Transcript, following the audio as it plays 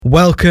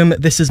Welcome,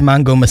 this is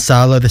Mango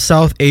Masala, the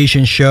South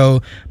Asian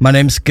show. My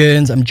name's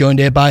Gillz, I'm joined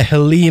here by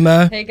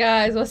Halima. Hey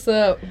guys, what's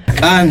up?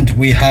 And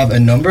we have a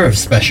number of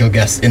special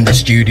guests in the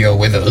studio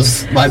with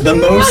us. Like the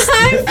most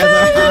we've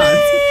ever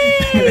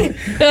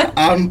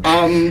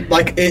had.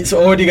 Like it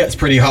already gets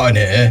pretty hot in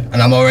here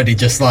and I'm already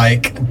just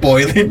like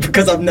boiling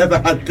because I've never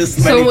had this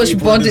many so much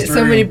people body, in this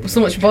room. so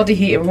much body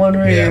heat in one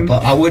room. Yeah,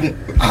 but I wouldn't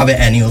have it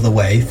any other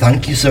way.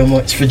 Thank you so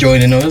much for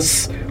joining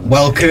us.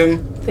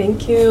 Welcome.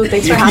 Thank you.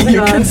 Thanks for having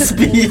us. You can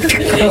speak.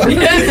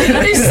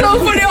 It's so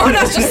funny. All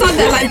us just sat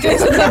there like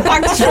this with their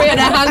back straight and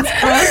their hands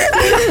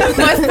crossed.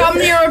 My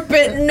family are a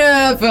bit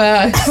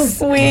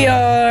nervous. We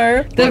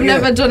are. They've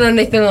never done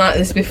anything like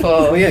this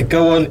before. Oh yeah,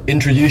 go on,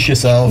 introduce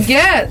yourself.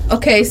 Yeah.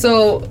 Okay.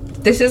 So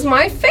this is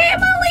my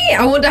family.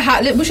 I wonder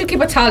how. We should keep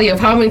a tally of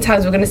how many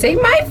times we're going to say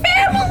my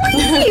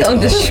family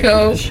on this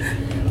show.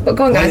 But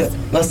go on, guys. Well,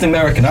 that's the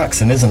American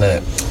accent, isn't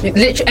it?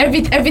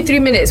 Literally every 3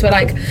 minutes we're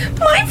like,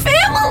 my family.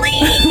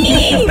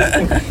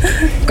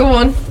 Go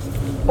on.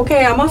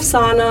 Okay, I'm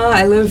Afsana.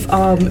 I live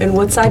in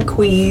Woodside,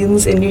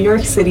 Queens, in New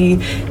York City.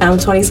 And I'm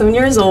 27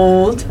 years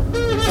old.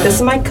 This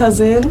is my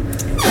cousin.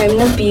 I'm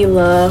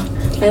Nabila.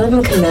 I live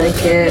in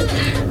Connecticut.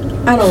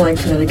 I don't like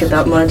Connecticut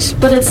that much,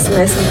 but it's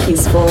nice and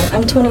peaceful.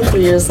 I'm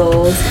 23 years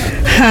old.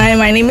 Hi,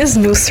 my name is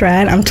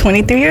Nusrat. I'm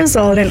 23 years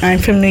old and I'm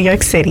from New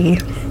York City.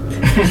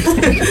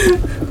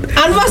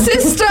 And my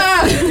sister.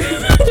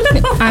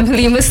 I'm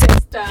Halima's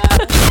sister.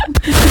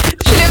 She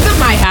lives at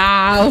my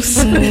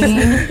house.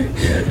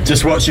 Yeah,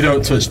 just watch you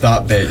don't touch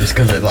that bit just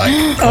because it like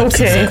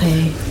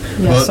Okay.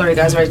 Yeah, But- sorry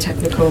guys, very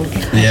technical.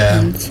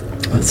 Yeah,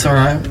 that's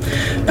alright.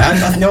 And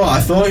I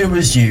thought it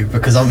was you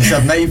because obviously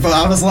I've met you, but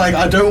I was like,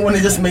 I don't want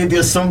to just make the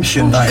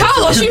assumption that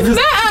Carlos, you've met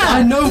her!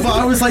 I know, but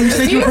I was like, you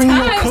said you're bringing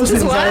your times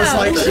cousins. as I was well.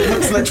 like, she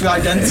looks literally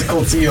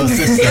identical to your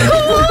sister.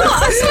 What?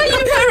 I swear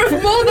you've met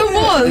her more than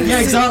once. Yeah,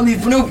 exactly.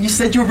 But no, you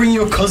said you were bringing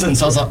your cousins,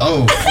 so I was like,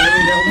 oh,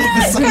 clearly they don't look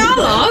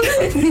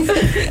the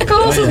same.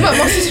 Carlos has met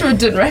my sister and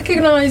didn't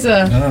recognise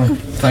her. Oh,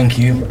 thank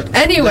you.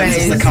 Anyways,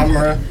 This is the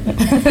camera.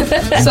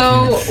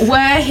 so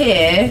we're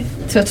here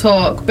to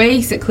talk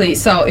basically.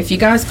 So if you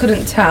guys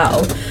couldn't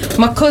tell,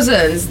 my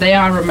cousins, they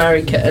are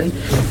American,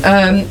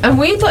 and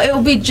we thought it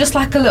would be just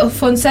like a little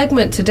fun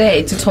segment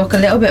today to talk a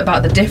little bit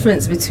about the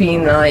difference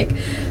between like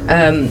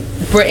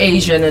Brit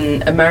Asian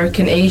and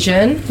American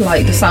Asian,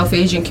 like the South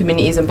Asian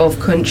communities in both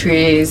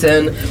countries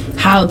and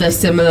how they're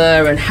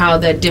similar and how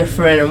they're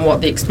different and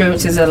what the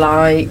experiences are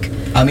like.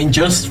 I mean,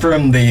 just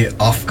from the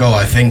off-go,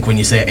 I think when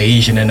you say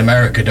Asian in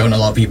America, don't a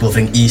lot of people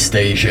think East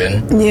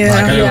Asian? Yeah.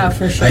 Like, I Yeah, don't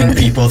for sure. think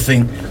people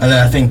think, and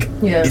then I think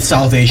Yeah. it's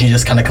South Asian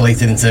just kind of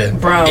collated into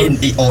Brown.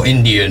 or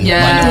Indian.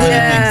 Yeah. Like, nobody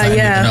Yeah, thinks anything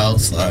yeah.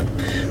 else. So.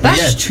 But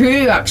That's yeah,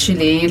 true,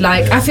 actually.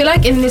 Like, I feel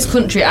like in this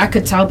country, I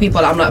could tell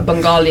people I'm like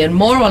Bengali, and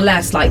more or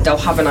less, like, they'll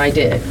have an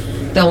idea.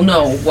 They'll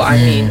know what I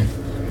mean.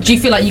 Do you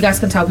feel like you guys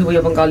can tell people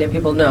you're Bengali and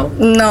people know?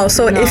 No,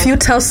 so if you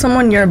tell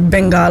someone you're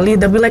Bengali,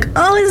 they'll be like,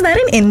 oh, is that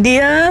in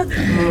India?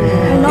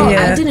 No,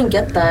 Yeah. I didn't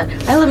get that.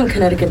 I live in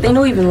Connecticut. They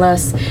know even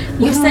less.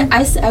 You say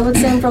I would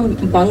say I'm from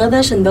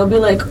Bangladesh, and they'll be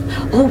like,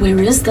 "Oh, where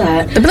is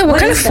that? They'll be like, what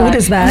kind of food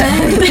is that?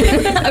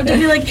 I would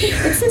be like,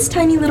 "It's this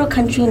tiny little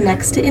country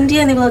next to India,"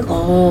 and they'd be like,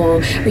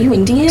 "Oh, are you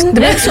Indian?" They'll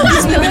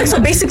be like, so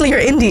basically you're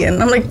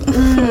Indian. I'm like,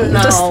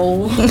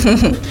 No.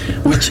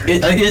 which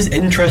is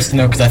interesting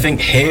though, because I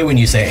think here when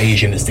you say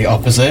Asian, it's the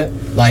opposite.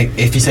 Like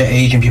if you say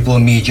Asian, people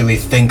immediately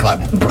think like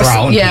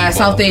brown. Yeah, people,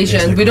 South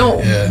Asian. We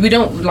basically.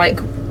 don't like.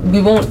 We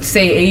won't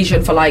say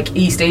Asian for like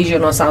East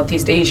Asian or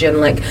Southeast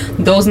Asian. Like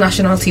those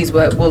nationalities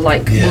will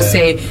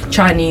say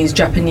Chinese,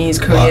 Japanese,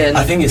 Korean. Well,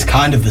 I think it's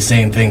kind of the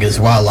same thing as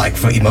well. Like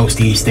for most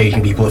East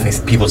Asian people, I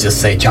think people just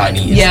say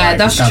Chinese. yeah, like,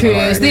 that's it's true.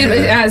 kinda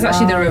like- It's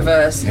actually the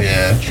reverse.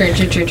 Yeah.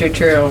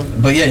 True.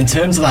 But yeah, in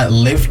terms of like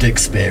lived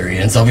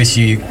experience,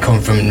 obviously you come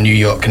from New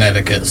York,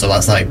 Connecticut, so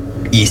that's like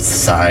East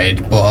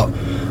Side. But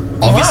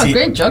obviously, Wow,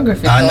 great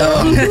geography. I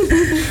though.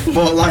 know.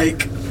 But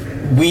like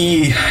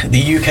the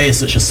UK is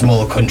such a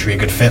small country; it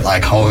could fit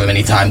like however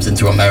many times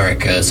into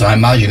America. So I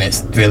imagine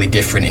it's really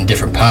different in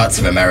different parts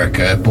of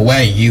America. But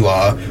where you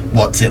are,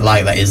 what's it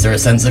like? Like, is there a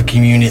sense of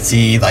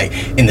community, like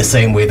in the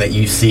same way that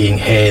you're seeing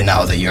here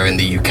now that you're in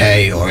the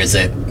UK, or is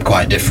it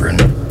quite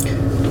different?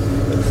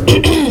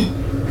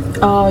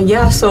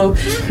 Yeah, so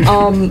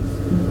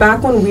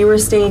back when we were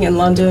staying in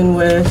London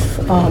with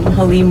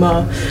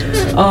Halima,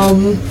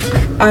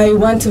 I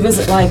went to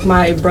visit like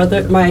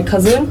my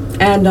cousin,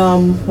 and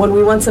when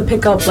we went to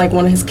pick up like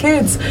one of his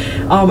kids,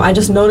 I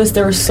just noticed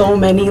there were so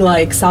many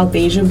like South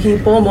Asian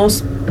people,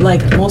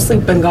 mostly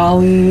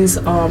Bengalis.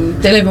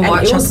 They live in and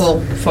it was-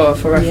 Whitechapel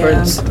for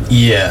reference.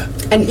 Yeah.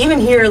 And even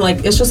here,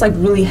 like, it's just like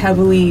really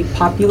heavily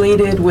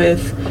populated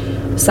with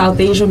South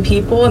Asian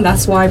people, and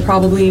that's why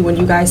probably when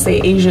you guys say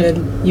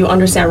Asian, you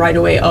understand right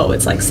away, oh,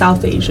 it's like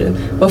South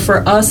Asian. But for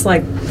us,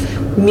 like,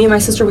 me and my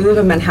sister, we live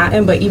in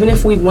Manhattan, but even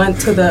if we went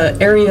to the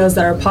areas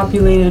that are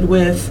populated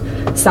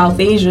with South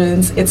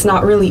Asians, it's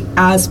not really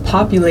as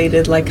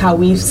populated like how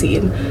we've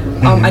seen.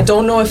 I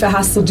don't know if it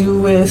has to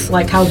do with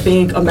like how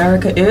big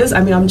America is.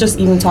 I mean, I'm just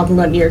even talking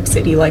about New York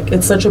City. Like,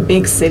 it's such a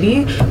big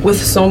city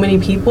with so many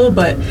people,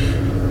 but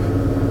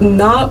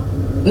not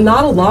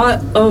a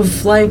lot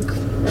of like,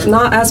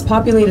 not as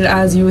populated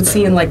as you would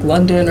see in like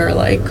London or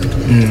like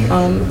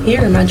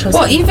here in Manchester.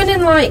 Well, even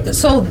in like,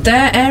 so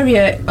their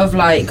area of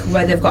like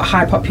where they've got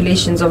high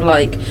populations of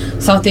like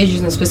South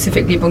Asians and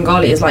specifically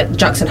Bengali is like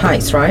Jackson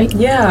Heights, right?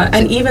 Yeah,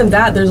 and even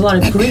that, there's a lot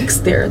of Greeks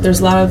there. There's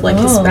a lot of like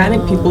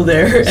Hispanic people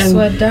there. And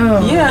swear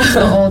down. Yeah, it's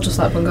not all just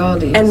like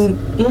Bengalis.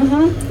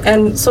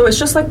 And so it's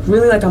just like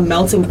really like a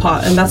melting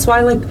pot, and that's why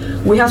like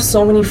we have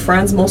so many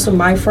friends. Most of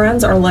my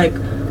friends are like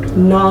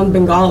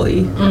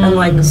non-Bengali, and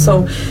like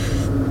so.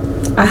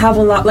 I have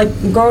a lot, like,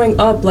 growing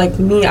up, like,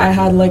 me, I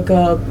had, like,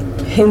 a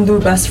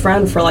Hindu best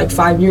friend for, like,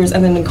 5 years,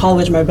 and then in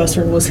college, my best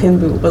friend was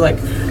Hindu, but, like,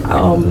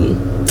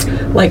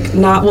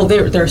 not, well,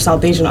 they're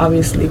South Asian,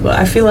 obviously, but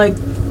I feel like,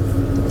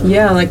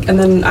 yeah, like, and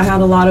then I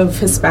had a lot of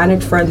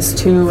Hispanic friends,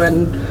 too,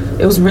 and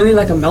it was really,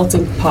 like, a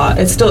melting pot.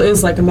 It still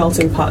is, like, a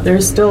melting pot.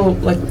 There's still,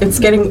 like, it's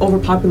getting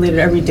overpopulated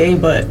every day,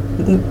 but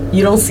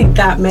you don't see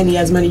that many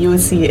as many you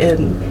would see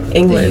in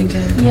England.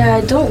 Yeah,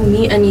 I don't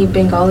meet any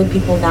Bengali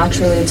people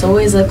naturally. It's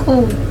always like,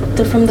 oh,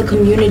 they're from the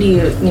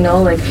community, you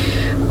know, like,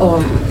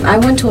 I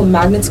went to a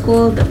magnet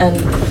school, and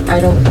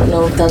I don't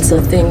know if that's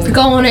a thing.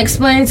 Go on,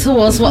 explain to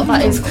us what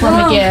that is,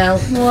 Clever Girl.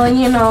 Well,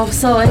 you know,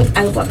 so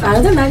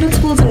are there magnet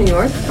schools in New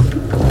York?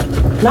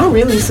 Not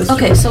really, sister.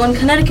 Okay, so in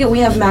Connecticut we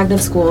have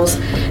magnet schools,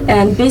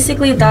 and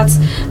basically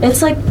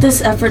it's like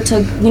this effort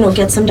to, you know,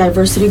 get some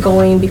diversity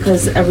going,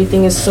 because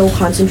everything is so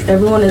concentrated.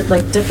 Everyone is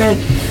like, different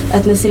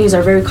ethnicities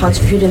are very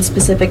concentrated in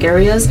specific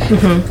areas.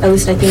 At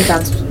least I think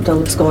that's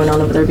what's going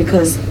on over there,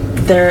 because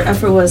their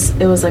effort was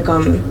like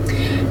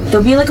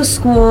there'll be like a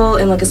school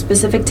in like a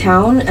specific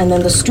town, and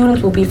then the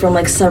students will be from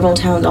like several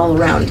towns all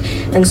around.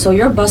 And so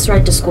your bus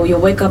ride to school, you'll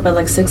wake up at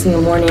like 6 in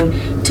the morning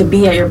to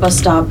be at your bus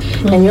stop,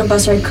 and your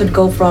bus ride could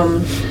go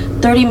from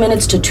 30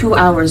 minutes to 2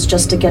 hours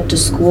just to get to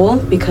school,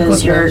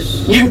 because you're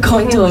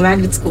going to a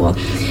magnet school.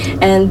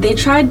 And they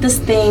tried this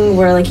thing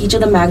where like each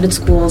of the magnet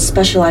schools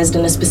specialized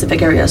in a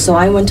specific area. So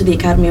I went to the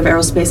Academy of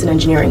Aerospace and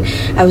Engineering.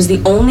 I was the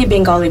only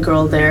Bengali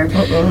girl there.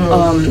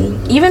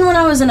 Even when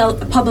I was in a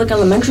public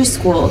elementary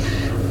school,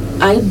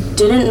 I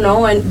didn't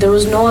know, and there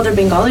was no other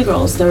Bengali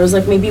girls. There was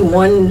like maybe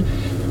one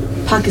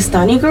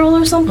Pakistani girl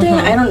or something.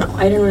 I don't know.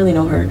 I didn't really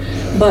know her.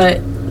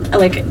 But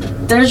like,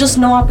 there's just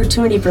no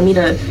opportunity for me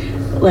to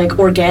like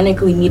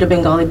organically meet a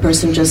Bengali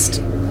person just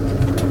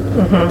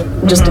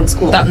in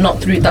school.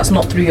 That's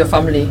not through your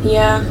family.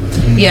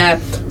 Yeah.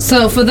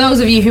 So for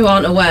those of you who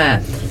aren't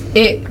aware,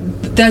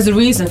 there's a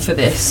reason for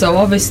this. So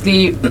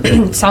obviously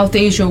South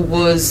Asia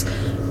was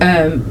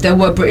there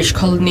were British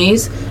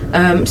colonies,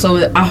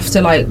 so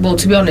after like, well,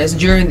 to be honest,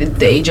 during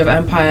the Age of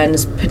Empire, and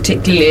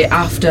particularly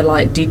after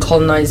like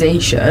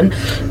decolonization,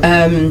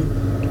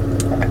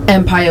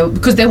 Empire,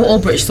 because they were all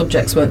British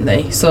subjects, weren't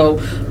they? So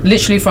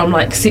literally from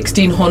like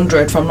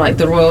 1600, from like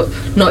the royal,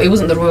 no, it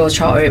wasn't the Royal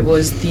Charter, it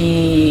was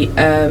the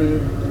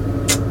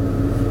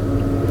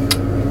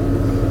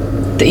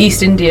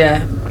East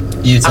India.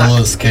 You tell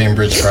us,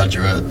 Cambridge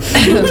graduate.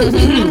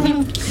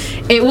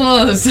 It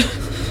was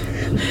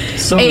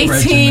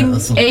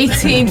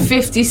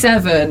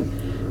 1857.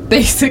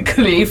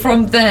 Basically,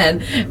 from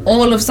then,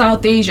 all of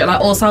South Asia,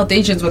 like all South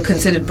Asians, were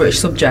considered British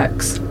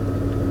subjects.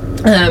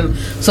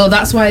 So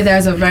that's why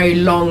there's a very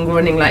long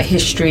running like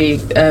history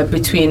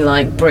between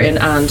like Britain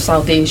and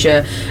South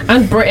Asia,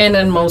 and Britain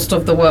and most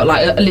of the world,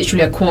 like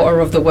literally a quarter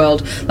of the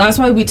world. That's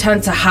why we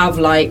tend to have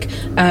like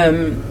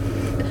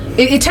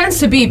it tends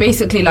to be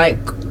basically like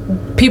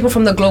people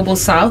from the global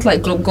south,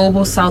 like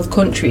global south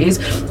countries,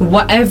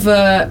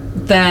 whatever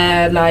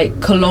their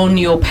like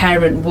colonial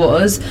parent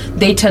was,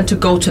 they tend to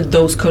go to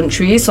those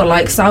countries. So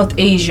like South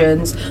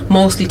Asians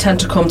mostly tend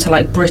to come to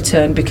like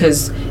Britain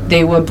because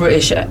they were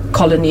British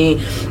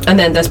colony, and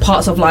then there's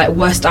parts of like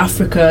West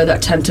Africa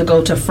that tend to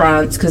go to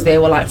France because they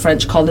were like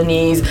French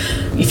colonies.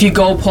 If you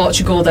go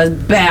Portugal, there's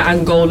bare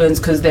Angolans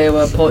because they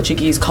were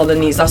Portuguese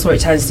colonies. That's what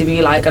it tends to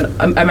be like. And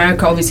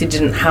America obviously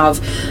didn't have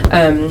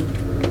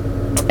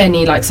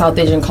any like South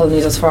Asian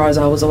colonies as far as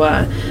I was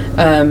aware,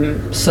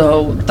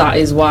 so that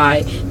is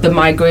why the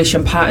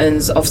migration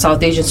patterns of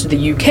South Asians to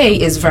the UK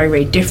is very,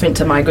 very different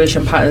to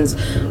migration patterns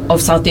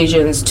of South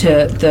Asians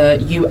to the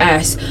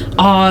US.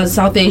 Our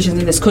South Asians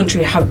in this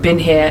country have been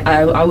here,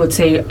 I would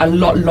say, a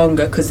lot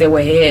longer because they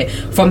were here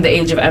from the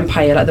Age of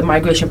Empire. Like the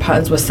migration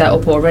patterns were set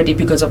up already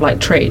because of like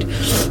trade,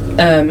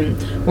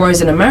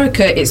 whereas in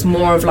America it's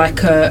more of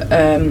like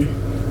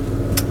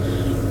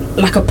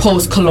a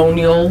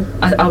post-colonial,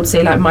 I would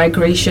say, like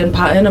migration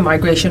pattern, a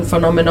migration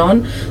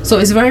phenomenon. So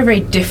it's very,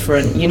 very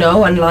different, you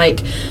know. And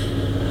like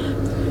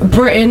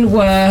Britain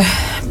were,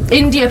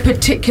 India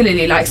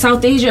particularly, like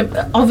South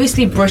Asia,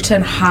 obviously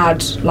Britain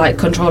had like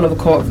control of a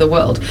quarter of the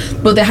world,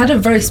 but they had a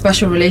very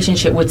special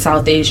relationship with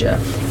South Asia.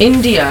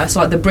 India,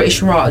 so like the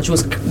British Raj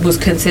was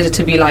considered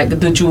to be like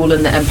the jewel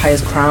in the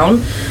empire's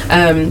crown.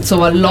 So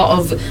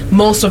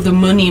most of the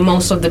money,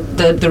 most of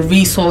the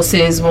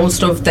resources,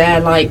 most of their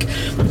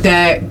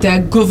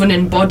their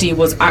governing body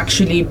was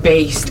actually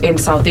based in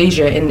South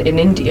Asia, in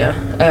India,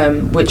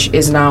 which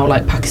is now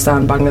like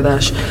Pakistan,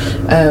 Bangladesh.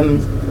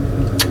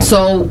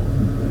 So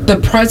the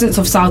presence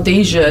of South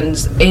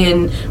Asians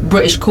in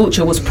British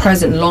culture was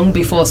present long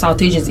before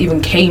South Asians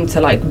even came to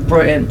like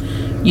Britain.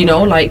 You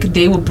know, like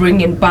they were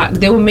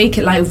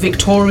making like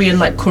Victorian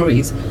like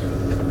curries.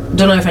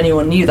 Don't know if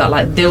anyone knew that.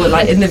 Like they were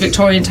like in the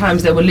Victorian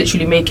times, they were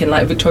literally making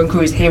like Victorian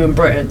curries here in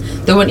Britain.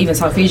 There weren't even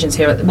South Asians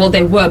here. Well,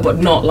 they were, but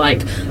not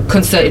like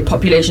concerted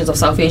populations of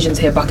South Asians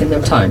here back in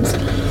them times.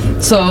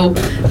 So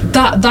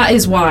that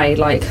is why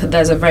like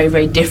there's a very,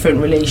 very different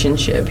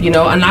relationship, you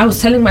know. And I was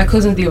telling my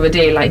cousin the other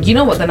day, like, you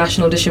know what the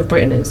national dish of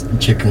Britain is?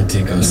 Chicken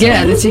tikka masala.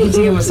 Yeah, the chicken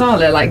tikka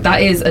masala. Like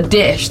that is a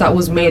dish that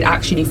was made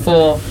actually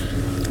for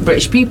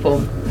British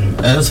people.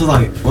 And also,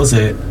 like, was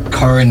it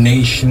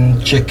coronation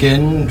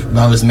chicken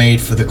that was made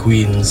for the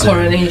Queen's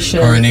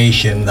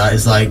coronation? That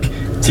is like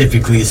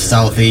typically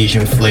South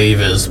Asian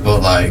flavors,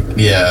 but like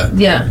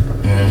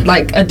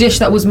like a dish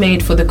that was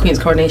made for the Queen's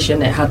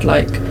coronation. It had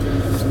like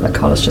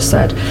Carlos just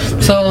said.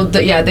 So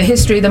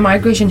the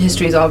migration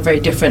histories are very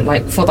different.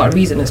 Like for that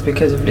reason, it's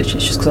because of literally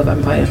just because of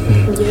empire.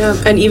 Yeah,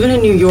 and even in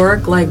New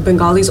York, like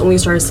Bengalis only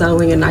started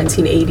settling in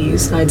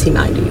 1980s,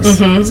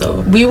 1990s.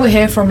 So we were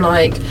here from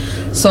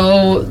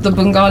so the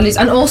Bengalis,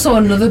 and also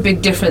another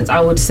big difference I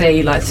would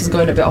say, like this is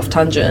going a bit off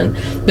tangent,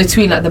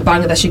 between like the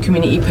Bangladeshi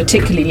community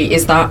particularly,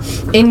 is that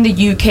in the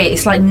UK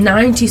it's like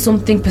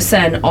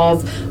 90-something%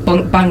 of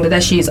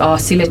Bangladeshis are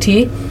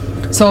Sylheti.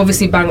 So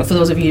obviously, for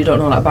those of you who don't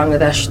know, like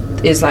Bangladesh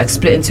is like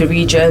split into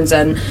regions,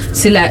 and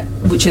Sylhet,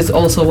 which is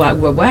also where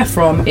we're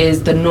from,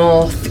 is the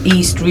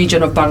northeast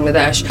region of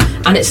Bangladesh,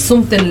 and it's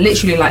something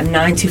literally like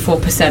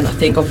 94% I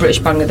think of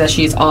British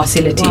Bangladeshis are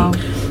Sylheti. Wow.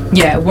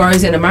 Yeah,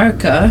 whereas in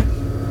America,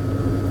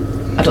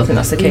 I don't think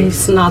that's the case.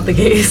 It's not the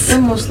case.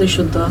 They're mostly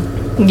Shuddha.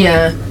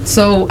 Yeah,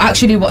 so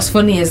actually what's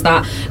funny is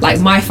that like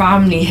my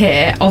family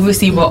here,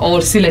 obviously we're all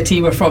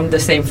Sylheti, we're from the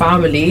same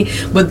family,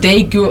 but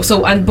they grew up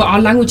but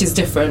our language is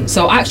different.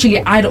 So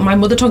actually my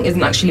mother tongue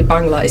isn't actually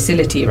Bangla, it's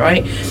Sylheti,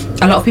 right?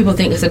 A lot of people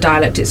think it's a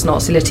dialect, it's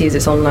not. Sylheti is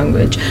its own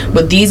language,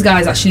 but these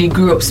guys actually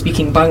grew up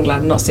speaking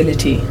Bangla, not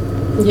Sylheti.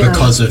 Yeah.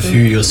 Because of who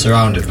you're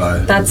surrounded by.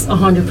 That's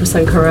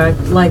 100% correct.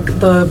 Like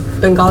the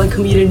Bengali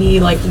community,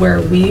 like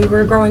where we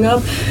were growing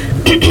up,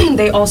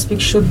 they all speak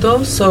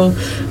Shuddha. So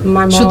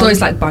my mom. Shuddha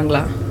is like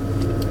Bangla.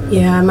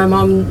 Yeah, my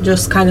mom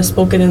just kind of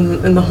spoke it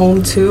in the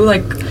home too.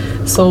 Like,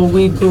 so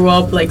we grew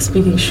up like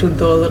speaking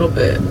Shuddha a little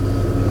bit.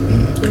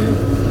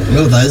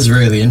 Well, that is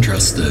really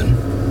interesting.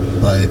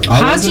 Like,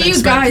 how do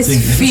you guys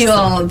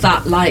feel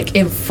that like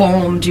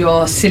informed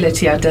your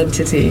Sylheti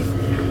identity?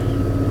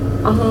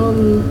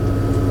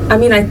 I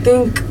mean, I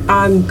think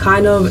I'm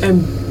kind of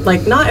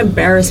like not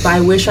embarrassed, but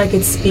I wish I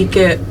could speak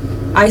it.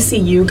 I see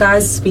you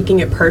guys speaking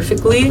it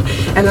perfectly,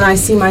 and then I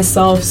see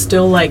myself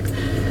still like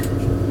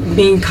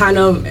being kind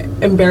of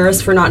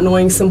embarrassed for not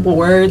knowing simple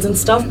words and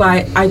stuff.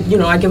 But I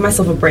give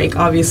myself a break,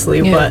 obviously.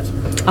 Yeah. But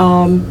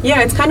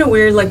it's kind of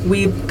weird. Like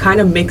we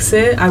kind of mix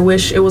it. I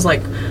wish it was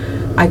like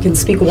I can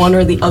speak one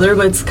or the other,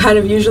 but it's kind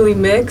of usually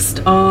mixed.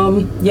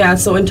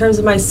 So in terms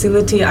of my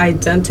Sylheti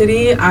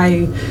identity,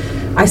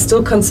 I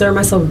still consider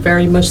myself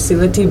very much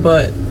Sylheti,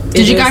 but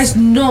did you guys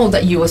know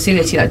that you were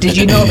Sylheti? Like, did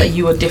you know that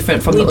you were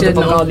different from the other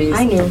Bengalis?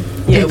 I knew.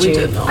 Yeah, we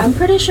did know. I'm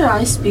pretty sure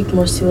I speak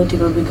more Sylheti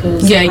though,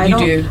 because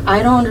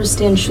I don't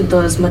understand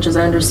Shuddha as much as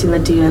I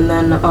understand Sylheti. And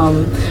then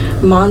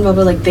Ma and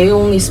Baba, like they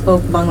only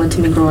spoke Bangla to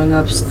me growing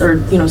up, or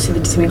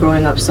Sylheti to me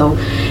growing up. So,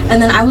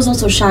 and then I was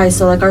also shy,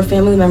 so like our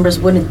family members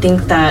wouldn't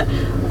think that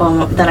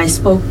I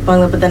spoke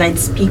Bangla, but then I'd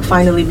speak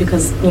finally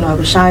because I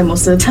was shy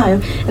most of the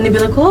time, and they'd be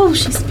like, "Oh,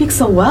 she speaks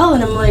so well,"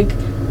 and I'm like,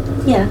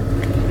 "Yeah."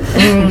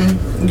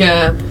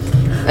 Yeah.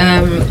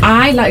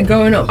 I like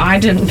growing up, I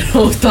didn't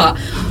know that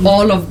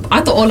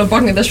I thought all of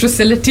Bangladesh was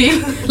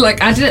Sylheti.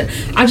 Like I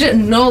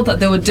didn't know that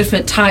there were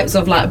different types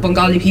of like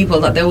Bengali people,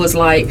 that there was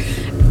like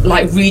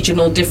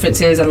regional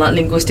differences and like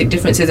linguistic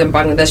differences in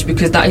Bangladesh,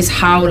 because that is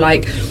how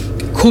like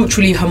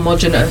culturally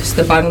homogenous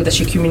the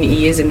Bangladeshi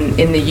community is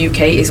in the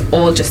UK. Is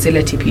all just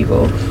Sylheti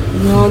people.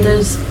 No,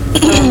 there's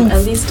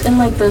at least in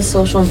like the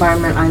social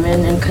environment I'm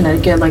in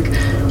Connecticut, like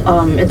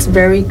it's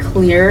very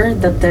clear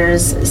that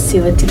there's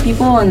Sylheti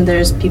people and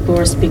there's people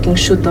who are speaking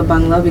Shuddha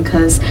Bangla,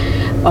 because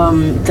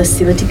the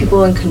Sylheti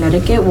people in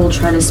Connecticut will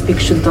try to speak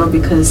Shuddha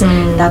because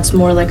that's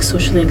more like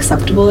socially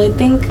acceptable, I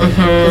think,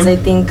 because I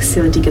think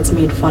Sylheti gets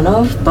made fun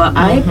of, but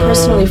I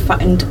personally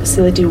find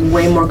Sylheti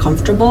way more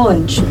comfortable,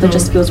 and Shuddha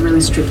just feels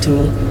really strict to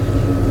me.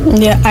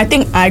 Yeah, I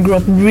think I grew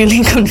up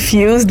really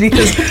confused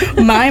because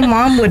my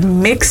mom would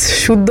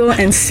mix Shuddho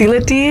and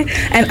Silati,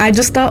 and I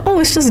just thought, oh,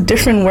 it's just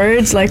different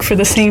words like for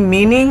the same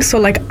meaning. So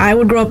like I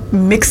would grow up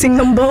mixing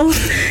them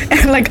both,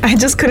 and like I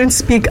just couldn't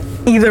speak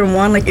either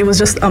one. Like it was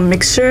just a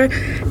mixture.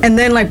 And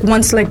then like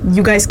once like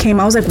you guys came,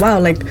 I was like, wow,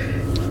 like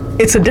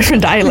it's a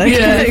different dialect.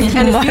 Yeah,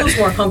 and it feels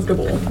more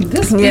comfortable.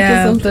 This speak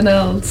is something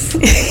else.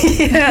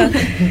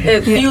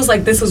 It feels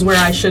like this is where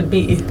I should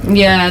be.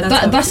 Yeah,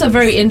 that's a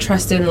very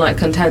interesting like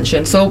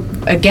contention. So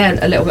again,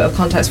 a little bit of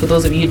context for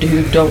those of you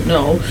who don't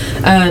know.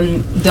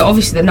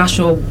 Obviously the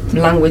national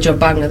language of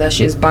Bangladesh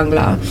is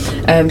Bangla.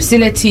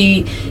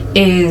 Silati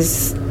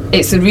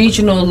it's a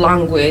regional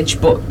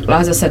language, but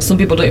as I said, some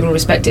people don't even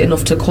respect it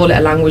enough to call it a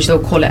language. They'll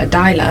call it a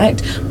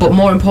dialect. But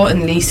more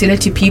importantly,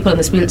 Silati people and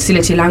the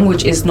Silati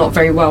language is not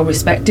very well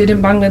respected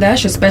in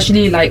Bangladesh,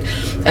 especially like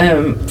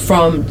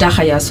from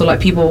Dhaka. So like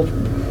people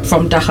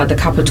from Dhaka, the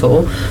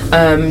capital,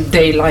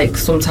 they like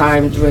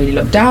sometimes really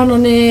look down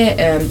on it.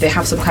 They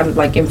have some kind of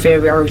like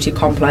inferiority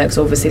complex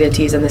over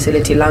Silatis and the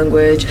Silati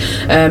language.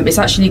 It's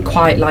actually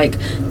quite like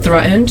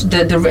threatened.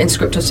 The written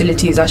script of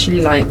Silati is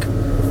actually like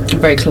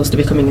very close to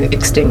becoming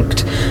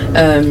extinct.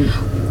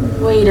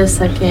 Wait a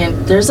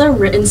second. There's a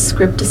written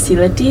script to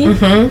Silati?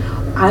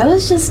 Mm-hmm. I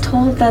was just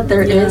told that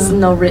there is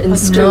no written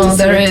script to Silati.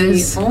 There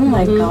is. Oh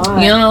my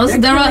god. Yeah,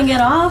 they're killing it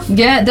off?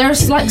 Yeah,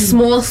 there's like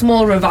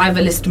small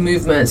revivalist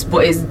movements,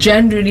 but it's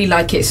generally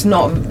like it's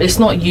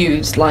not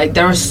used. Like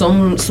there are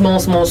some small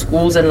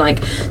schools and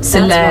like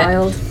select. That's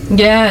wild.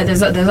 Yeah,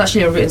 there's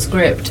actually a written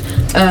script.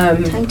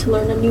 Time to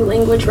learn a new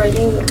language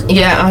writing.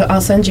 Yeah,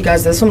 I'll send you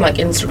guys. There's some like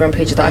Instagram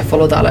pages that I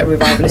follow that are, like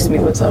revivalist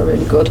movements are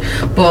really good.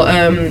 But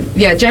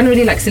yeah,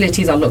 generally like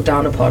Silatis are looked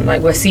down upon.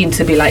 Like we're seen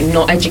to be like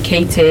not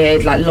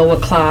educated, like lower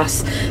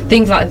class,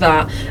 things like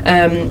that.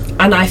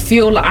 And I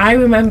feel like I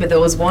remember there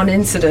was one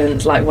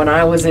incident like when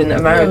I was in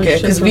America,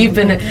 because we've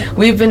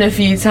been a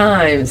few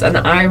times, and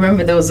I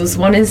remember there was this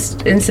one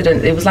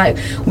incident. It was like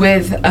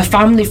with a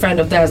family friend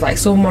of theirs, like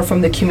someone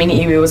from the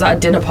community. We was at a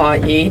dinner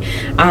party,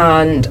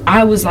 and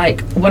I was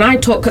like, when I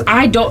talk, cause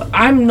my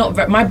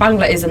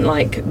Bangla isn't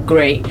like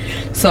great,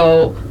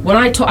 so when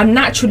I talk, I'm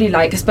naturally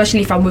like,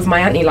 especially if I'm with my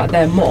auntie, like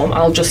their mom,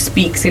 I'll just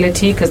speak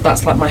Silati because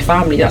that's like my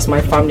family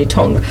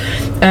tongue.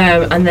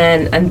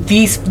 And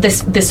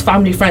this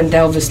family friend, they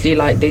obviously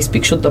like they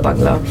speak Shuddha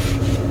Bangla.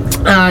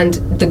 And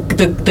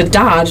the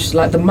dad,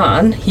 like the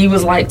man, he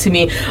was like to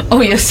me,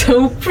 oh, you're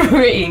so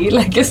pretty,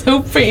 like you're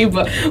so pretty,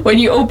 but when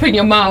you open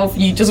your mouth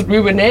you just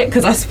ruin it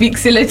because I speak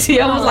Silati.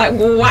 I was like,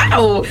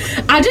 wow.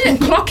 I didn't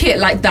clock it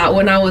like that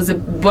when I was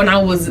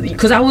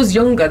because I was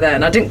younger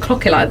then. I didn't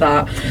clock it like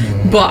that,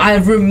 but I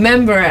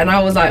remember it and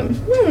I was like,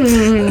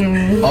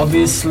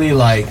 Obviously,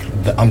 like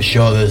I'm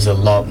sure there's a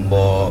lot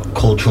more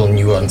cultural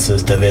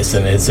nuances to this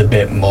and it's a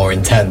bit more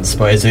intense,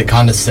 but is it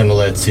kind of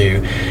similar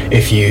to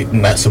if you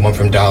met someone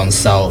from down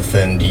south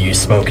and you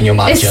spoke in your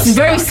Manchester It's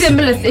very accent,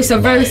 similar. It's a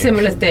very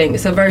similar thing.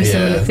 It's a very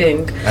similar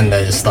thing. And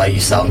they're just like, you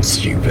sound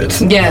stupid.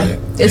 Yeah, like,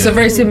 it's a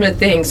very similar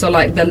thing. So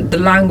like the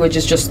language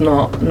is just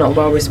not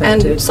well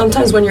respected. And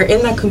sometimes when you're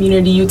in that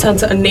community, you tend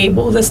to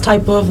enable this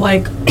type of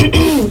like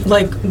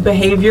like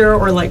behavior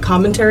or like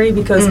commentary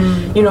because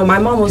you know my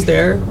mom was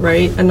there,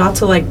 right? And not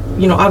to like,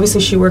 you know,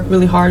 obviously she worked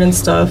really hard and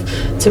stuff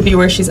to be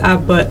where she's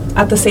at, but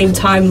at the same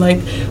time, like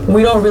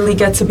we don't really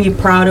get to be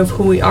proud of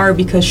who we are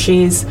because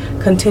she's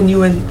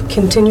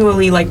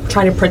continually like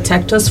trying to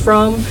protect us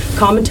from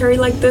commentary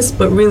like this.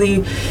 But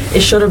really,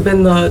 it should have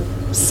been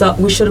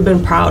we should have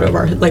been proud of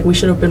we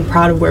should have been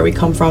proud of where we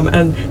come from,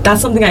 and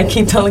that's something I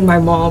keep telling my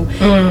mom.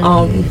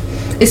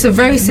 It's a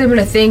very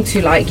similar thing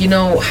to like, you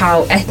know,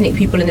 how ethnic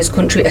people in this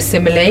country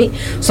assimilate.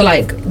 So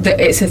like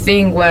it's a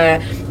thing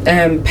where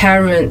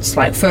parents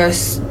like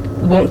first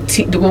won't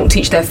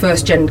teach their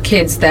first gen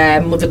kids their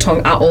mother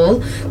tongue at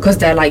all because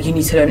they're like, you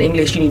need to learn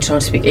English, you need to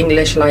learn to speak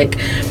English, like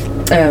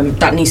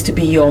that needs to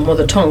be your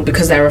mother tongue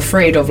because they're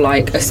afraid of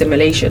like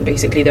assimilation.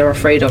 Basically they're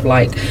afraid of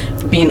like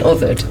being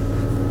othered.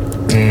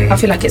 I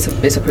feel like it's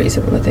a pretty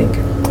similar thing.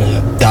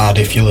 Dad,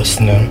 if you're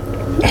listening.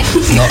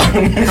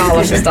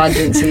 Carlos's dad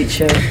didn't teach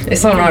you.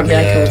 It's alright,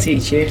 Bianca will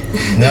teach you.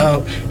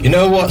 No, you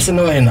know what's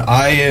annoying?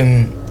 I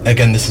am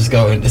again. This is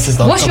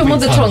like. What's your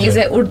mother tongue? Is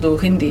it Urdu,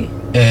 Hindi?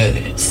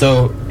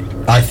 So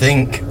I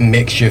think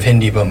mixture of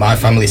Hindi, but my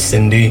family's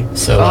Sindhi,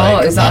 so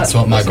that's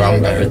what my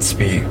grandparents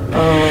speak.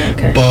 Oh,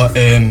 okay. But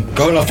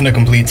going off on a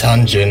complete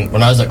tangent,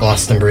 when I was at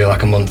Glastonbury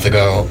like a month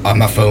ago,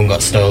 my phone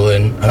got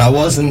stolen, and I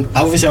was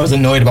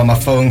annoyed about my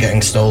phone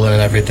getting stolen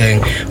and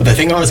everything. But the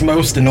thing I was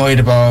most annoyed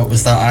about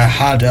was that I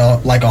had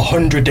like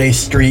 100-day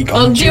streak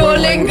on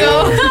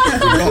Duolingo.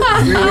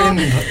 Got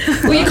ruined.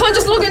 Well, you can't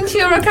just log into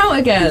your account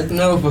again.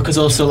 No, because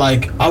also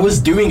like I was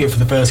doing it for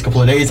the first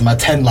couple of days, and I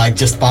attend like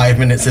just 5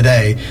 minutes a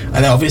day,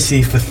 and then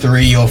obviously for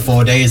 3 or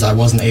 4 days I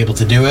wasn't able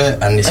to do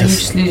it, and you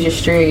just lose your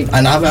streak.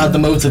 And I haven't had the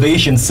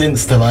motivation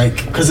since to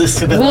like, because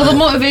it's a bit. Well, like, the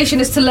motivation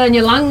is to learn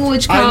your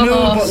language, Carlos. I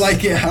know, but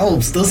like it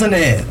helps, doesn't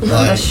it?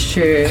 Like, that's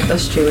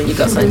true when you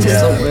got something to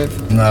start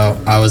with. No,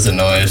 I was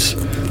annoyed,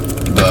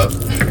 but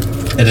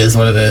it is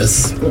what it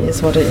is. It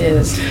is what it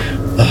is.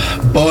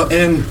 But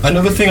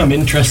another thing I'm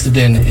interested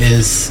in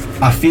is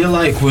I feel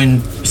like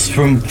when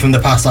from the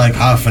past like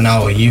half an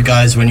hour, you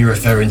guys, when you're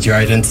referring to your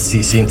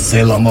identity, seem to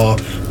say a lot more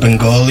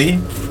Bengali,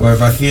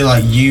 whereas I feel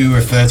like you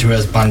refer to it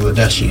as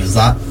Bangladeshi. Is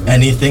that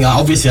anything?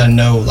 Obviously I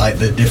know like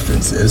the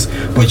differences,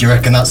 but do you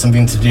reckon that's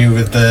something to do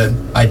with the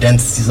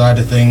identity side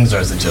of things, or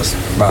is it just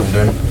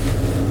random?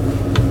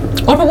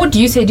 But what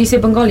do you say? Do you say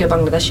Bengali or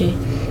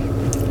Bangladeshi?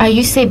 I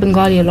used to say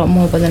Bengali a lot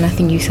more, but then I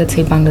think you said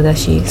say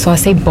Bangladeshi. So I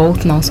say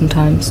both now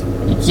sometimes.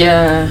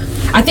 Yeah.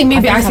 I think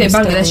maybe I say I'm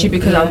Bangladeshi still,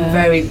 because yeah. I'm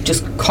very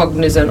just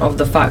cognizant of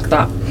the fact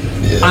that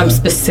I'm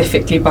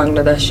specifically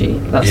Bangladeshi.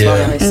 That's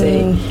why I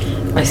say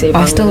Bangladeshi.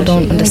 I still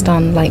don't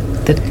understand like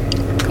the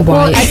why.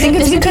 Well, I think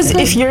it's because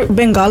if you're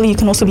Bengali, you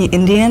can also be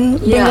Indian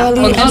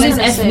Bengali. Bengali is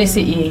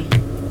ethnicity.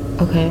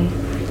 Okay.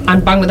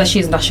 And Bangladeshi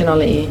is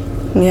nationality.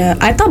 Yeah,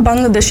 I thought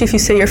Bangladeshi, if you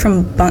say you're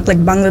from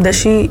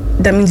Bangladeshi,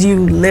 that means you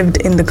lived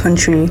in the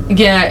country.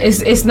 Yeah,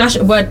 it's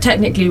we're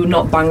technically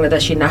not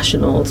Bangladeshi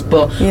nationals,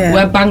 but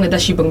we're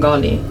Bangladeshi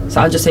Bengali. So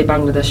I'll just say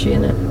Bangladeshi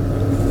in it.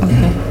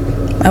 Okay.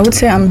 I would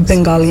say I'm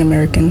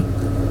Bengali-American.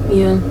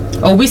 Yeah.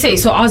 Oh, we say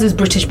so. Ours is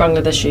British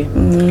Bangladeshi.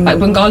 Like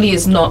Bengali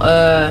is not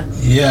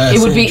Yeah. It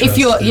would be if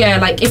you're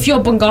like if you're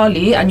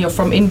Bengali and you're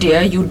from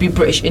India, you would be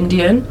British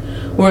Indian.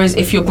 Whereas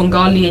if you're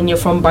Bengali and you're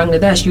from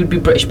Bangladesh, you'd be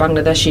British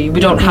Bangladeshi. We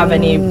don't have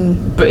any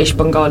British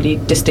Bengali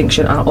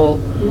distinction at all.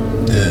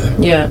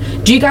 Yeah.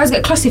 Do you guys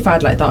get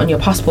classified like that on your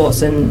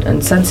passports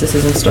and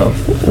censuses and stuff?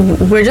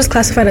 We're just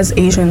classified as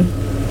Asian.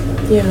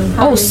 Yeah.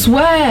 Oh,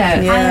 swear. I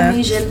am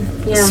Asian.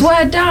 Yeah.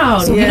 Swear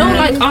down. Yeah. You know,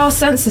 like our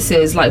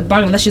censuses, like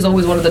Bangladesh is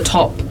always one of the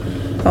top.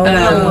 Oh,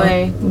 No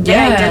way. They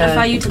Yeah.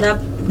 identify you to that.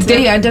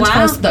 They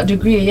identify us to that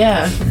degree,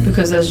 yeah.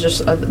 Because there's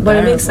just. But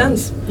it makes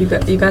sense. You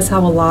guys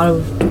have a lot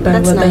of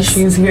That's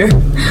Bangladeshis here.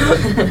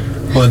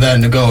 But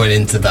then going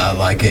into that,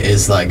 like, it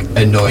is like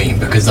annoying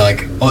because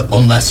like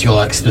unless you're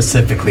like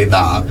specifically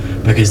that,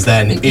 because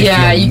then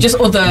if you just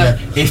other.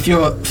 if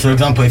you're, for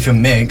example, if you're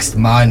mixed,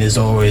 mine is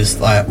always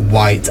like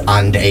white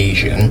and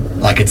Asian.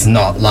 Like it's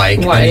not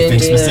like White anything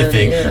Indian,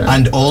 specific. yeah.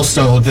 And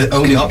also the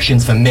only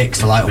options for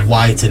mixed are like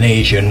white and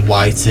Asian,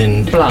 white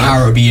and Black.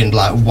 Caribbean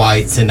black,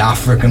 white and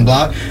African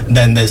black.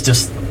 Then there's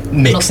just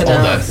mixed Nothing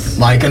other. else.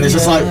 Like, and it's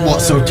just like what?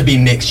 So to be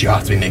mixed, you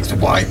have to be mixed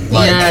with white.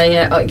 Like,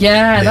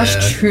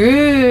 That's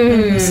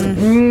true.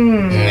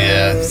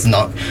 Yeah, it's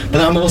not.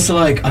 But I'm also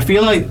like, I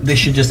feel like they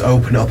should just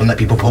open it up and let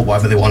people put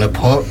whatever they want to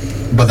put.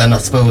 But then I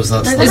suppose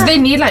that's Because they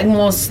need like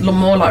more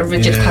like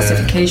rigid Yeah.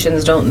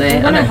 classifications, don't they?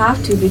 They're gonna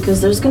have to because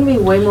there's gonna be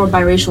way more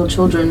biracial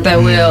children. They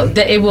will.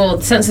 It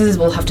will. Censuses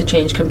will have to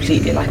change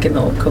completely, like in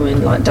the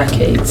upcoming like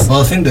decades.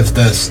 Well, I think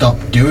they've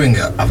stopped doing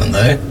it, haven't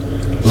they?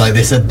 Like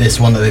they said, this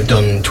one that they've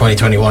done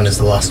 2021 is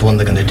the last one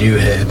they're going to do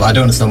here. But I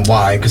don't understand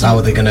why. Because how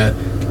are they going to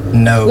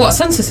know? What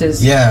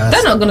censuses? Yeah.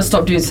 They're not going to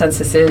stop doing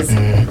censuses.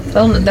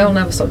 They'll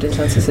never stop doing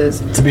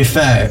censuses. To be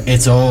fair,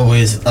 it's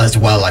always as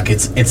well. Like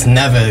it's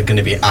never going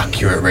to be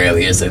accurate,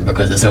 really, is it?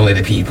 Because it's only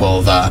the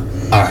people that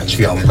are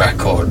actually on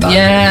record. That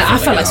Yeah, I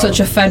felt like such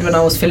a fed when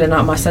I was filling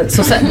out my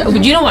census. So, do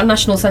you know what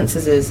national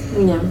census is?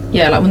 Yeah.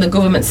 Yeah, like when the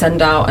government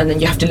send out, and then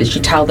you have to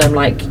literally tell them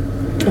like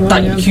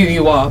who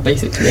you are,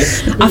 basically.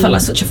 I felt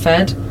like such a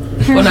fed.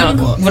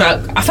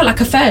 I felt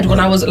like a fed when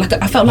I was like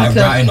I felt like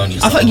writing on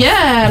yourself.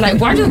 like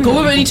why does the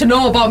government need to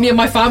know about me and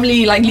my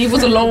family? Like leave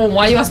us alone.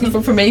 Why are you asking for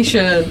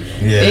information?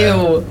 Yeah.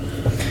 Ew.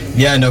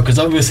 Yeah, no, because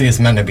obviously it's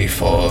meant to be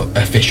for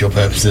official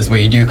purposes, where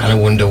you do kind of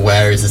wonder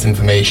where is this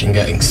information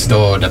getting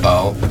stored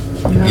about.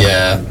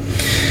 Yeah.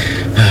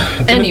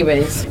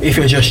 Anyways, If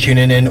you're just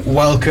tuning in,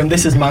 welcome.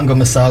 This is Mango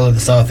Masala, the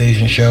South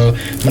Asian show.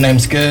 My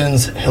name's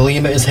Gillz.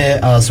 Halima is here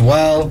as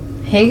well.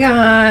 hey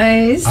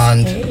guys.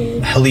 And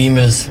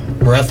Halima's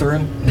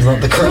brethren. Is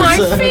that the correct My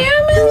term?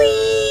 family.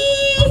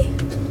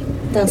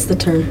 That's the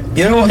term.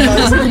 You know what,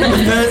 guys?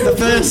 the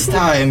first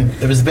time,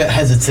 it was a bit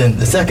hesitant.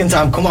 The second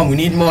time, come on, we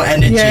need more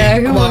energy.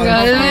 Yeah, come on,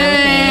 guys.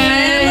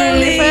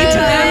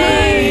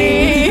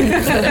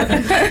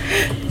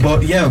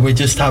 But yeah, we're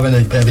just having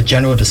a bit of a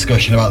general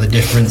discussion about the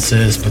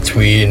differences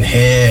between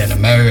here and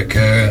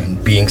America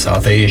and being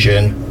South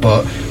Asian.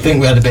 But I think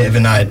we had a bit of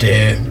an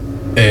idea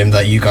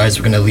that you guys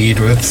were going to lead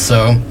with,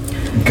 so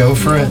go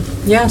for it.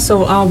 Yeah,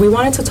 so we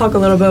wanted to talk a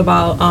little bit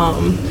about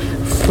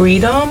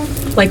freedom,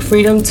 like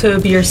freedom to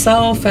be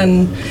yourself.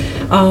 And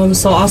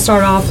so I'll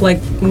start off,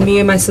 like me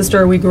and my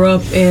sister, we grew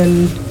up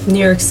in New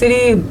York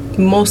City,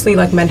 mostly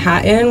like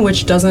Manhattan,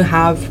 which doesn't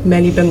have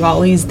many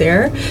Bengalis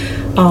there.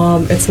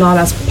 It's not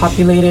as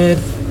populated,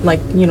 like,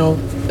 you know,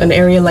 an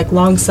area like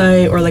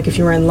Longside, or like if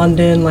you were in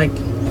London, like,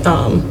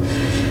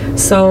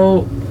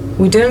 so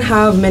we didn't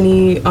have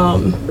many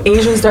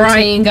Asians there.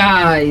 Prying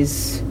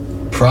guys.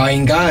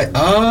 Prying guy.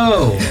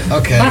 Oh,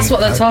 okay. That's what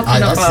they're talking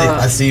about.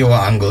 I see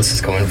what angle this is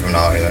coming from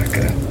now.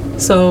 Okay.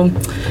 So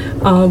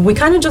we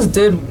kind of just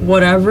did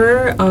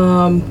whatever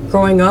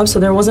growing up, so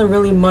there wasn't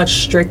really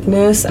much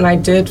strictness, and I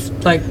did,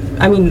 like,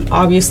 I mean,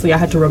 obviously I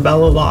had to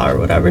rebel a lot or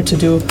whatever to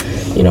do,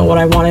 you know, what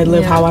I wanted,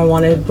 live how I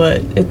wanted,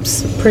 but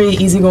it's pretty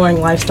easy-going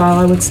lifestyle,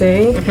 I would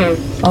say.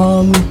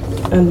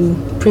 And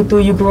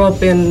Preetu, you grew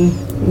up in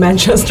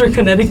Manchester,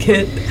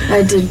 Connecticut.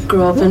 I did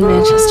grow up in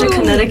Manchester,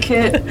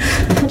 Connecticut.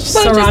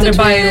 Surrounded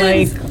by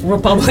like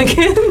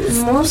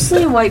Republicans.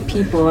 Mostly white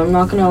people, I'm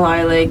not gonna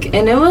lie. Like,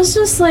 and it was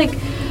just like,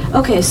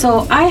 okay,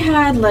 so I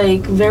had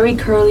like very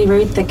curly,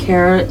 very thick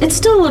hair. It's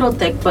still a little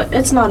thick, but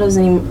it's not as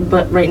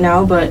but right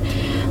now. But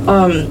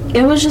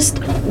it was just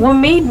what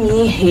made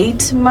me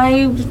hate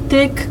my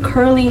thick,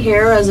 curly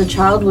hair as a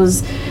child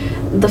was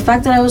the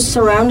fact that I was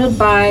surrounded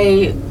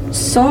by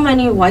so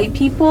many white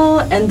people,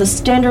 and the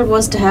standard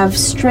was to have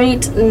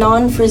straight,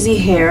 non-frizzy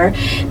hair.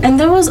 And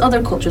there was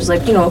other cultures,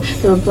 like, you know,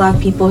 there were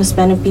black people,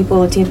 Hispanic people,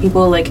 Latino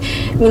people, like,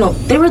 you know,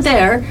 they were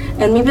there,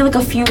 and maybe like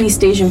a few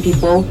East Asian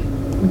people.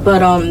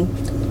 But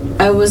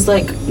I was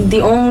like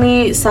the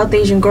only South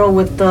Asian girl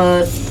with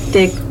the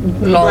thick,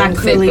 Long, black,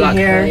 curly black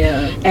hair.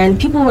 yeah. And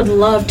people would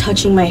love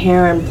touching my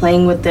hair and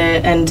playing with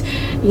it. And,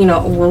 you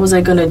know, what was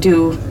I gonna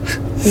do?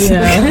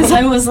 Yeah. Because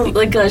I was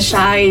like a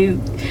shy,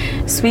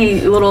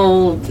 sweet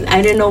little,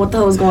 I didn't know what the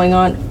hell was going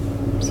on.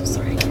 I'm so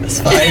sorry. It's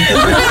fine.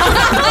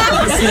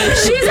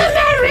 She's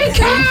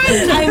American.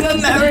 I'm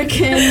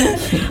American.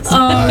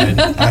 Fine.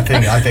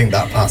 I think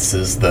that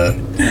passes the.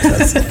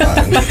 That's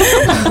fine.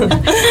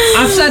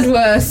 I've said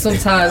worse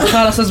sometimes.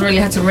 Carlos has really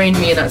had to rein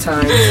me in at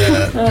times.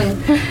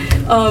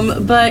 Yeah.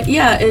 But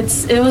yeah,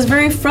 it was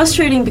very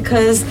frustrating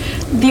because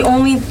the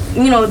only,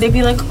 you know, they'd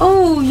be like,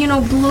 oh, you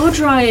know, blow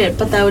dry it,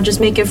 but that would just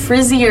make it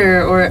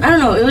frizzier, or I don't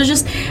know. It was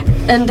just,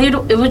 and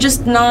it would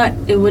just not.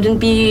 It wouldn't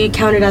be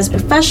counted as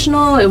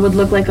professional. It would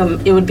look like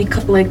it would be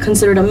like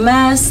considered a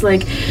mess.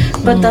 Like,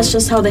 but that's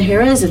just how the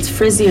hair is. It's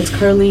frizzy. It's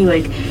curly.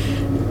 Like,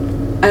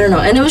 I don't know.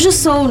 And it was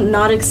just so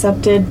not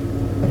accepted.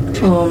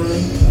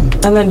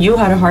 And then you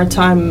had a hard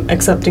time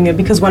accepting it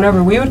because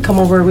whenever we would come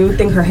over, we would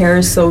think her hair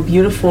is so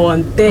beautiful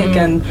and thick,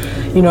 and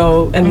you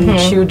know, and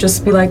she would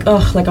just be like,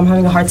 "Ugh, like I'm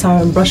having a hard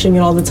time brushing it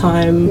all the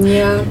time."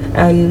 Yeah.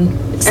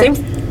 And same,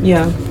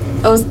 yeah.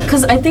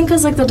 Because I think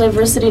like the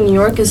diversity in New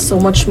York is so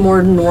much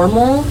more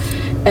normal,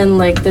 and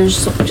like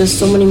there's just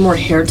so many more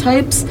hair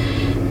types.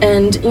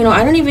 And, you know,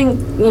 I don't even,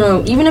 you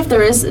know, even if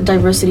there is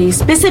diversity,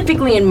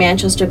 specifically in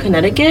Manchester,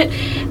 Connecticut,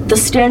 the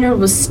standard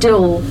was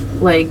still,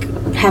 like,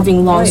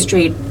 having long,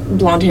 straight,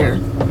 blonde hair.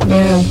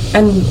 Yeah.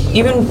 And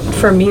even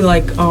for me,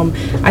 like,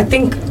 I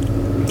think,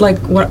 like,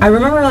 what I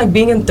remember, like,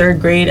 being in 3rd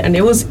grade, and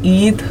it was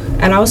Eid,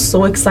 and I was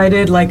so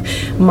excited. Like,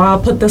 Ma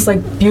put this,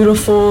 like,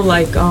 beautiful,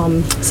 like,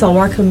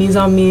 salwar kameez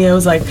on me. It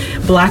was, like,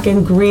 black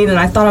and green, and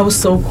I thought I was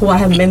so cool. I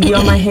had mehndi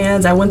on my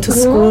hands. I went to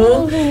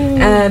school,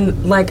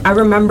 and, like, I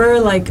remember,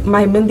 like,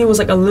 my mehndi was,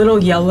 like, a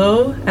little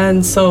yellow,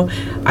 and so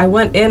I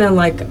went in, and,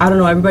 like, I don't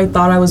know, everybody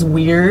thought I was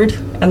weird,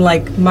 and,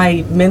 like,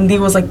 my mehndi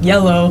was, like,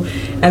 yellow,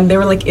 and they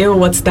were like, ew,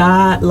 what's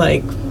that?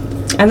 Like,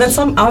 and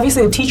then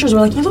obviously the teachers were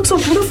like, you look so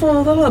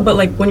beautiful, blah, blah. But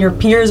like when your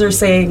peers are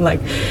saying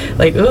like,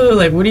 oh,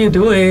 like what are you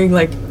doing?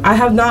 Like I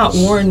don't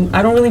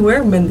really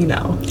wear mehndi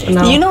now.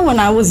 You know, when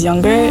I was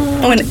younger,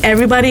 when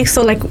everybody,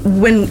 so like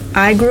when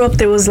I grew up,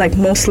 there was like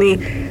mostly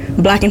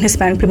black and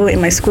Hispanic people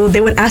in my school.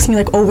 They would ask me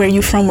like, oh, where are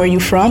you from?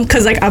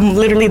 Because like I'm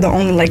literally the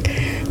only like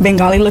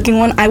Bengali looking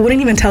one. I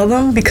wouldn't even tell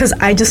them because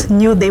I just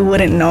knew they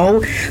wouldn't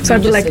know. So I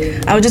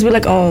would just be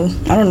like, oh,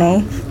 I don't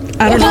know.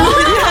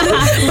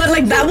 But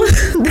like that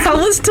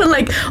was to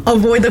like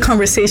avoid the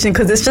conversation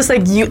because it's just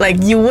like you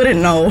wouldn't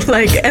know,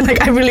 like, and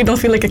like I really don't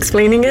feel like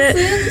explaining it.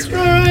 That's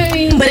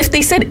right. But if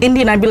they said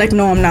Indian, I'd be like,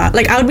 no, I'm not.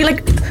 Like I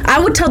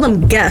would tell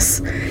them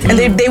guess, and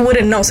they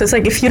wouldn't know. So it's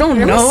like if you don't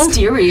know,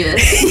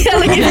 mysterious. yeah,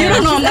 like if you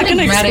don't know, I'm not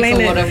gonna explain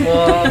it.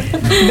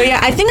 But yeah,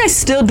 I think I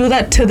still do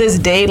that to this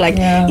day. Like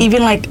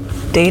even like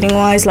dating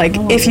wise, like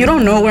if you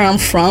don't know where I'm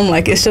from,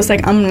 like it's just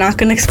like I'm not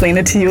gonna explain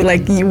it to you.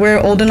 Like you were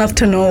old enough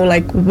to know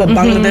like what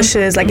Bangladesh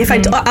is. Like if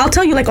I'll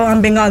tell you like, oh,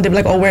 I'm Bengali, they'll be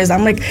like, oh, where is that?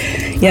 I'm like,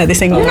 yeah,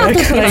 this ain't gonna work.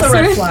 It's a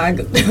red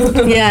flag.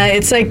 Yeah,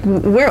 it's like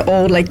we're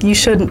old, like you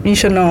should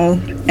know,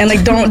 and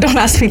like don't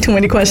ask me too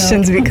many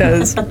questions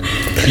because.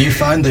 Do you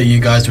find that you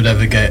guys would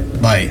ever get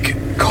like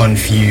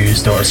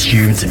confused or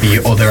assumed to be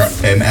other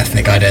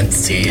ethnic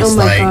identities,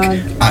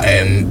 like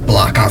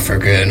Black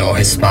African or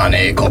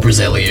Hispanic or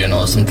Brazilian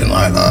or something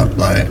like that?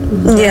 Like,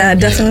 yeah,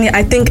 definitely.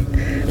 I think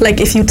like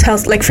if you tell,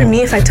 like for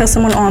me, if I tell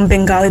someone, oh, I'm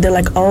Bengali, they're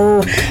like,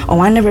 oh,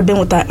 I never been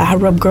with that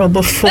Arab girl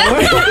before.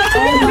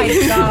 Oh my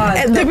god.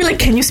 And they'll be like,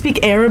 can you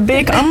speak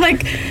Arabic? I'm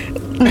like,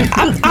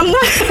 I'm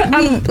not.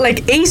 I'm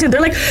like Asian. They're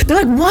like,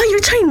 what?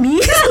 You're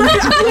Chinese?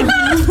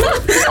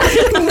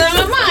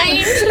 Never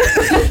mind.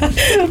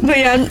 But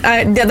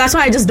yeah, that's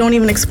why I just don't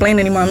even explain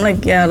anymore. I'm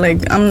like, yeah,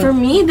 like I'm. For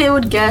me, they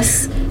would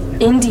guess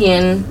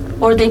Indian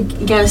or they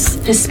guess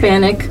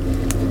Hispanic,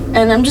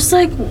 and I'm just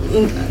like,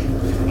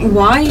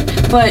 why?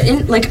 But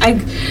I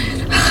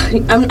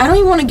don't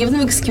even want to give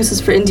them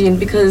excuses for Indian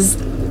because.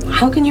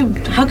 How can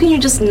you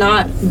just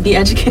not be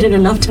educated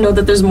enough to know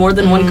that there's more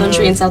than one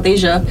country in South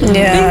Asia?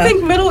 Yeah. They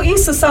think Middle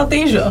East is South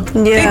Asia.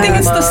 Yeah. They think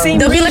it's the same.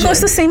 They'll region. be like, oh,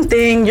 it's the same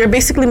thing. You're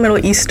basically Middle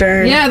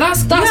Eastern. Yeah,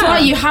 that's why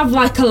you have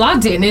like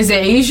Aladdin. Is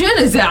it Asian?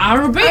 Is it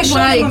Arabic? I showed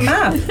them a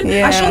map.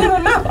 Yeah. I showed them a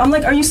map. I'm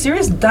like, are you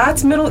serious?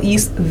 That's Middle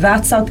East.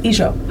 That's South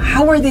Asia.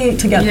 How are they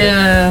together?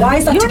 Yeah. Why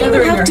is that You don't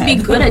together even in have your to be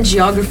head? good at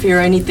geography or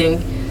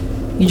anything.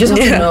 You just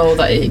have to know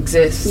that it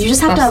exists. You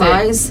just have to have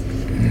eyes.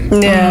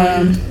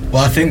 Yeah.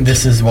 Well, I think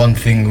this is one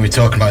thing we were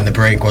talking about in the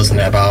break, wasn't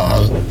it? About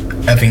how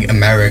I think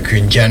America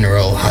in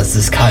general has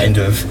this kind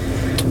of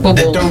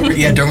bubble. Don't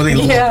really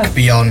look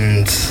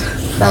beyond.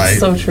 That's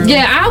so true.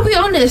 Yeah, I'll be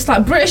honest,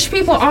 like British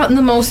people aren't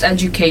the most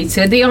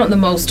educated, they aren't the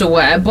most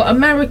aware, but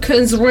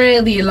Americans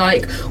really,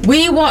 like,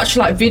 we watch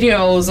like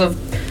videos of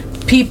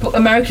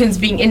Americans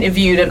being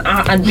interviewed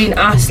and being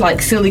asked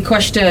like silly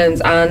questions,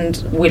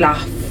 and we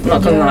laugh. I'm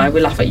not gonna lie, we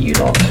laugh at you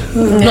lot.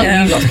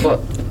 Not you lot, but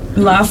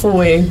laugh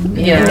away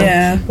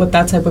with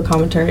that type of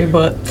commentary.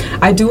 But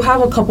I do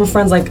have a couple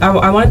friends, like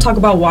I want to talk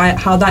about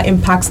how that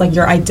impacts like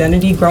your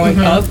identity growing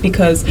up,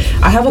 because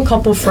I have a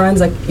couple friends,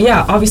 like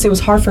obviously it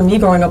was hard for me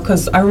growing up,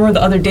 because I remember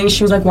the other day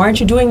she was like, why aren't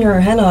you doing your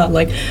henna?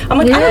 Like I'm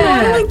like, I don't know,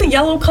 I don't like the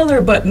yellow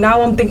color. But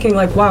now I'm thinking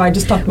like, wow, I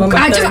just talked about my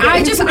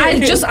I just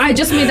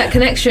made that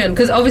connection,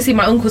 because obviously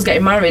my uncle's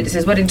getting married, it's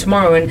his wedding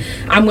tomorrow, and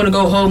I'm gonna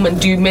go home and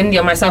do mehndi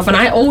on myself, and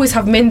I always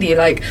have mehndi,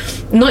 like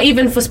not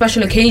even for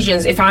special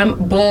occasions. If I'm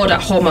bored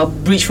at home, I'll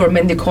reach for a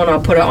mehndi corner,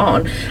 I'll put it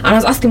on. And I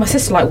was asking my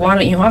sister, like, why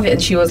don't you have it?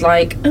 And she was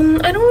like, I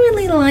don't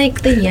really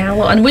like the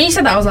yellow. And when you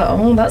said that, I was like,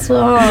 oh, that's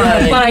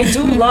why.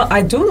 But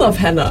I do love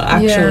henna,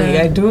 actually.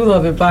 I do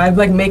love it, but I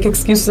like make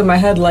excuses in my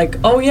head, like,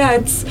 oh yeah,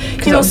 it's,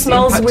 you know,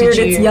 smells weird,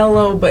 it's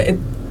yellow, but it,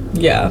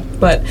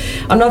 but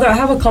I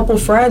have a couple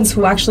friends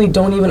who actually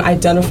don't even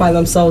identify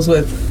themselves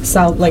with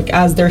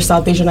as their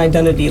South Asian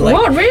identity. Like,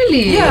 what,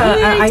 really?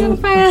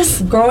 Yeah,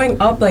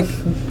 growing up, like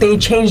they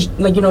changed,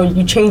 like, you know,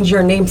 you change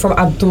your name from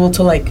Abdul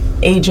to like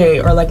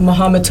AJ, or like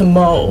Muhammad to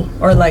Mo,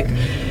 or like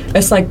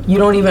it's like you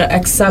don't even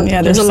accept.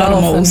 Yeah, there's a lot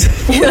of Mo's.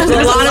 There's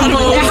a lot of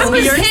Mo's. It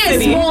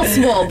happens here,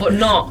 small, but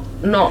not.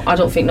 I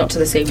don't think, not to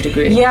the same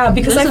degree. Yeah,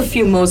 because there's a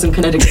few Mo's in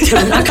Connecticut too,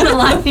 I'm not gonna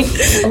lie.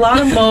 A lot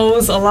of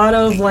Mo's, a lot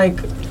of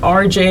like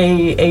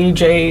RJ,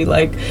 AJ,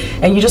 like,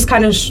 and you just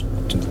kind of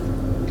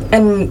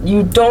and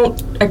you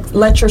don't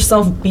let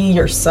yourself be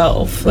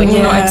yourself, like, you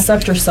know,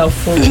 accept yourself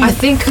fully. I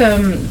think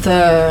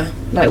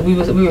like we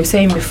were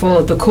saying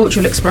before, the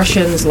cultural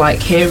expressions like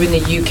here in the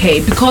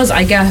UK, because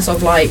I guess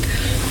of like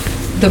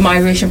the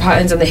migration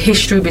patterns and the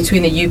history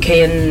between the UK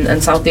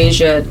and South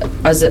Asia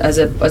as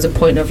a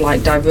point of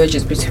like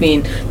divergence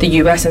between the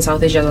US and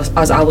South Asia,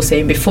 as I was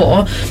saying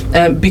before,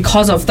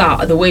 because of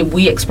that, the way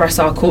we express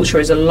our culture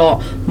is a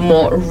lot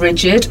more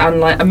rigid. And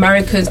like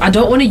Americans, I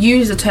don't want to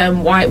use the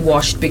term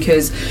whitewashed,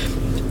 because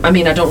I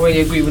mean I don't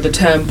really agree with the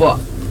term, but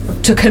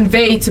to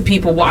convey to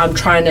people what I'm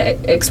trying to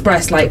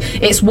express, like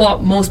it's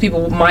what most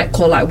people might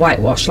call like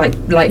whitewash, like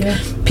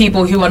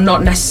people who are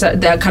not necessarily,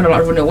 they're kind of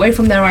like running away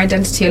from their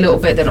identity a little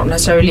bit, they're not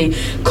necessarily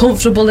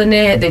comfortable in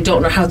it, they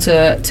don't know how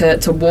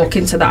to walk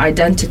into that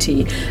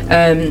identity.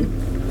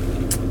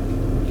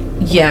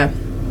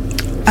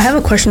 I have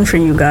a question for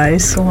you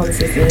guys. Go on,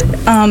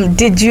 Sissy.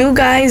 Did you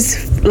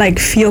guys like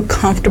feel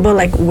comfortable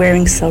like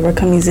wearing silver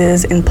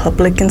kamises in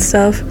public and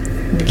stuff?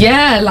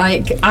 Yeah,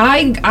 like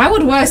I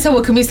would wear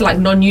silver kameez to like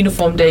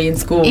non-uniform day in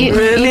school.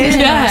 Really?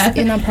 Yeah.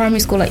 In our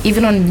primary school, like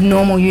even on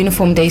normal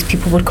uniform days,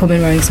 people would come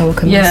in wearing silver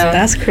kameez. Yeah,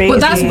 that's crazy.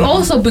 But that's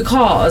also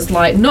because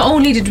like not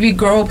only did we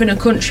grow up in a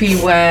country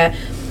where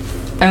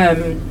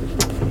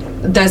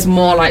there's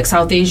more like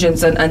South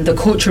Asians and the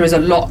culture is a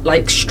lot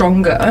like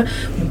stronger,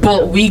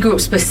 but we grew up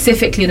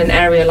specifically in an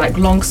area like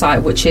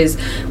Longside, which is,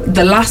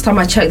 the last time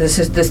I checked, the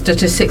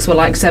statistics were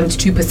like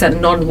 72%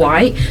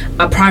 non-white,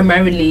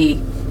 primarily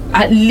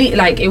at least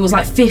like it was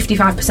like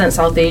 55%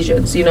 South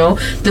Asians, you know.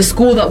 The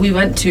school that we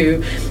went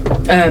to,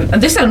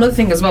 and this is another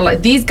thing as well,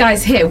 like these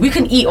guys here, we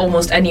can eat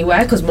almost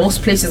anywhere because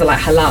most places are like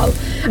halal,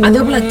 and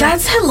they'll be like,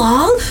 that's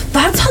halal.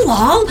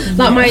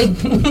 Like my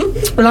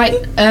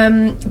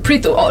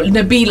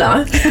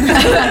Nabila,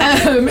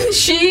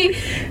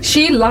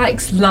 she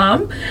likes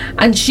lamb,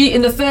 and she,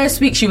 in the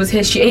first week she was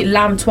here, she ate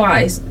lamb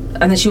twice.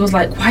 And then she was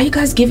like, why are you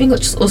guys giving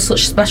us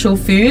such special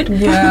food?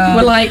 Yeah.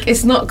 We're like,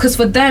 it's not, because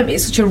for them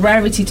it's such a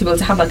rarity to be able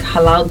to have like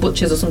halal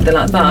butchers or something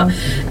like that.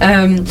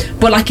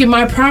 But like in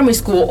my primary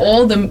school,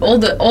 all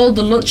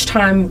the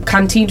lunchtime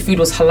canteen food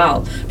was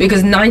halal,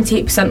 because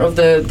 98% of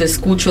the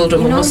school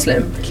children were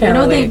Muslim.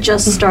 They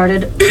just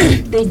started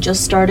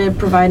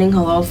providing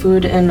halal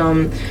food in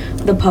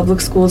the public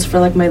schools for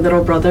like my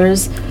little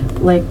brothers,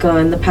 like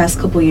in the past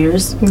couple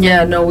years.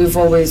 Yeah, no, we've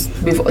like,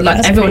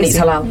 that's everyone eats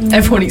halal.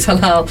 Everyone eats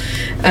halal.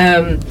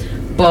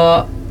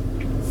 But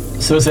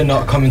so is it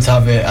not coming to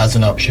have it as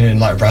an option in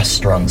like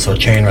restaurants or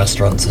chain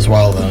restaurants as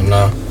well then?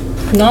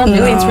 No,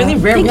 really, it's really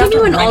rare. They give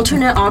you an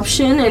alternate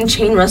option in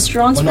chain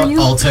restaurants. Well,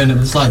 not alternate.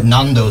 It's like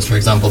Nando's, for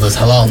example. There's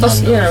halal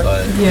Nando's.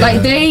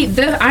 Like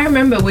I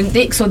remember when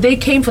they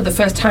came for the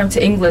first time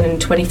to England in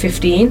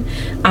 2015,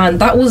 and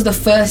that was the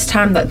first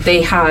time that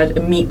they had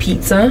a meat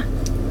pizza.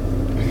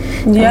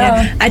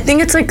 Yeah, I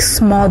think it's like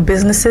small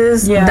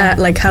businesses that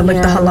like have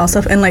like the halal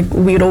stuff, and like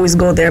we'd always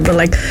go there. But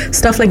like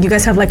stuff like you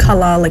guys have like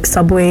halal like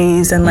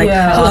Subways and like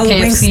halal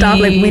wing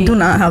stuff, like we do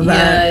not have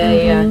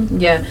that.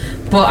 Yeah.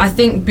 But I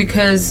think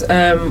because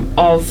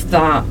of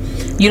that,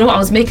 you know what, I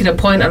was making a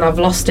point and I've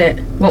lost it.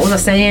 What was I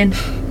saying?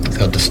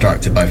 Got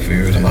distracted by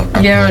food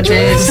and yeah, I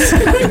did.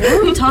 What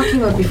are we talking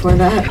talking about before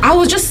that? I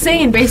was just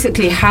saying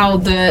basically how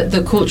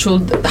the cultural,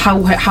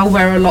 how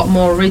we're a lot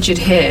more rigid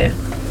here.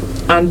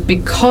 And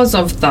because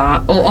of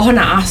that, or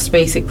Hannah asked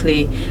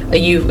basically, are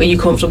you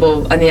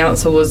comfortable? And the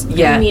answer was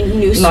yeah. I mean,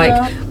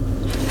 Nusra?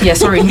 Yeah,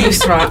 sorry,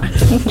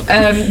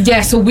 Nusrat.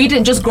 Yeah, so we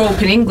didn't just grow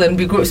up in England,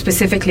 we grew up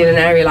specifically in an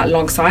area like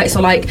Longsight. So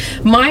like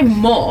my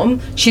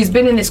mom, she's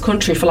been in this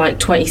country for like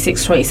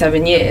 26,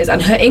 27 years,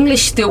 and her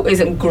English still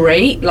isn't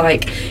great.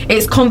 Like,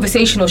 it's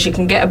conversational, she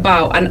can get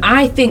about. And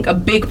I think a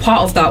big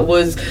part of that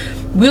was,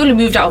 we only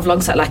moved out of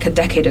Longsight like a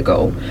decade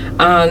ago,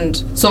 and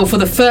so for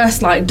the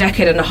first like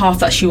decade and a half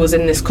that she was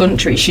in this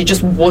country, she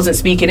just wasn't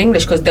speaking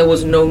English because there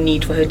was no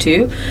need for her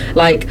to.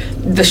 Like,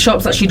 the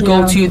shops that she'd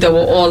go to, they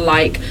were all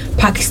like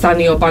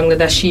Pakistani or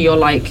Bangladeshi or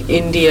like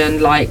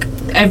Indian, like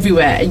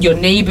everywhere. Your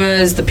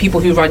neighbours, the people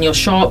who ran your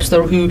shops,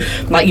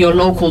 like your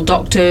local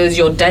doctors,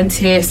 your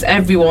dentists,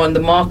 everyone,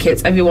 the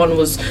markets, everyone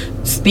was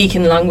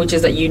speaking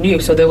languages that you knew,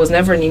 so there was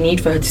never any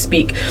need for her to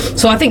speak.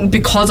 So I think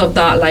because of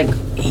that, like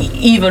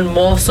even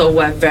more so,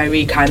 we're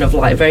very kind of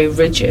like very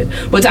rigid.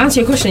 But to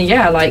answer your question,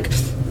 yeah, like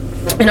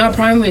in our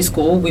primary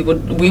school, we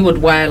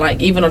would wear like,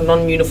 even on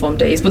non-uniform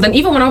days. But then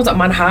even when I was at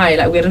Man High,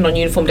 like we had a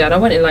non-uniform day, and I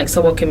went in like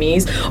salwar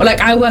kameez, or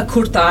like I wear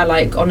kurta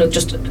like on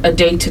just a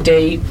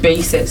day-to-day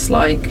basis.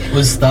 Like,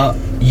 was that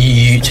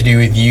to do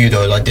with you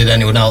though? Like, did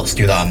anyone else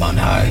do that at Man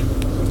High?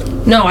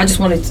 No, I just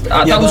wanted to,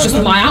 that was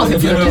just my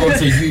outfit.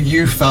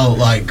 You felt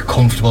like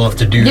comfortable enough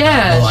to do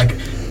that. But, like,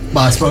 but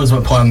I suppose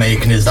what point I'm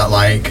making is that,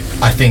 like,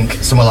 I think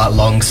somewhere like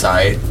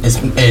Longsight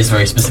is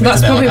very specific.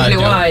 That's to them. probably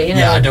like, why.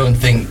 Yeah,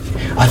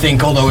 I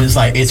think although it's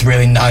like, it's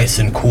really nice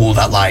and cool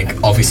that,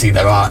 like, obviously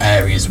there are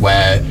areas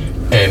where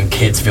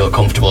kids feel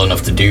comfortable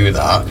enough to do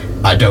that.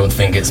 I don't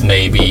think it's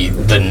maybe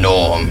the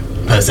norm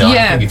per se.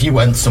 I think if you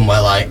went somewhere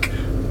like,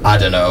 I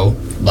don't know,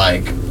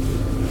 like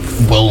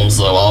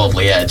Wilmslow or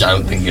Audley Edge, I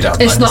don't think you'd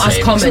have. It's like, not as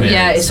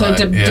common, So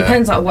it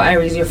depends on what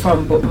areas you're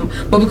from,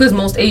 but because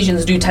most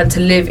Asians do tend to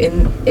live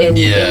in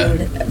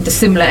the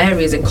similar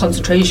areas in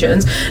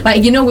concentrations.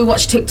 Like, you know, we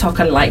watch TikTok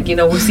and like, you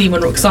know, we see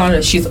when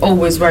Roxana, she's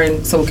always wearing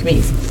salwar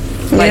kameez.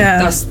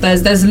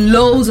 Like there's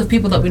loads of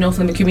people that we know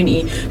from the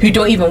community who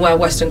don't even wear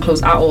Western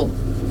clothes at all,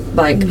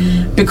 like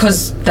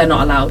because they're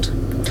not allowed.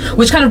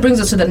 Which kind of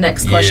brings us to the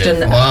next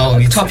question. Wow,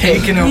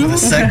 topic. Taking over the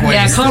segue.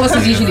 Yeah, Carlos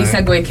is usually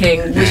segue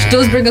king, which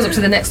does bring us up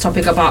to the next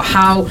topic about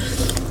how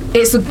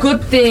it's a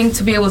good thing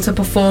to be able to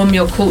perform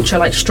your culture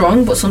like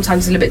strong, but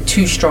sometimes a little bit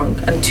too strong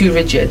and too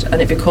rigid, and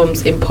it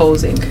becomes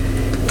imposing.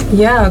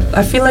 Yeah,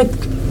 I feel like,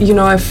 you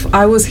know, if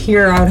I was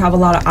here, I would have a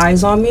lot of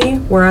eyes on me,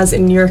 whereas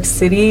in New York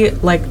City,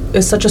 like,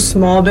 it's such a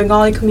small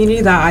Bengali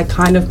community that I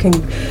kind of can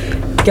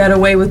get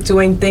away with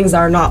doing things that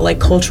are not like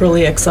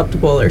culturally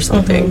acceptable or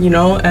something, you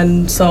know.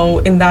 And so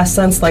in that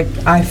sense, like,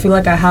 I feel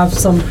like I have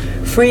some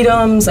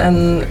freedoms,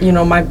 and you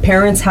know, my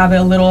parents have it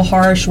a little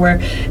harsh where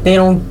they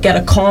don't get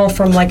a call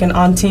from like an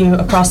auntie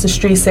across the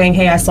street saying,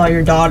 hey, I saw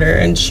your daughter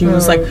and she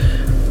was like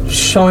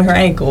showing her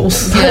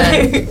ankles.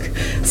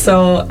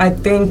 So I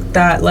think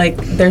that like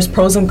there's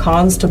pros and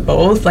cons to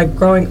both. Like,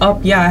 growing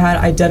up, I had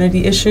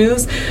identity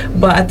issues,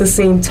 but at the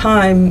same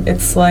time,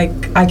 it's like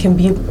I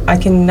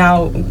can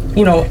now,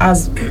 you know,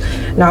 as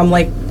now I'm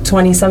like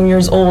 27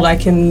 years old, I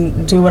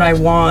can do what I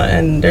want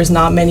and there's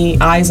not many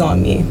eyes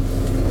on me.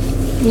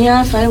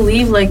 Yeah, if I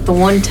leave like the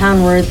one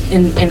town where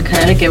in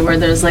Connecticut where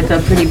there's like a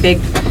pretty big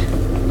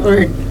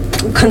or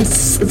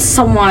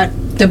somewhat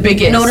the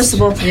biggest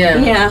noticeable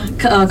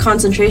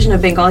concentration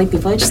of Bengali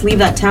people, I just leave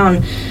that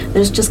town.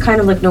 There's just kind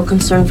of like no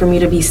concern for me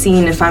to be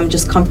seen if I'm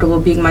just comfortable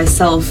being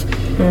myself,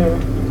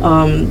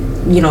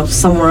 you know,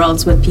 somewhere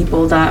else with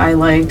people that I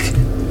like.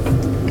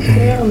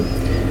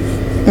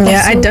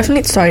 I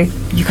definitely, sorry,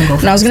 you can go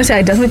first. I was gonna say,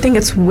 I definitely think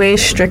it's way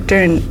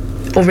stricter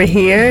over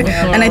here,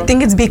 and I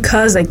think it's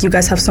because like you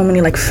guys have so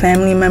many like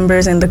family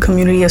members and the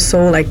community is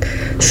so like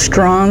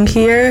strong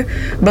here.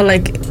 But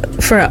like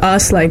for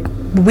us, like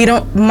we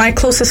don't, my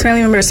closest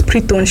family member is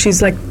Pritu, and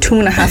she's like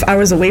 2.5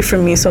 hours away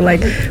from me, so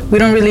like we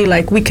don't really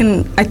like,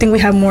 I think we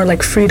have more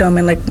like freedom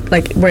and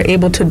like we're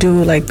able to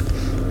do like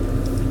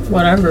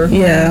whatever.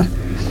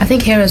 I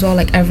think here as well,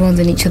 like everyone's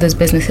in each other's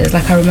businesses.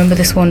 Like I remember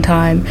this one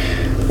time,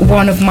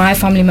 one of my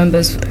family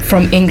members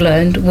from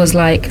England was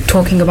like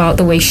talking about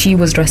the way she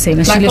was dressing,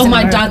 and like she lives on in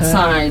my dad's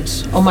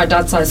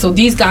side. So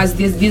these guys,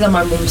 these are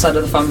my mum's side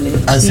of the family.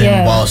 As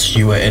in whilst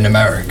you were in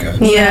America.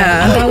 And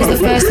that was the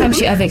first time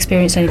she ever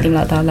experienced anything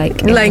like that. Like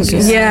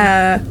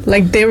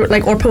they were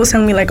like, or people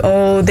telling me like,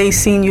 oh, they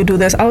seen you do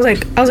this. I was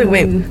like,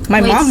 wait, my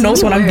mom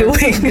knows what I'm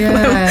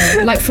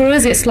doing. Like for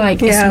us, it's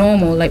like it's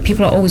normal. Like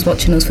people are always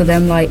watching us. For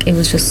them, like it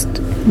was just.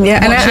 And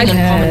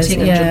commenting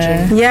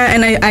and judging.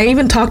 And I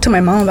even talked to my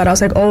mom about it. I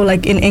was like, oh,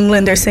 like in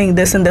England they're saying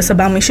this and this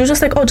about me. She was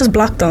just like, oh, just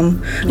block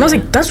them. And I was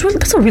like, that's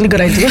a really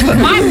good idea.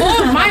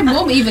 my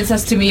mom even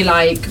says to me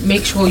like,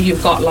 make sure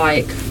you've got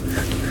like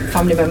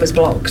family members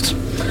blocked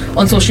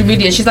on social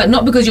media. She's like,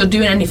 not because you're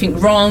doing anything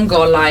wrong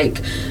or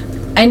like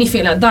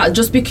anything like that,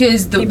 just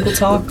because the people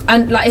talk,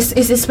 and like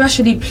it's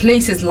especially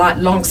places like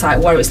Longside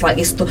where it's like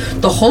it's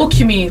the whole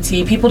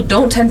community. People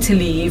don't tend to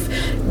leave.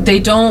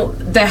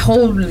 Their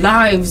whole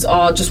lives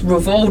are just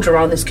revolved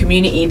around this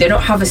community. They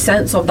don't have a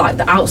sense of like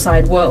the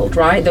outside world,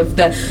 right?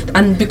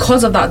 And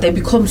because of that, they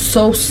become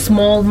so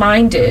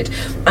small-minded,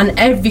 and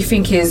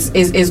everything is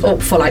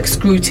up for like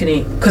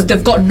scrutiny because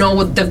they've got no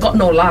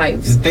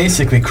lives. It's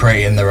basically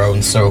creating their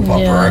own soap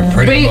opera,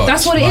 pretty much.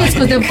 That's what it is,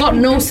 because they've got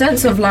no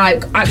sense of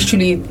like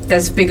actually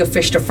there's bigger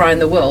fish to fry in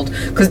the world,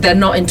 because they're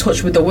not in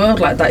touch with the world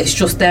like that. It's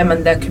just them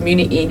and their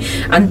community,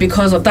 and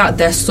because of that,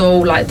 they're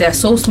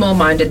so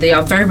small-minded. They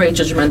are very, very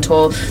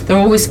judgmental.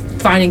 They're always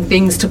finding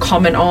things to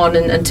comment on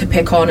and to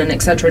pick on, and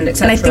etc. and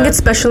etc. And I think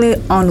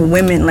especially on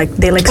women, like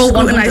they like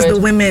scrutinize the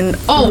women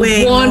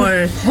way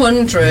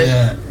 100.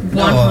 Yeah.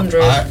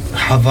 100.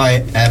 Have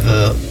I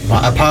ever,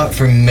 like, apart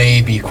from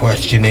maybe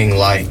questioning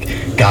like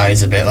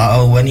guys a bit, like,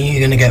 oh, when are you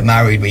gonna get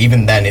married? But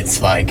even then,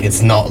 it's like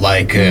it's not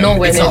like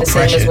it's not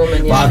pressure. Same as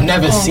women, But I've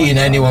never seen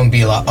anyone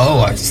be like,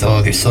 oh, I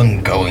saw your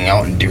son going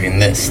out and doing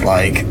this.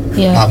 Like,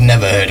 I've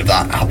never heard of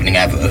that happening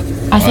ever.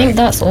 I think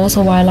that's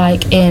also why,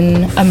 like,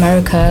 in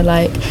America,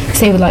 like,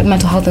 say with like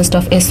mental health and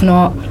stuff, it's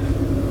not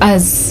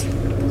as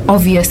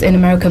obvious in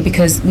America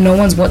because no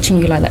one's watching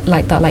you like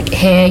that. Like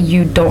here,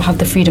 you don't have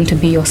the freedom to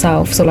be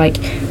yourself. So like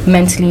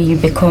mentally, you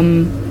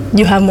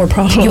have more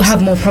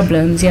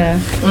problems. Yeah.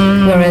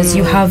 Whereas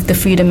you have the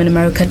freedom in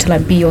America to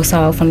like be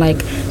yourself, and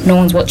like no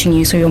one's watching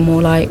you, so you're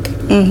more like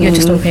you're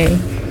just okay.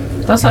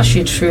 That's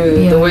actually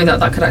true. The way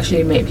that could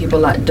actually make people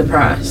like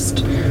depressed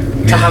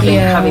to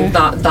having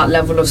that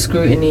level of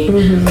scrutiny,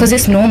 because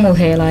it's normal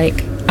here.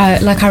 Like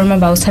I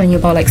remember I was telling you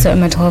about like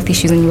certain mental health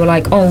issues, and you were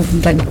like, oh,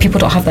 like people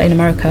don't have that in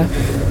America.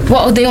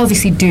 Well, they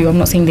obviously do. I'm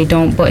not saying they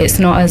don't, but it's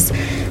not as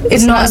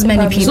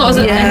many people. It's not as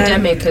an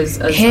endemic as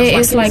here.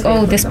 It's like,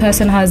 oh, this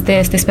person has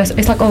this person.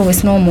 It's like, oh,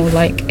 it's normal.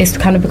 Like it's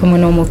kind of become a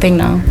normal thing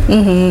now.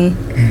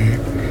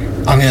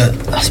 I mean,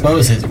 I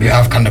suppose we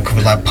have kind of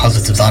covered like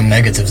positives and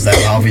negatives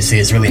there. Obviously,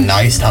 it's really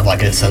nice to have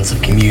like a sense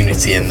of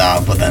community in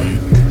that, but then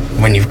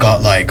when you've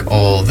got like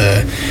all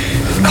the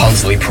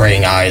constantly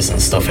praying eyes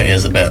and stuff, it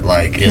is a bit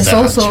like, is it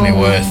actually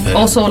worth it?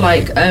 Also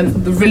like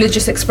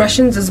religious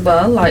expressions as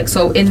well, like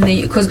so in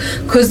the because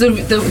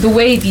the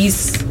way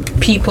these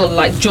people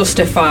like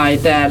justify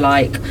their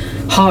like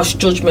harsh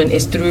judgment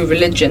is through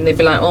religion. They'd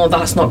be like, oh,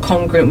 that's not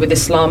congruent with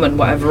Islam and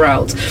whatever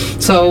else.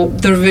 So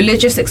the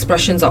religious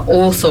expressions are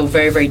also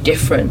very, very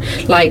different.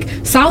 Like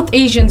South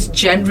Asians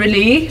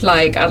generally,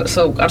 like,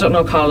 so I don't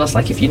know, Carlos,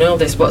 like if you know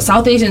this, but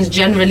South Asians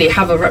generally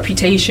have a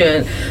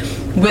reputation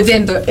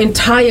within the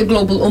entire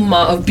global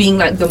ummah of being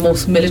like the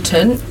most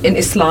militant in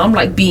Islam,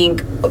 like being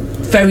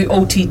very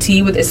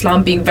OTT with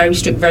Islam, being very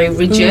strict, very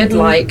rigid.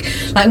 Like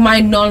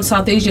my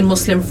non-South Asian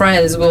Muslim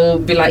friends will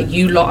be like,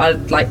 you lot are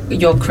like,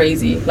 you're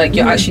crazy, like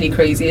you're actually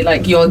crazy,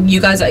 like you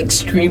guys are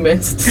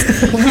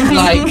extremists.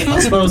 Like I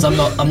suppose I'm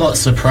not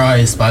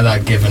surprised by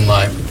that, given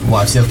like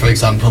what I've seen. For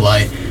example,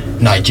 like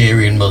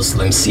Nigerian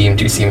Muslims seem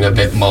a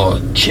bit more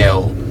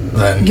chill.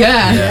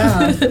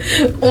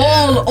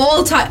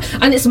 all time,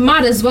 and it's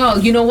mad as well.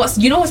 You know what's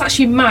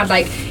actually mad?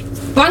 Like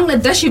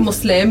Bangladeshi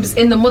Muslims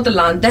in the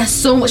motherland, they're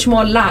so much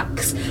more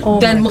lax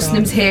than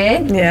Muslims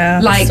here.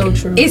 Yeah, like so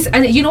true.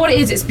 And you know what it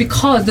is? It's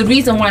because the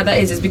reason why that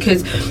is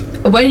because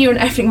when you're an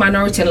ethnic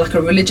minority and like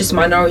a religious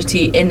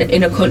minority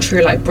in a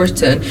country like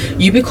Britain,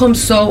 you become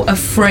so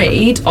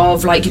afraid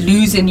of like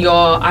losing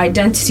your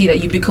identity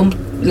that you become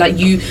like,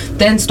 you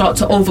then start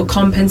to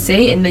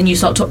overcompensate, and then you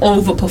start to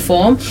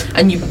overperform,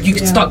 and you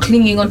start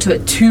clinging onto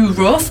it too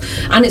rough.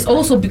 And it's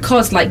also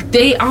because like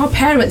our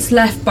parents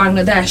left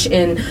Bangladesh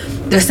in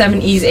the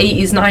 70s,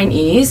 80s,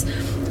 90s,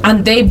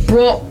 and they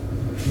brought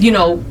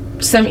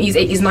 70s,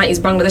 80s, 90s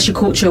Bangladeshi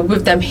culture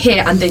with them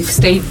here, and they've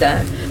stayed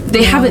there.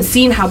 They haven't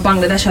seen how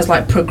Bangladesh has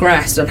like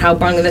progressed and how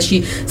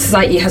Bangladeshi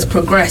society has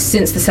progressed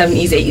since the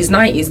 70s, 80s,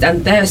 90s,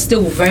 and they're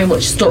still very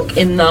much stuck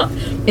in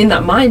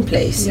that mind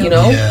place, you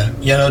know?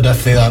 Yeah, no,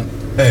 definitely.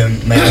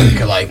 That my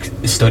uncle like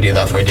studied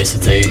that for a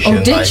dissertation.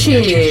 Oh, did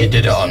she? She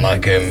did it on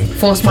like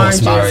forced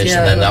marriage,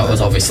 and then that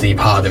was obviously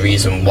part of the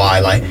reason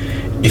why, like,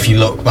 if you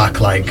look back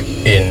like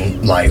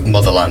in like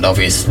motherland,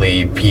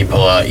 obviously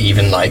people are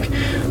even like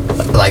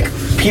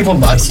people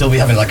might still be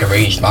having like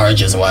arranged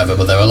marriages and whatever,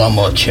 but they're a lot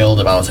more chilled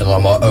about it, a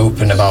lot more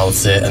open about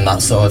it and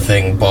that sort of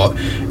thing. But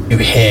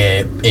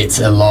here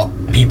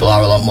people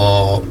are a lot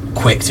more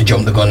quick to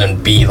jump the gun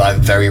and be like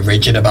very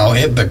rigid about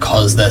it,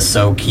 because they're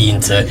so keen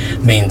to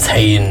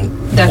maintain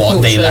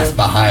what they left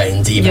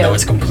behind, even though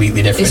it's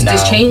completely different now.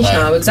 It's changed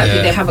now,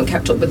 exactly. They haven't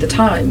kept up with the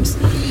times.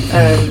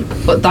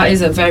 But that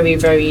is a very,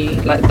 very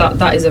like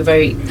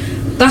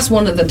that's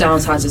one of the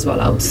downsides as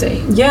well, I would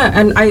say. Yeah,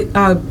 and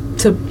I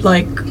to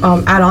like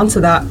add on to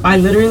that,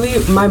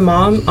 my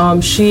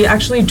mom, she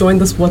actually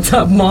joined this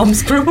WhatsApp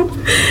moms group.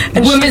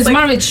 And Women's like,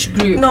 marriage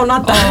group. No,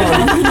 not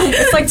that.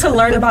 It's like to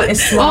learn about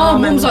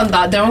Islam. Mums on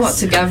that. They're all that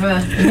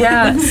together.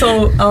 Yeah.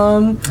 So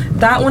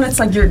that one, it's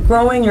like you're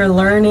growing, you're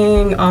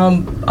learning,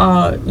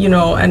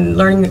 and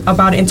learning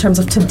about it in terms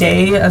of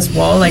today as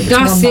well. Like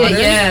that's it.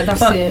 Yeah, that's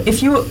but it.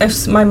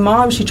 If my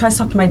mom, she tries to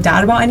talk to my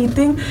dad about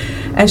anything,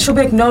 and she'll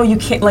be like, no, you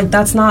can't. Like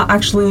that's not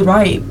actually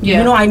right.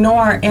 Yeah. I know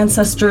our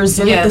ancestors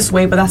did it this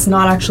way, but that's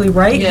not actually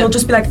right. He'll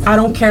just be like, I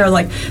don't care.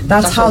 Like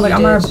that's how like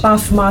Amar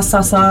Baf Ma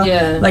Sasa.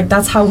 Yeah. Like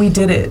that's how we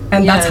did it,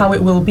 and that's how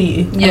it will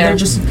be. And they're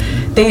just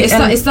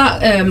it's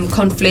that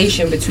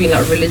conflation between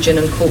like religion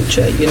and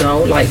culture.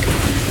 Like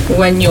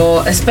when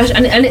you're especially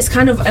and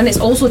it's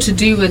also to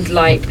do with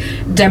like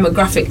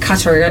demographic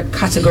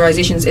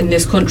categorizations in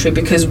this country,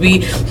 because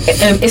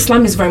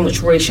Islam is very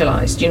much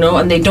racialized,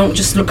 and they don't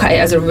just look at it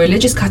as a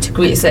religious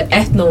category, it's an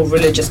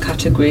ethno-religious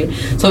category.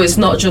 So it's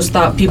not just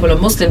that people are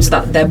Muslims,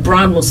 that they're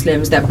brown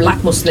Muslims, they're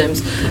black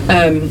Muslims.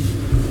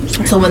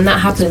 So when that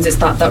happens, it's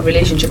that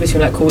relationship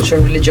between like culture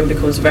and religion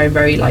becomes very,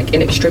 very like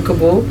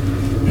inextricable.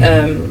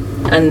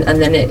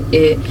 And then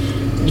it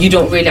you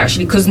don't really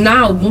actually, because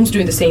now mum's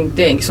doing the same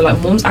thing, so like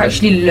mum's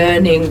actually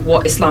learning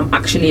what Islam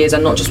actually is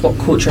and not just what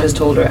culture has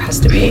told her it has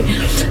to be.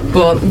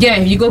 But yeah,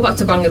 if you go back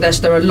to Bangladesh,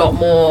 there are a lot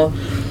more.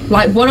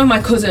 Like one of my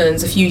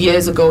cousins a few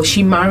years ago,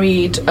 she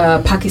married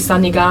a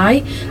Pakistani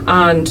guy,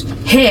 and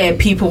here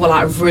people were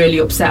like really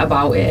upset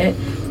about it,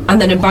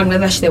 and then in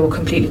Bangladesh they were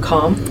completely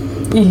calm.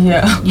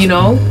 Yeah.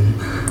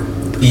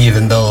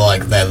 Even though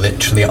like they're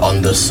literally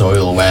on the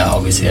soil where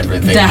obviously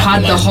everything they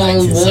had the like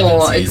whole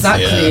war,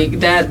 exactly.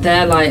 Yeah.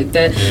 They're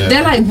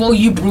like, well,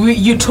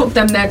 you took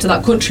them there to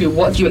that country,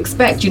 what do you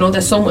expect?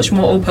 They're so much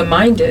more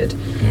open-minded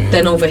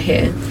than over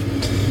here.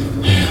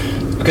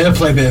 We're gonna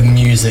play a bit of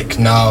music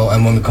now,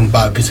 and when we come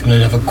back, we're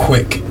gonna have a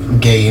quick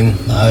game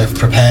that I've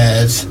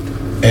prepared.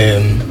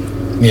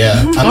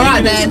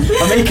 Alright then.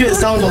 I'm making it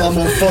sound a lot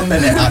more fun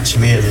than it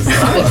actually is.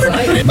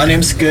 My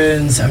name's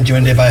Gillz. I'm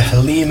joined here by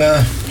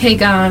Halima. Hey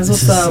guys,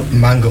 what's up? This is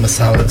Mango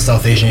Masala,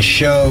 South Asian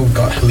show. We've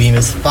got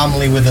Halima's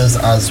family with us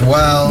as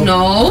well.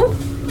 No.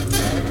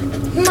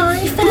 My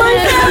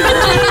family.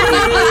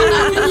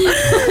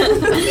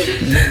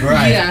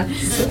 Right. Yeah.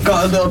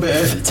 Got a little bit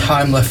of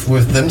time left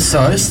with them, so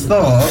I just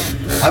thought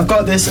I've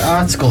got this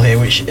article here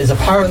which is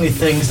apparently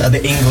things that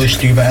the English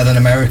do better than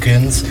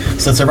Americans.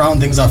 So to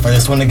round things off, I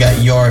just want to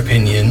get your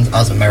opinion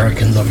as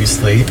Americans,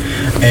 obviously,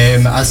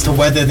 as to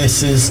whether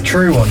this is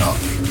true or not,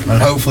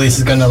 and hopefully this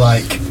is gonna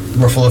like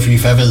ruffle a few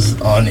feathers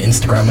on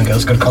Instagram and get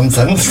us good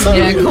content. So.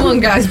 Yeah, come on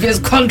guys, be as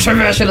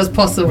controversial as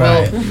possible.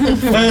 Right.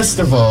 First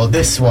of all,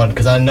 this one,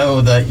 because I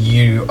know that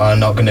you are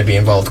not going to be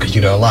involved because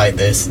you don't like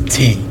this,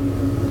 tea.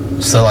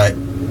 So like,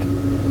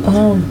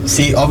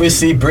 see,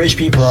 obviously British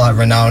people are like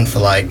renowned for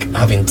like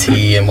having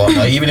tea and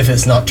whatnot, even if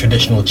it's not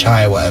traditional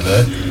chai or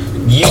whatever.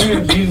 I'm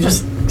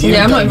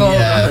not involved.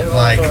 Yeah,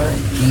 like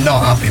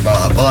not happy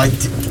about that. But like,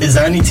 is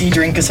there any tea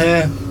drinkers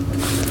here?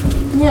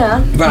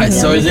 Yeah. Right.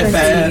 So is it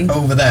better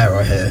over there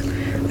or here?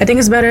 I think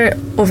it's better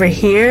over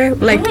here.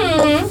 Like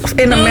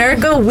in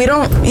America, we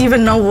don't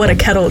even know what a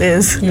kettle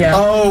is. Yeah.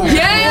 Oh.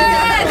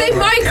 Yeah, they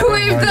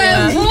microwave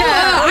them.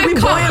 Yeah, we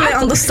boil it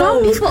on the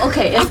stove. People,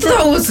 okay, I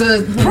thought it was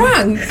a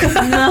prank.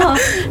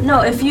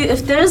 No. If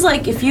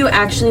you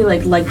actually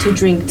like to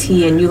drink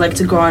tea and you like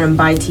to go out and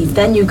buy tea,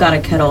 then you got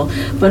a kettle.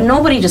 But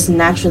nobody just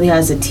naturally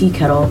has a tea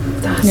kettle.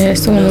 Yeah,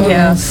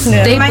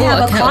 They might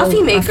have a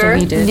coffee maker.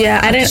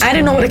 Yeah, I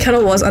didn't know what a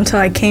kettle was until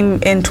I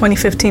came in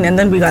 2015, and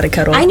then we got a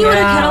kettle. I knew what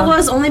a kettle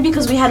was only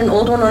because we had an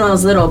old one when I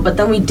was little, but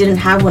then we didn't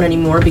have one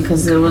anymore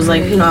because it was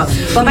like,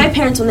 But my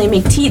parents, when they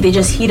make tea, they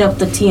just heat up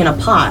the tea in a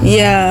pot.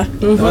 Yeah.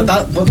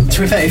 But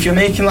to be fair, if you're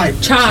making like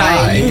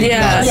chai,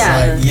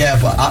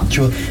 but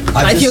actual.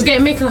 If you're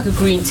making like a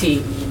green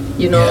tea,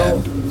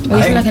 or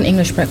even like an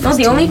English breakfast. No,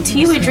 the only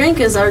tea we drink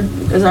is our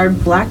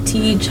black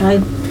tea, chai.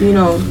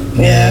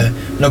 Yeah.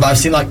 No, but I've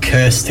seen like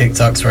cursed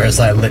TikToks where it's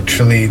like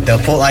literally they'll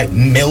put like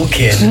milk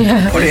in,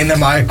 put it in the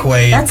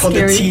microwave, That's put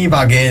scary. the tea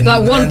bag in.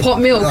 like one pot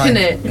milk, like,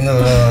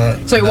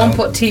 innit? Sorry, one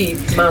pot tea.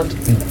 Mad.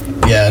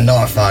 Yeah,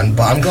 not a fan,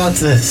 but I'm glad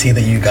to see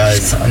that you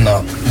guys are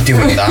not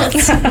doing that.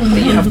 That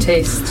you have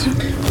taste.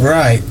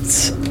 Right.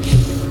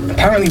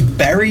 Apparently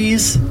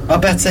berries are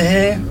better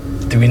here.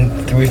 Do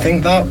we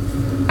think that?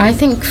 I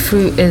think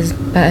fruit is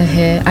better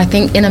here. I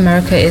think in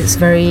America it's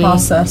very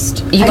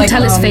processed. You can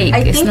tell it's fake. I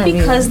It's think not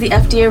because the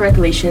FDA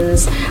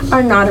regulations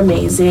are not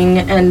amazing,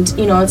 and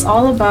it's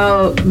all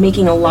about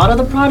making a lot of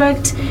the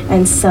product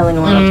and selling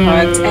a lot of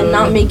product, and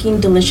not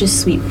making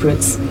delicious sweet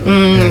fruits.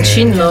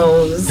 She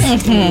knows.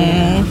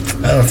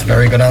 That's a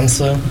very good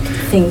answer.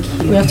 Thank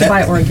you. We have to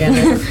buy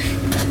organic.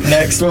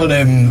 Next one,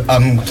 I'm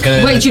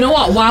gonna. Wait, do you know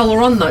what? While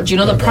we're on that, do you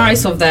know the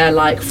price of their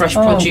like fresh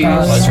produce?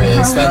 Oh, it's really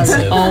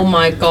expensive. Oh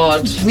my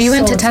god. We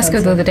went to Tesco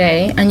the other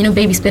day, and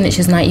baby spinach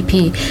is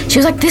 90p. She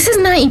was like, "This is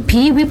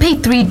 90p. We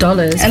paid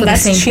 $3 for the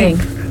that's same cheap.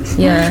 thing."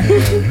 Yeah.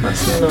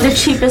 The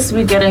cheapest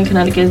we get in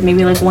Connecticut is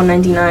maybe like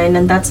 $1.99,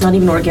 and that's not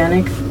even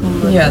organic.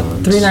 Yeah,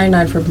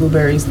 $3.99 for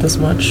blueberries. This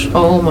much.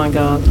 Oh my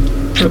god.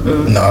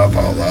 Know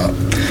about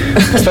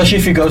that. Especially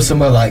if you go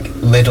somewhere like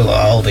Lidl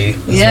or Aldi.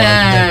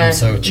 Yeah. It's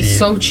so cheap. It's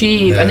so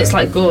cheap, and it's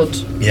like good.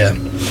 Yeah.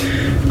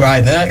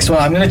 Right, the next one,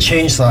 I'm going to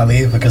change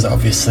slightly because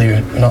obviously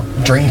we're not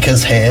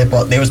drinkers here,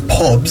 but there was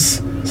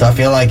pubs, so I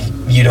feel like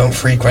you don't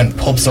frequent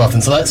pubs so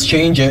often, so let's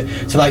change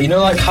it. So like, you know,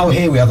 like how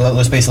here we have like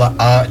those places like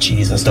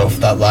Archie's and stuff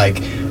that like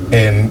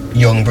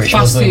young British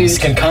Fast Muslims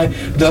food. can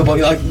no, but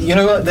like, you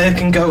know what, they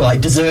can go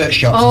like dessert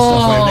shops and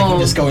stuff where they can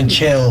just go and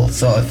chill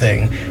sort of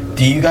thing.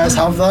 Do you guys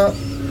have that?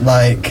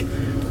 Like,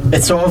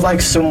 it's sort of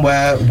like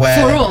somewhere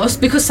where For us,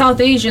 because South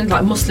Asians,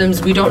 like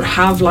Muslims, we don't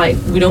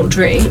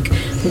drink.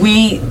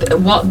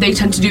 What they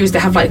tend to do is they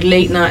have like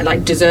late night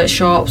like dessert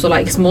shops, or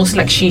like it's mostly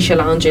like shisha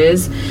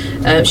lounges,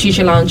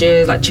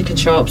 like chicken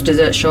shops,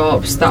 dessert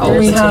shops. That all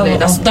until late.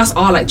 That's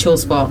our like chill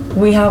spot.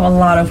 We have a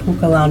lot of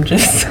hookah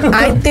lounges.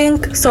 I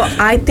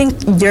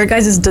think your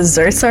guys'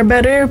 desserts are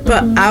better,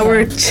 but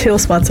our chill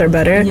spots are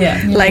better.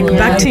 Yeah. Like,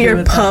 back to your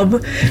with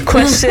pub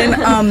question,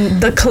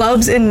 the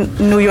clubs in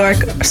New York,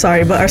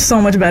 sorry, but are so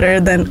much better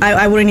than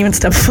I wouldn't even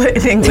step foot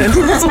in England.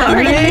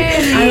 Sorry.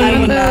 I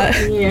would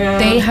not. Yeah.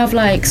 They have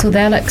like, so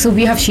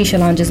we have shisha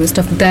lounges and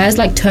stuff. Theirs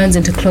like turns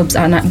into clubs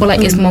at night, but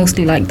like it's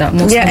mostly like that.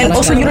 Yeah, and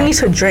also you don't need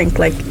to drink.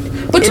 Like,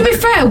 But to be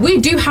fair, we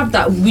do have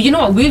that. You know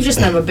what? We've just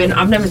never been.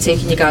 I've never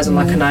taken you guys on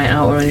like a night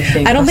out or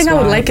anything. I don't think I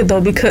would why. like it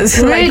though, because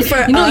Really? like for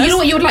you know us,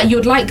 what you would like? You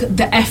would like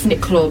the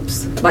ethnic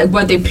clubs, like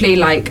where they play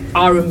like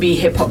R&B,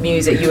 hip hop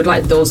music. You would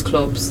like those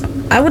clubs.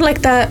 I would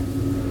like that,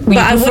 but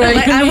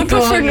I would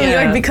prefer New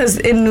York, because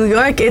in New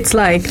York it's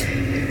like,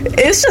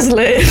 it's just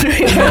lit.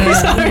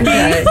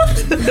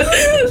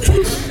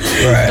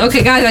 right.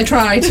 Okay, guys, I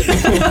tried.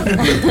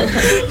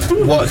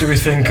 What do we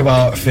think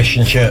about fish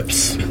and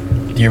chips?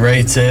 Do you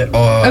rate it,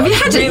 or Have you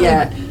had it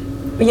yet?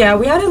 Yeah,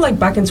 we had it like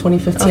back in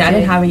 2015. Okay. I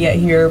didn't have it yet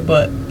here,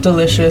 but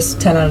delicious.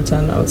 10 out of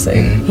 10, I would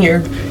say.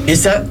 Here.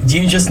 is that, do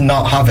you just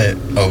not have it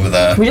over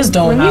there? We just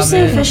don't When have you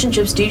say it. fish and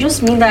chips, do you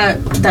just mean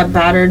that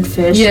battered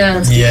fish? Yeah.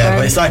 that's Yeah, deep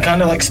but it's like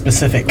kind of like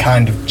specific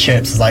kind of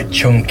chips. It's like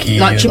chunky,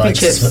 Like chippy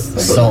chips.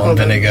 salt and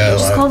vinegar.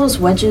 Just Like. call those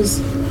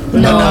wedges.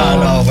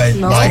 No, wait,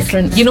 No. like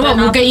different. You know what?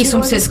 We'll get you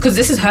some Appetite. sis, because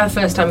this is her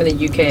first time in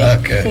the UK.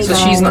 okay. So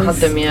she's not had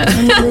them yet.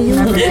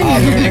 I'm a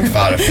big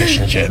fan of fish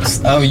and chips.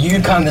 Oh,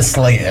 you kind of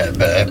slate it,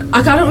 but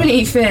I don't really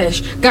eat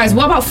fish. Guys,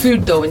 what about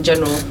food though in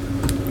general?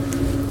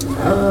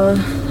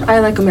 I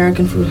like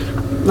American food,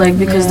 like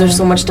because there's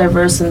so much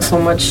diverse and so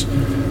much.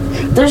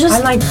 There's just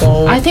I like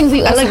both. I think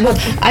we I also like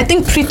both. I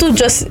think Pritu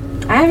just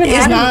I haven't is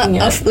had not anything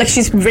yet. like,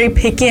 she's very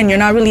picky, and you're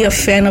not really a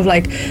fan of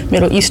like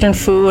Middle Eastern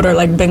food or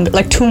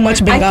like too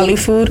much Bengali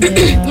food.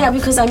 Yeah,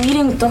 because I'm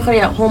eating tokhari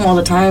at home all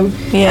the time.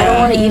 Yeah. I don't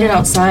want to eat it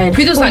outside.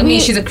 Prito's like me, we-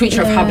 she's a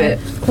creature of habit.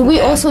 But we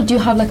also do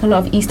have like a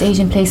lot of East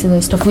Asian places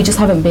and stuff. We just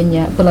haven't been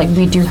yet, but like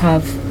we do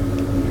have.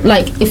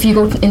 Like if you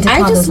go into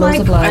town, there's loads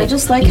of like. I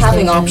just like East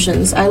having Asian.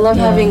 options. I love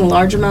having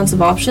large amounts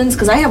of options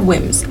because I have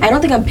whims. I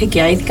don't think I'm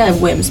picky. I think I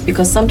have whims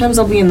because sometimes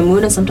I'll be in the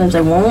mood and sometimes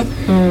I won't.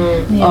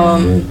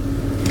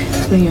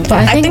 But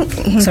I think.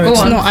 Sorry, Go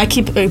on. No, I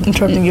keep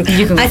interrupting you.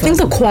 You can go I think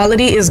the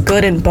quality is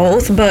good in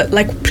both, but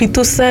like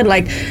Pritu said,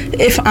 like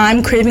if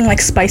I'm craving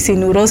like spicy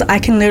noodles, I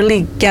can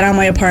literally get out of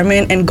my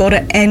apartment and go to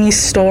any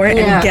store and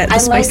get the I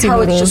spicy like how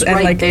noodles it's just and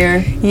right like there.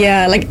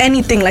 yeah, like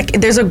anything. Like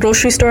there's a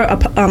grocery store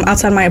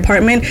outside my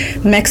apartment,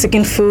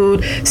 Mexican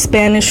food,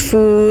 Spanish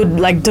food,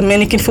 like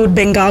Dominican food,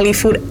 Bengali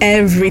food,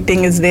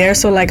 everything is there.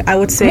 So like I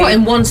would say What,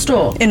 in one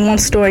store? in one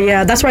store,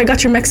 yeah. That's where I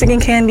got your Mexican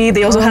candy.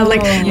 They also have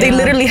like they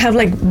literally have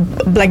like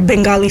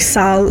Bengali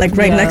sal like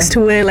right next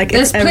to it. Like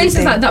There's it's places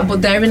everything. like that,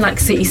 but they're in like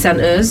city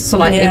centres. So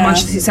like in Yeah.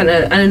 Manchester City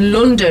Centre, and in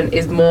London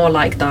is more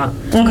like that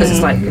because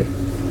it's like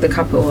the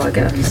capital, I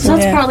guess. So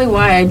that's Yeah. probably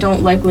why I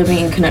don't like living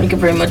in Connecticut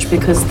very much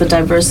because the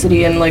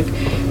diversity and like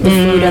the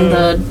food and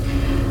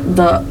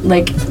the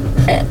like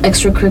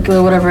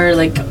extracurricular whatever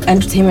like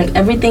entertainment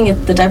everything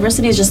the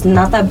diversity is just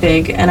not that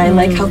big and I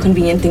like how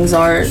convenient things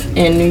are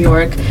in New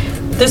York.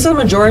 This is the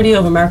majority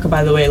of America,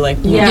 by the way. Like,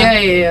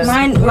 Yeah.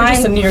 Mine We're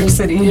just in New York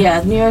City.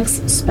 Yeah, New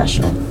York's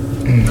special.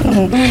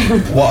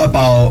 what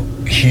about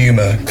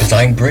humour? Because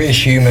I think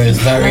British humour is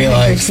very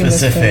like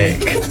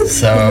specific.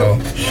 So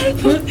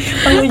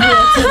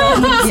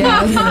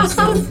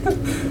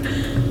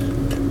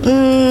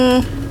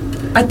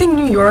I think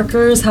New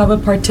Yorkers have a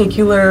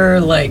particular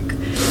like.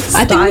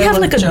 I think we have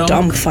like a joke.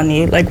 dumb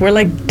funny. Like we're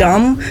like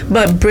dumb,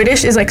 but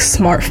British is like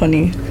smart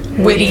funny.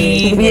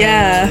 witty.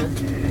 Yeah.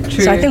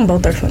 True. So I think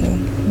both are funny.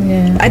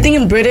 Yeah. I think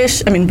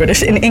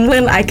in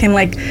England, I can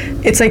like,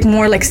 it's like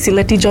more like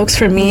silly jokes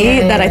for me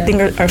that I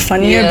think are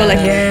funnier. But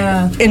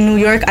like in New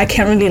York, I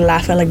can't really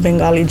laugh at like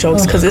Bengali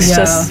jokes because it's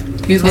just,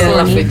 Who's gonna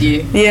laugh with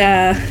you?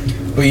 yeah.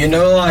 but you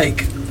know,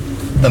 like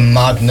the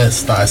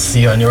madness that I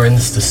see on your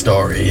Insta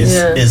stories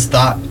Yeah. is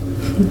that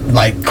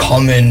like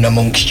common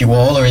amongst you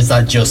all, or is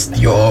that just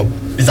your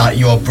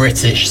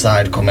British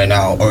side coming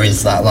out, or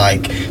is that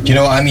like, do you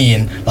know what I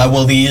mean? Like,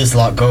 will these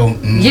like go?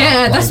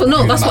 Yeah, that's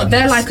what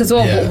they're like as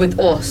well. Yeah. But with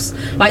us,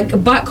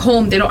 like back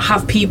home, they don't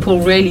have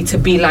people really to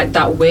be like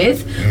that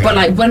with. But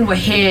like when we're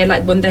here,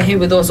 like when they're here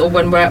with us, or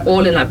when we're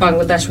all in like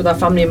Bangladesh with our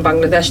family in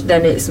Bangladesh,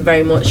 then it's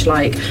very much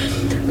like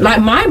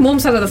my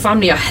mum's side of the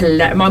family are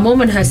hilarious. My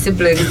mum and her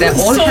siblings, they're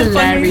all so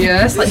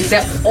hilarious. Funny. Like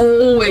they're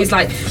always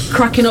like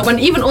cracking up, and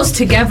even us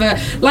together.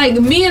 Like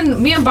me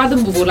and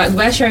Badambubu, like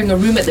we're sharing a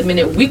room at the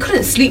minute. We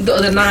couldn't sleep the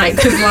other night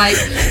because like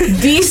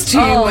these two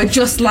were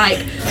just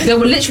like, they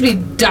were literally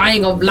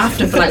dying of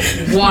laughter for like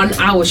 1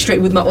 hour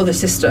straight with my other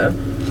sister.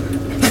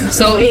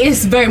 So it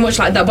is very much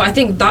like that, but I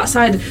think that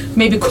side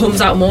maybe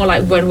comes out more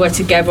like when we're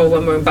together,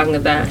 when we're in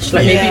Bangladesh.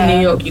 Like maybe in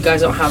New York, you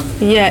guys don't have.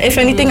 Yeah, if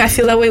anything, I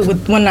feel that way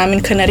with when I'm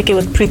in Connecticut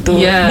with Pritu.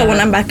 Yeah. But when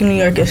I'm back in New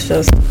York, it's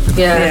just.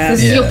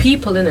 Because it's your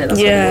people, innit? That's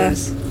what it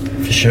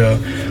is. For sure.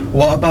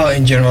 What about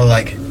in general,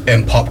 like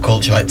in pop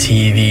culture, like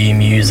TV,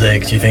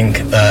 music? Do you think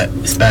that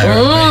it's better?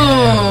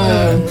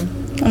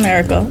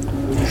 America.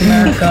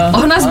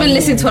 Anna's been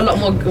listening to a lot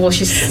more. Well,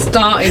 she's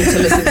starting to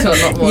listen to a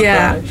lot more.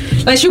 Yeah.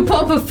 Like she'll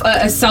put up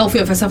a selfie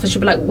of herself and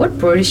she'll be like, "What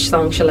British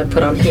song shall I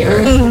put on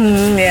here?"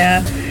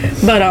 Yeah.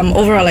 But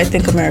overall, I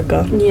think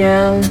America.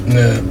 Yeah.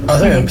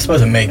 I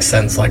suppose it makes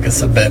sense. Like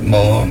it's a bit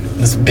more,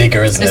 it's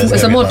bigger, isn't it?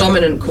 It's a more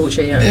dominant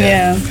culture.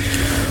 Yeah.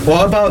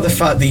 What about the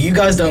fact that you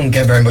guys don't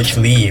get very much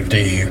leave, do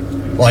you?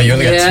 Like you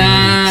only get 2 weeks.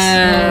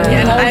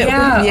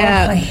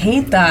 I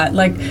hate that.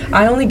 Like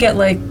I only get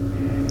like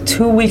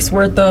 2 weeks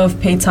worth of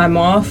paid time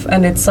off,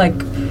 and it's like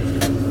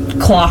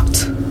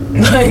clocked.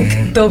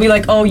 Like they'll be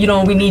like, oh, you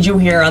know, we need you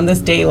here on this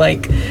day.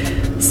 Like,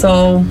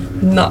 so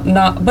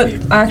not. But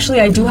actually,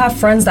 I do have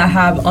friends that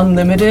have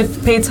unlimited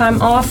paid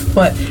time off,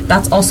 but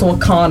that's also a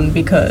con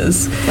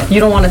because you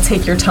don't want to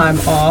take your time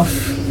off,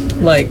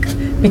 like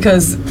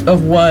because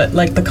of what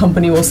like the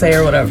company will say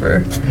or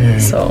whatever.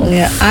 So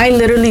yeah, I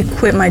literally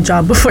quit my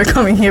job before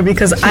coming here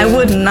because I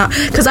would not,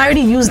 because I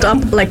already used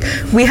up, like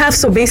we have,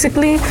 so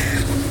basically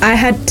I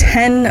had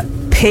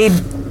 10 paid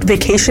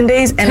vacation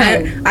days and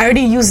I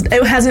already used,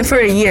 it hasn't for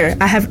a year,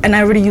 I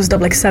already used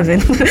up like 7.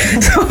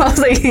 So I was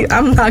like,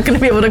 I'm not gonna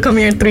be able to come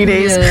here in 3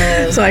 days.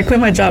 So I quit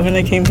my job and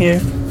I came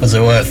here. Was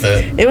it worth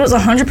it? It was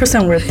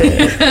 100% worth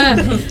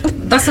it.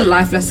 That's a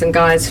life lesson,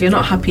 guys. If you're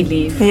not happy,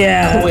 leave.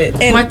 Yeah. Quit.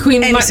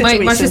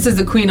 My sister's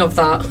the queen of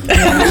that.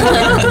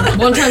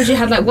 One time she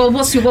had like, what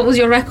was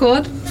your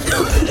record?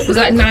 It was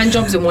like 9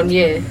 jobs in 1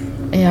 year.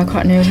 Yeah, I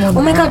can't know.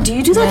 Oh my god, do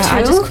you do that too?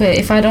 I just quit.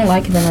 If I don't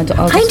like it, then I'll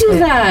just I do quit.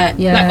 that.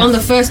 Yeah. Like on the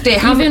first day.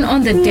 Even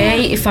on the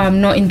day, if I'm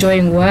not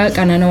enjoying work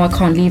and I know I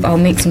can't leave, I'll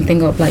make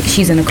something up. Like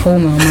she's in a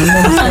coma. My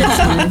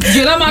mom do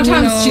you know how many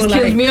times she's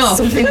killed me off?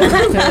 Something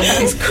like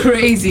that. It's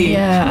crazy.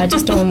 Yeah, I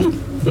just don't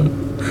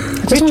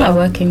like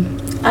working.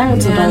 I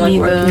also don't like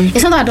working.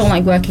 It's not that I don't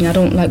like working. I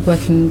don't like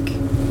working.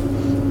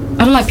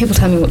 I don't like people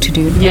telling me what to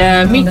do.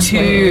 Yeah, me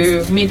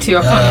too. Me too.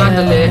 I can't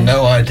handle it.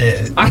 No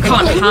idea. I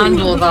can't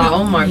handle that.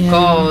 Oh my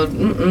god.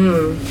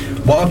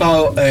 What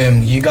about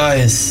you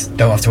guys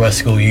don't have to wear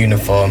school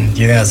uniform?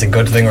 Do you think that's a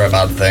good thing or a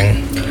bad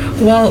thing?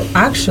 Well,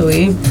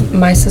 actually,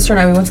 my sister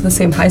and I, we went to the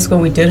same high school.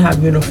 We did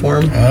have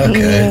uniform.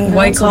 Okay.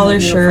 White collar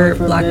shirt,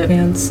 black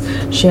pants.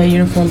 She had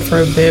uniform for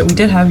a bit. We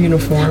did have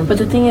uniform. But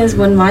the thing is,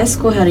 when my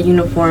school had a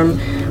uniform,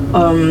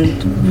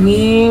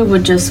 we were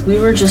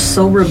just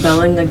so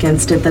rebelling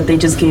against it that they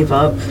just gave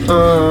up.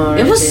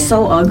 It was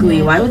so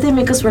ugly. Why would they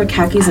make us wear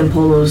khakis and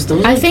polos?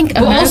 I think,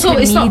 but also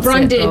it's not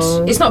branded.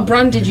 It's not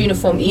branded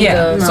uniform either.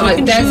 Yeah, so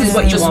like theirs is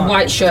just want.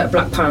 white shirt,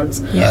 black pants.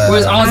 Yeah.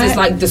 Whereas ours is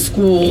like the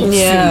school,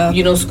 suit,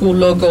 you know, school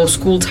logo,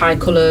 school tie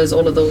colours,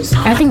 all of those.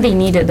 I think they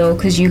need it though,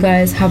 because you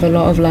guys have a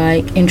lot of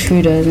like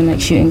intruders and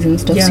like shootings and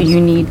stuff. So you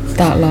need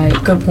that like.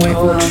 Good point.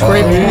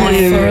 Great point.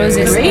 For us,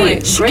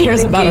 it's She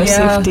cares about our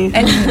safety.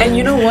 And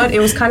you know what? It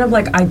was kind of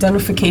like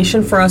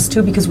identification for us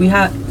too, because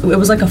it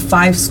was like a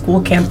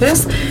 5-school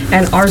campus,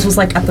 and ours was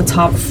like at the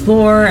top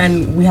floor,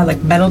 and we had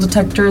like metal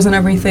detectors and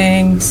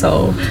everything.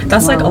 So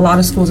that's like a lot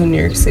of schools in New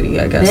York City,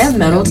 I guess. They have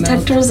metal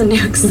detectors in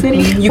New York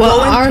City.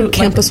 Our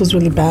campus was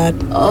really bad.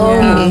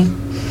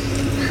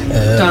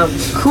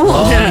 Cool.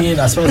 Well, I mean,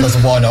 I suppose that's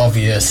one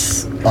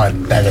obvious like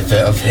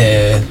benefit of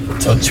here.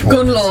 Touch wood.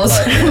 Gun laws.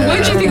 Like,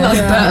 Why do you think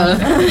that's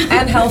better?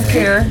 And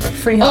healthcare,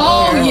 free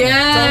healthcare. Oh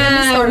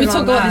yeah, we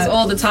talk about this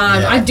all the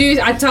time.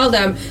 Yeah. I tell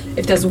them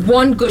if there's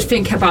one good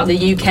thing about the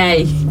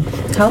UK,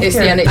 healthcare. it's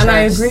the NHS. And I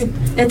agree.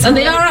 And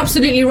they are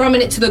absolutely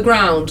ramming it to the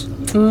ground.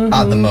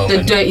 at the moment.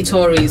 The dirty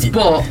Tories,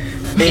 but.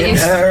 In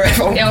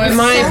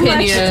my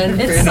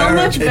opinion, it's so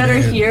much better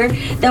here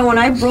than when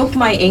I broke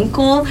my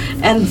ankle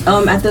and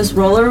at this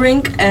roller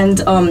rink, and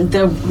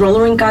the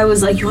roller rink guy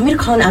was like, "You want me to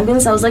call an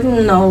ambulance?" I was like,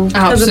 "No,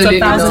 because it's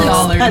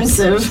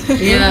expensive."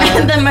 Yeah.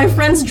 And then my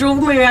friends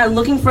drove me around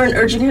looking for an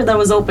urgent care that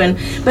was open,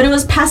 but it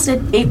was past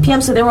 8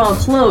 p.m., so they were all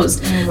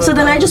closed. So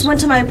then I just went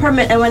to my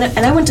apartment and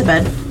I went to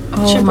bed.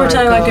 Should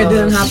pretend like it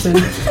didn't happen.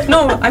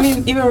 No, I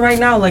mean, even right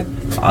now, like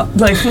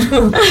like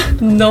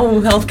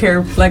no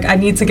healthcare. Like I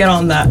need to get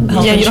on that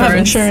health Yeah, insurance. you don't have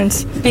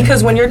insurance.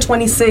 Because when you're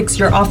 26,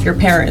 you're off your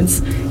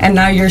parents, and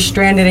now you're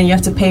stranded and you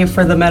have to pay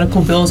for the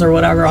medical bills or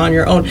whatever on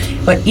your own.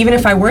 But even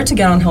if I were to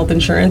get on health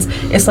insurance,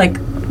 it's like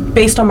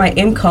based on my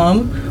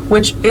income,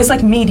 which is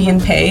like median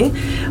pay,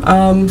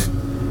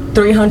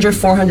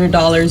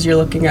 $300-$400 you're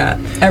looking at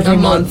every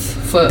month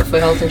for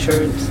health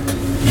insurance.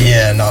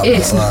 Yeah, not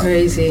It's that.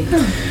 crazy.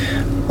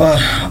 Well,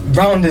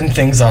 rounding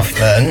things off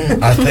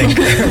then, I think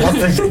one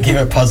thing to keep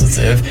it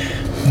positive.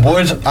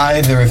 Would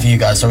either of you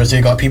guys, so obviously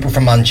you got people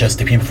from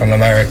Manchester, people from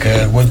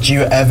America, would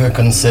you ever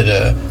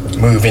consider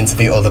moving to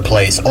the other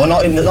place? Or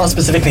not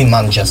specifically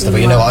Manchester,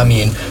 but you know what I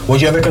mean? Would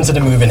you ever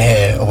consider moving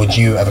here, or would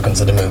you ever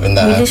consider moving We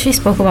there? literally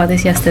spoke about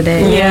this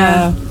yesterday.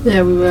 Yeah.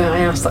 Yeah, we were. I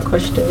asked that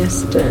question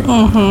yesterday.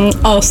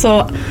 Oh,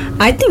 so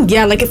I think,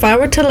 yeah, like if I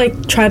were to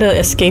like try to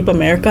escape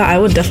America, I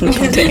would definitely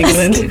come to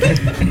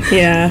England.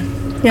 Yeah.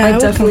 Yeah, I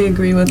would definitely come.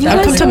 agree with You I'd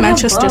that. come guys to don't have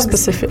Manchester bugs.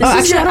 specific. This Oh, is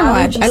actually, your I don't know.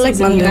 allergy I like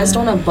season. London. You guys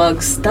don't have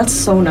bugs. That's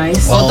so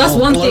nice. Well, that's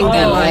one thing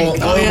that like.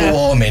 Global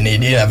warming, you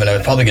never know.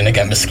 It's probably going to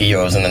get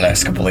mosquitoes in the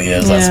next couple of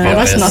years, let's be Yeah,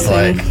 that's honest.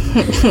 nothing.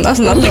 Like, That's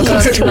nothing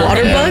compared to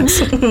water Yeah.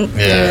 bugs.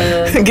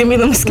 yeah. Give me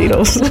the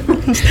mosquitoes.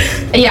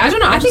 Yeah, I don't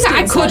know. I think Just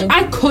I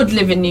inside. could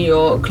live in New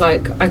York,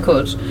 like I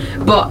could,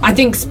 but I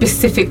think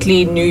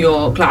specifically New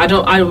York. Like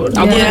I wouldn't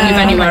live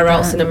anywhere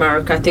else in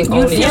America. I think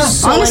only. feel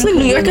just- so Honestly,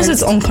 New York is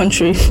its own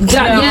country.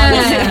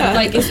 yeah.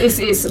 Like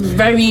it's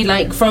very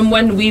like from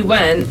when we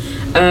went,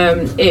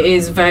 it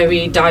is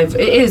very it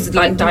is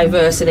like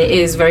diverse, and it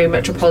is very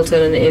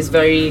metropolitan, and it is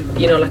very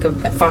like a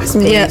fast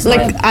pace. Yeah,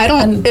 like I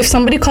don't. If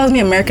somebody calls me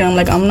American, I'm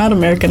like, I'm not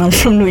American. I'm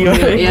from New York.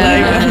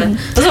 yeah.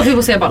 That's what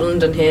people say about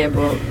London here,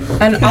 but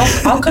And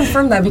I'll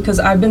confirm that because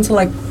I've been to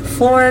like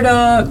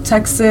Florida,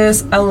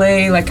 Texas,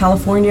 LA, like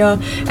California,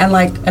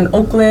 and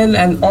Oakland,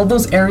 and all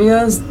those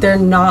areas. They're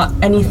not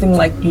anything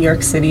like New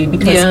York City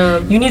because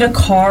you need a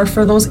car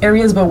for those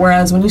areas. But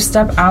whereas when you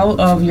step out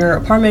of your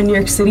apartment in New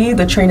York City,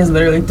 the train is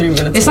literally 3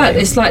 minutes. it's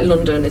away. like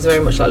London. It's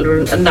very much like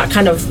London, and that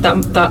kind of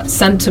that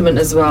sentiment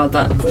as well.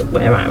 That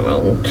where I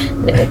will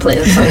play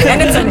the song.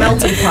 And it's a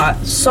melting pot.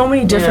 So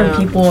many different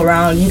people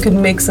around. You could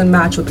mix and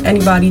match with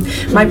anybody.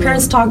 My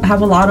parents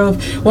have a lot of.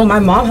 Well, my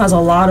mom has a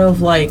lot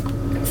of like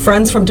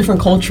friends from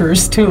different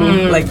cultures too.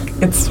 Like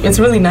it's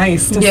really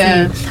nice to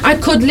see. I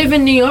could live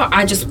in New York.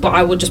 But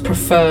I would just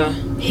prefer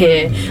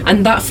here,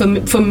 and that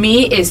for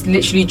me is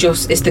literally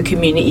it's the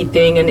community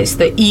thing, and it's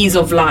the ease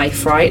of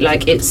life, right?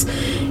 Like it's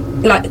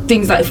like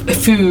things like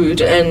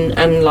food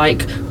and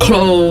like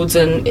clothes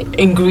and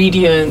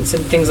ingredients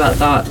and things like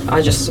that.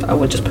 I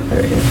would just prefer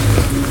it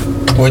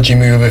here. Would you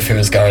move if it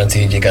was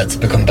guaranteed you get to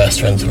become best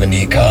friends with a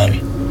new Khan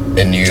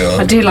in New York?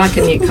 I do like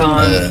a new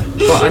car,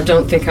 but I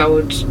don't think I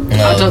would.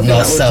 I don't think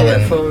that would do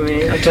it for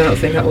me. I don't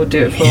think that would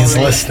do it for me. He's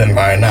listening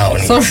right now,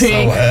 and Sorry, he's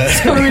so hurt.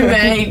 sorry,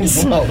 mate.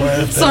 It's not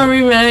worth it.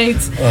 Sorry,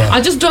 mate. I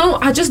just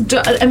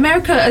don't.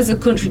 America as a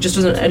country just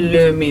doesn't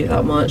allure me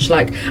that much.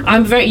 Like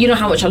I'm very. You know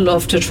how much I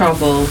love to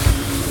travel.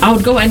 I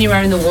would go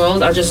anywhere in the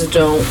world. I just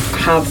don't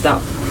have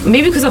that.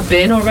 Maybe because I've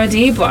been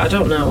already, but I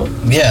don't know.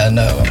 Yeah,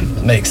 no,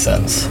 it makes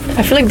sense.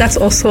 I feel like that's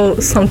also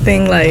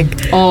something like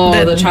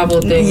the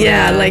travel thing.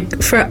 Yeah,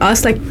 like for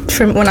us, like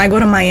from when I go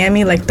to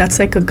Miami, like that's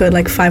like a good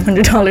like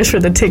 $500 for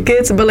the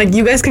tickets. But like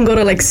you guys can go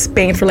to like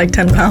Spain for like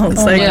 £10. Oh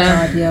Like, my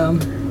God,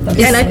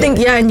 yeah. and I think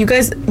and you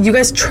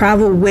guys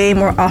travel way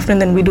more often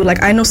than we do.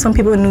 Like I know some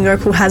people in New York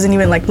who hasn't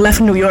even like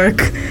left New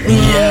York.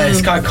 Yeah,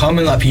 it's quite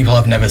common that people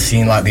have never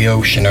seen like the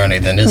ocean or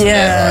anything, isn't it?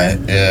 Right?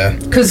 Yeah.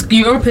 Because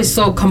Europe is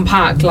so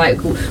compact.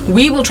 Like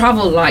we will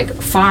travel like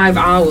 5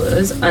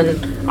 hours,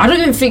 and I don't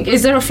even think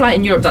is there a flight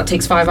in Europe that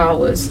takes 5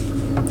 hours?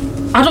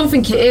 I don't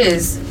think it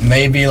is.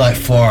 Maybe like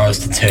 4 hours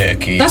to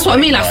Turkey. That's what I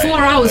mean. Like 4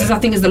 hours is, I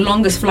think, is the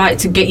longest flight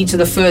to get you to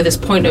the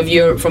furthest point of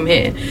Europe from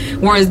here.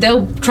 Whereas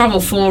they'll travel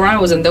 4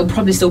 hours and they'll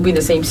probably still be in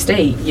the same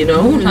state. You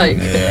know, like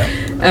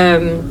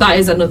that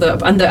is another.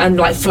 And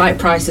like flight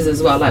prices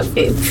as well. Like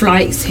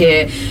flights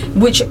here,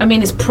 which I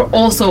mean is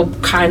also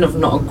kind of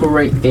not a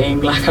great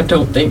thing. Like I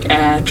don't think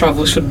air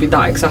travel should be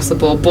that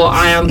accessible. But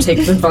I am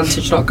taking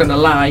advantage. Not gonna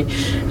lie.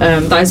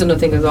 That is another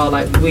thing as well.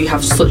 Like we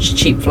have such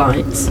cheap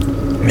flights.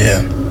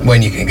 Yeah,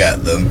 when you can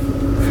get them.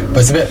 But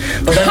it's a bit.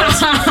 But then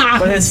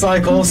but it's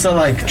like also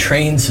like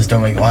trains just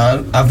don't make.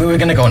 Well, we were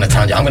gonna go on a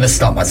tangent. I'm gonna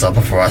stop myself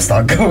before I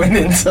start going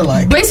into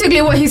like.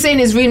 Basically, what he's saying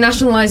is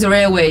renationalise our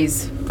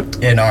airways.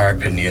 In our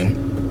opinion.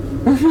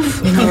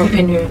 In our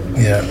opinion.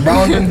 Yeah.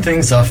 Rounding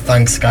things off.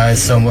 Thanks, guys,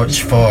 so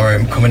much for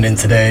coming in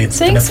today. It's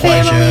been a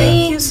pleasure.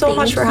 Thank you so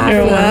much for having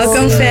You're us.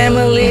 welcome,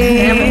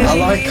 family. I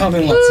like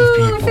having lots of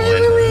people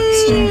in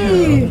the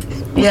studio.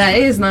 Yeah,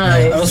 it is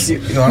nice.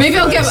 Maybe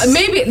I'll get.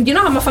 Maybe you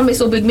know how my family's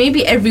so big.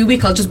 Maybe every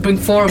week I'll just bring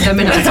 4 of them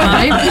in at a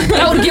time.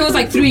 That would give us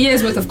like 3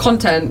 years worth of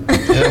content.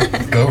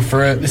 Yeah, go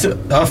for it. This is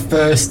our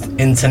first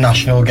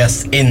international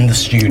guest in the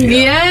studio.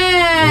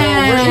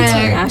 Yeah. We're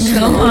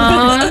international. Come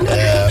on.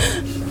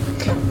 Yeah.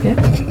 Yeah.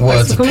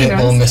 Words of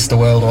Pitbull, Mr.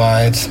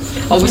 Worldwide.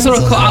 Oh, we saw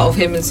a cut out of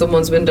him in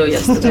someone's window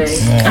yesterday.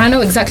 I know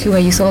exactly where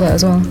you saw that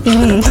as well.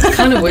 It's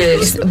kind of weird.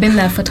 It's been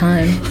there for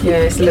time. Yeah,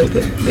 it's a little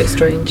bit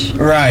strange.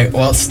 Right,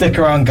 well, stick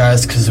around,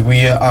 guys, because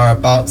we are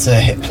about to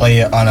hit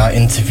play on our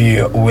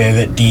interview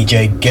with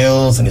DJ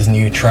Gillz and his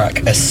new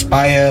track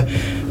Aspire,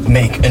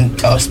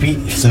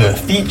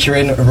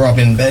 featuring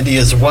Robin Bedi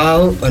as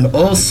well. And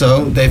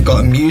also, they've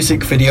got a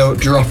music video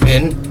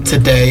dropping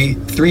today,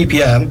 3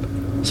 p.m.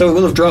 So it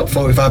will have dropped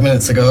 45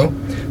 minutes ago.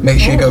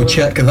 Make sure you go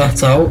check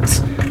that out.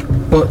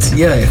 But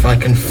yeah, if I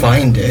can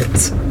find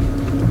it.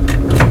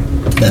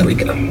 There we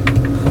go.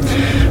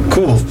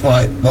 Cool.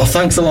 Right. Well,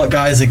 thanks a lot,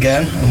 guys,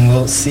 again. And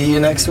we'll see you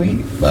next week.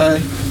 Bye.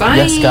 Bye.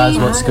 Yes, guys,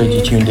 what's good?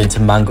 You tuned into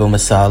Mango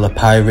Masala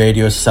Pie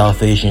Radio's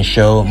South Asian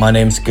show. My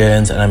name's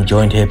Gurns and I'm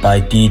joined here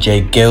by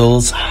DJ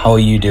Gillz. How are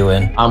you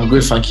doing? I'm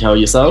good, thank you. How are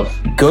yourself?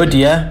 Good,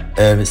 yeah.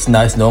 It's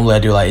nice. Normally I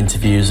do like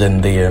interviews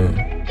in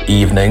the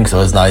evening,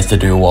 so it's nice to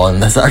do one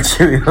that's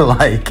actually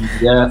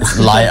it's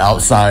light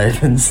outside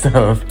and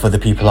stuff. For the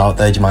people out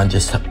there, do you mind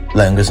just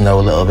letting us know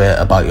a little bit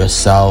about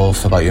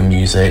yourself, about your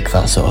music,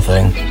 that sort of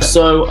thing?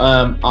 So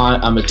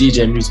I am a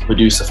DJ and music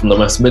producer from the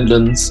West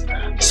Midlands.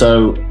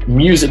 So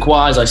music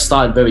wise, I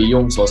started very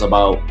young, so I was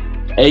about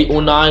 8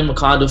 or 9, my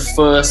kind of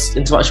first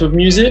interaction with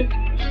music.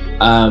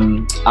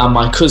 And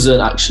my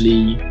cousin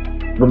actually,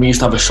 when we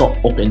used to have a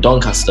shop up in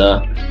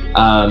Doncaster,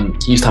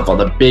 he used to have like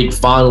the big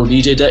vinyl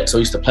DJ deck, so I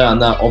used to play on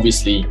that.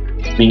 Obviously,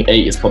 being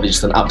 8 is probably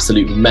just an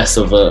absolute mess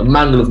of a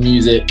mangle of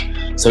music.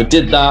 So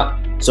did that,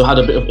 so I had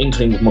a bit of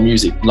inkling with my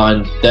music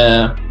line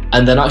there,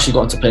 and then actually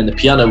got into playing the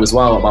piano as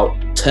well about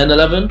 10,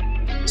 11.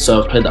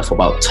 So I've played that for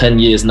about 10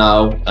 years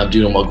now. I'm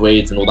doing all my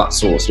grades and all that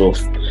sort of stuff.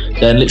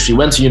 Then literally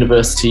went to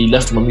university,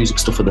 left my music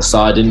stuff at the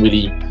side, didn't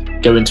really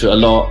go into it a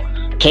lot.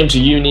 Came to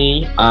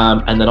uni,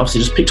 and then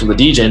obviously just picked up the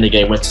DJing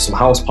again, went to some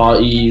house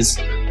parties,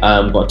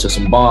 got to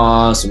some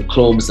bars, some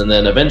clubs, and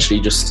then eventually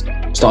just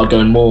started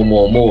going more and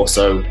more and more.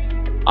 So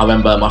I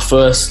remember my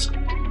first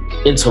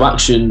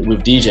interaction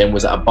with DJing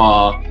was at a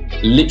bar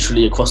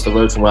literally across the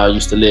road from where I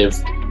used to live.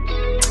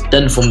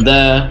 Then from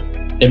there,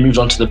 it moved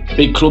on to the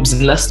big clubs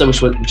in Leicester,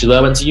 which is where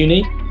I went to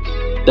uni.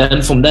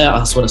 Then from there,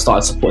 that's when I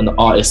started supporting the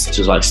artists such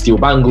as like Steel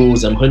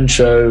Bangles,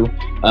 Huncho,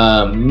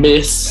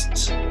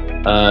 Mist.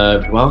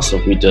 Who else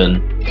have we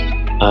done?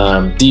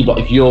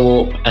 D-Block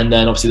Europe, and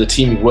then obviously the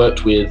team we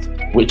worked with,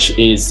 which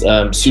is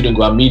Student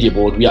Ground Media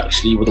Board. We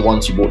actually were the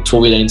ones who brought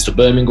Tory Lanez to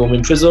Birmingham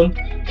in Prism.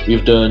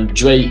 We've done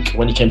Drake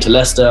when he came to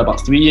Leicester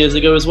about 3 years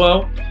ago as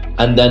well.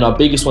 And then our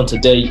biggest one to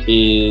date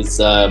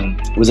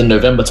was in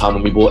November time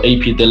when we brought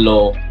AP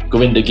Dillo,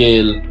 Govinda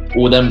Gill,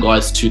 all them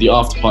guys to the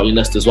after party in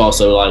Leicester as well.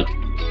 So like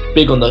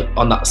big on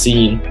that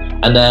scene.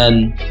 And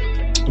then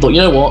I thought,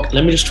 you know what,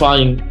 let me just try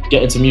and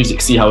get into music,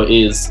 see how it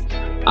is.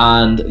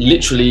 And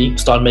literally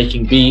started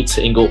making beats,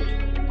 hitting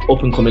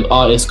up and coming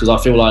artists, because I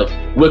feel like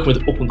working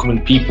with up and coming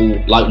people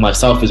like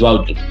myself as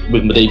well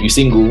with my debut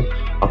single,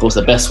 I thought it's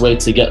the best way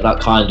to get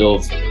that kind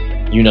of,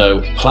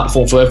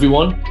 platform for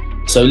everyone.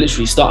 So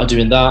literally started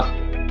doing that,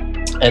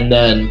 and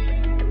then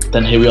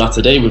here we are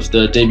today with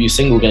the debut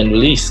single getting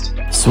released.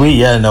 Sweet,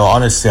 yeah, no,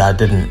 honestly, I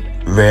didn't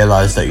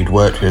realise that you'd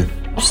worked with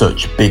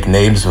such big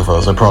names with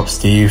us, so props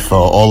to you for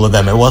all of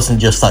them. It wasn't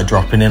just like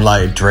dropping in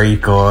like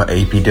Drake or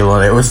AP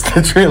Dillon, it was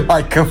literally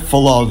like a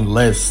full-on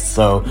list.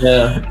 So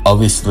yeah,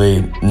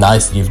 obviously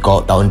nice that you've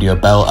got that under your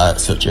belt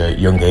at such a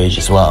young age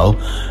as well.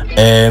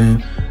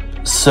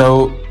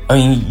 So I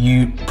mean,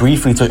 you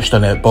briefly touched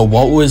on it, but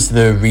what was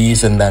the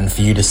reason then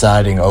for you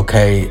deciding,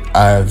 okay,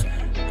 I've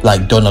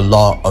like done a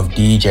lot of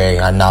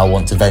DJing and now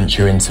want to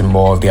venture into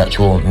more of the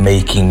actual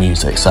making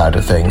music side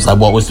of things? Like,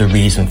 what was the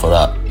reason for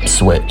that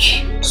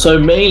switch? So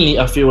mainly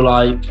I feel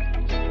like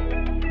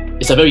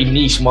it's a very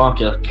niche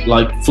market.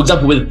 Like, for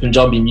example, with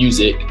Punjabi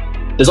music,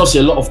 there's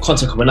obviously a lot of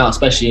content coming out,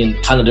 especially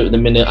in Canada at the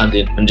minute and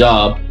in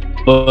Punjab,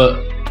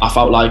 but I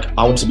felt like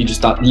I wanted to be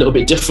just that little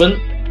bit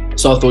different.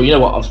 So I thought, you know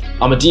what,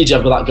 I'm a DJ,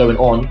 I've got that going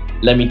on,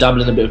 let me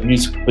dabble in a bit of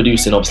music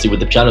producing. Obviously with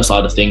the piano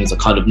side of things, I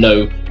kind of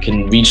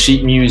can read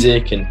sheet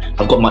music and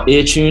I've got my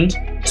ear tuned.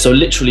 So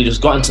literally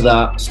just got into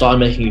that, started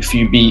making a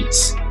few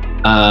beats,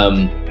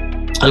 and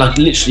like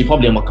literally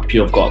probably on my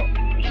computer I've got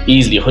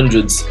easily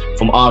hundreds,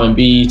 from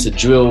R&B to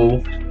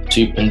drill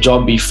to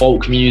Punjabi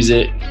folk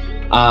music,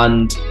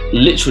 and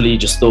literally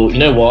just thought, you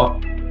know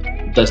what,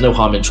 there's no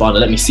harm in trying to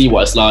let me see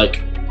what it's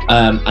like,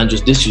 and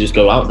just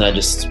go out there and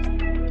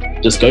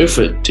just go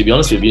for it, to be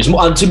honest with you.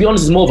 And to be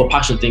honest, it's more of a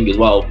passion thing as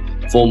well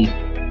for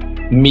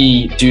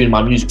me doing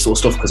my music sort of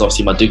stuff, because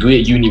obviously my degree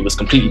at uni was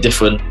completely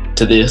different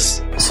to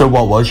this. So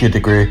what was your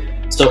degree?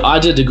 So I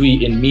did a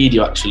degree in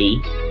media actually,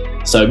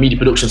 so media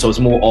production, so it's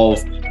more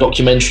of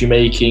documentary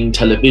making,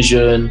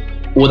 television,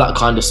 all that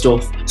kind of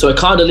stuff. So it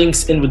kind of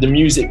links in with the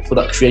music for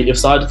that creative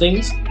side of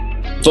things.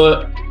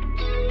 But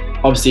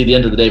obviously at the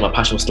end of the day, my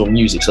passion was still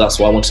music, so that's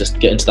why I wanted to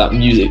get into that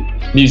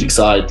music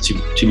side,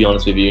 to be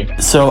honest with you.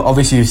 So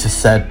obviously you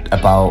just said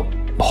about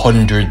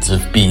hundreds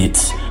of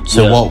beats.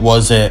 So what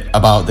was it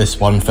about this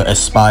one for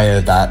Aspire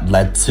that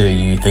led to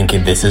you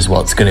thinking this is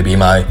what's going to be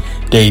my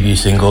debut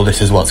single, this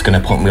is what's going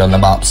to put me on the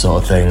map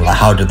sort of thing? Like,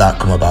 how did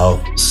that come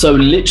about? So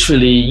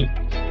literally,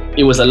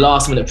 it was a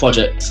last minute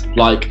project,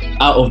 like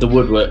out of the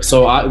woodwork.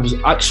 So I was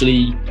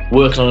actually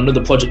working on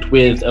another project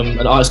with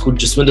an artist called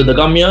Jaswinder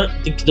Dagamia.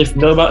 I think if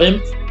you know about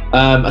him.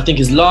 I think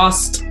his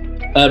last,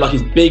 like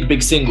his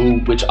big single,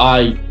 which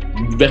I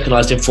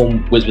recognised him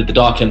from, was with the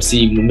Dark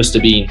MC. It must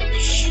have been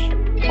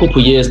a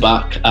couple of years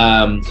back.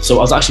 So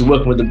I was actually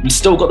working with them. We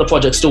still got the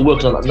project, still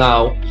working on that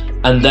now.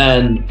 And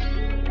then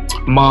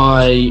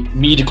my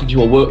media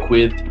company I work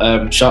with,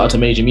 shout out to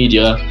Major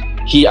Media,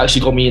 he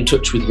actually got me in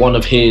touch with one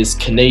of his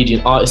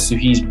Canadian artists who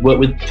he's worked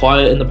with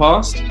prior in the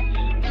past.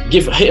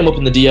 Hit him up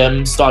in the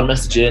DM, started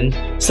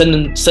messaging,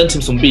 sent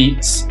him some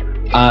beats.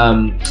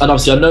 And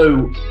obviously I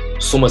know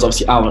summer's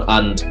obviously out,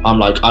 and I'm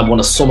like, I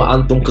want a summer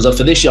anthem, because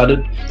for this year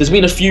there's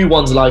been a few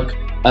ones like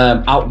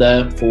out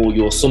there for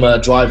your summer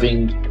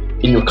driving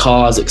in your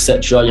cars,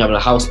 etc. You're having a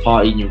house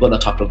party and you've got that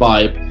type of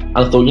vibe. And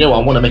I thought, you know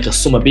what, I want to make a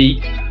summer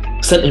beat.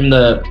 Sent him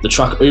the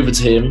track over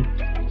to him.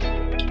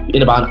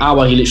 In about an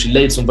hour, he literally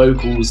laid some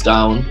vocals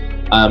down,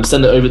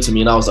 sent it over to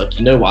me, and I was like,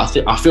 you know what,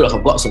 I feel like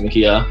I've got something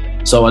here.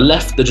 So I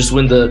left the Just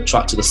Winter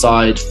track to the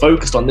side,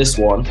 focused on this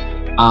one,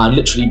 and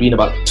literally been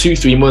about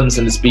 2-3 months,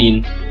 and it's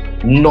been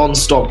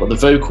non-stop. Got the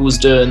vocals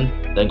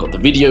done, then got the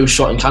video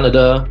shot in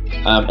Canada,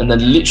 and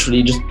then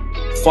literally just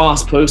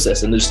fast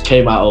process, and it just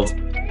came out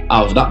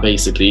of that,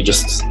 basically.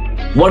 Just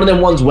one of them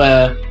ones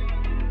where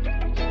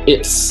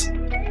it's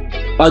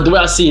the way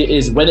I see it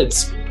is, when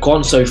it's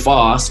gone so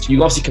fast,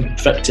 you obviously can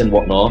perfect it and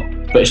whatnot,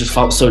 but it just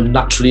felt so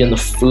naturally in the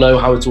flow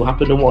how it's all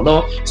happened and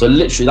whatnot. So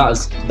literally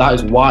that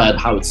is wired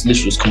how it's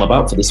literally just come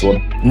about for this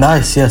one.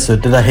 Nice. Yeah, so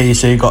did I hear you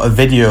say you got a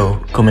video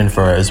coming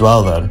for it as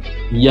well then?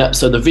 Yeah,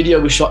 so the video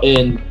was shot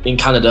in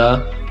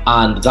Canada,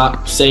 and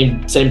that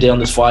same day on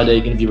this Friday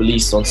going to be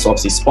released on, so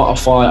obviously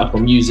Spotify,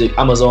 Apple Music,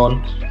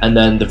 Amazon, and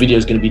then the video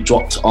is going to be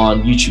dropped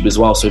on YouTube as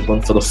well. So we've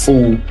gone for the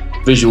full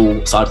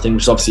visual side of things,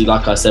 which obviously,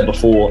 like I said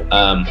before,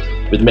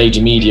 with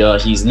Major Media,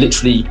 he's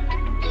literally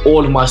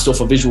all of my stuff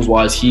for visuals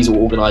wise, he's all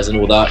organising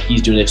all that,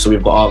 he's doing it. So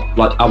we've got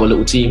our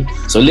little team,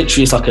 so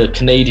literally it's like a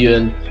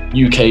Canadian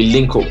UK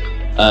link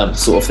up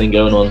sort of thing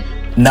going on.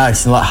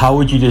 Nice. And like, how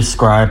would you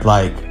describe,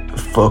 like,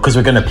 because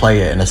we're going to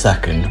play it in a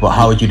second, but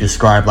how would you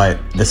describe like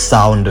the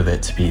sound of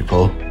it to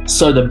people?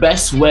 So the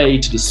best way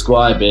to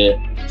describe it,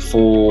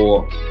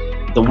 for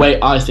the way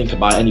I think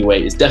about it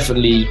anyway, is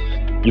definitely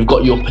you've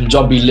got your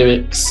Punjabi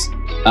lyrics,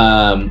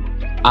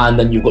 and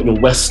then you've got your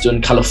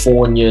Western,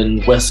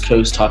 Californian, West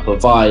Coast type of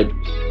vibe.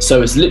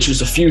 So it's literally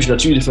just a fusion of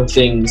two different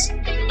things,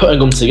 putting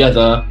them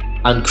together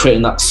and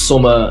creating that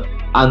summer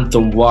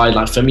anthem vibe.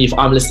 Like for me, if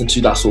I'm listening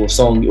to that sort of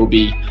song, it'll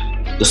be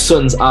the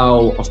sun's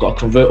out, I've got a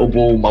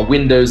convertible, my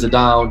windows are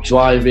down,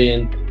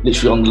 driving,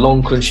 literally on the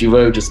long country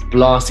road, just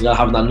blasting out,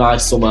 having that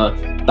nice summer.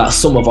 That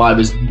summer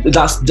vibe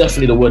that's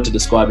definitely the word to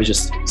describe it,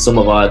 just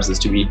summer vibes,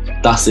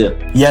 that's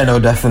it. Yeah, no,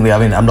 definitely. I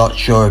mean, I'm not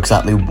sure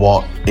exactly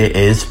what it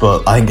is,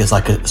 but I think it's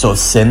like a sort of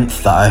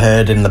synth that I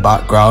heard in the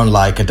background.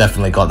 Like, I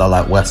definitely got that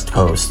like West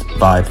Coast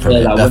vibe from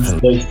it,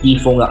 definitely. West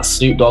Coast, form that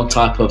Snoop Dogg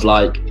type of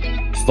like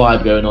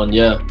vibe going on,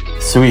 yeah.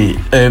 Sweet.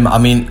 I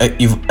mean,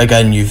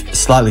 you've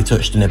slightly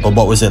touched on it, but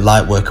what was it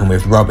like working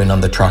with Robin on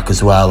the track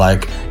as well?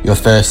 Like, your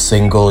first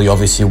single, you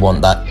obviously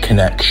want that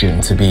connection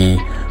to be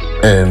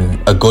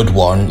a good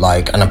one,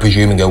 like, and I'm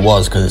presuming it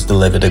was because it's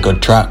delivered a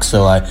good track.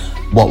 So like,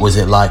 what was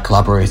it like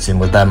collaborating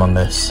with them on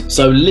this?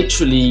 So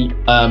literally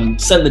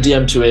sent the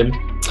DM to him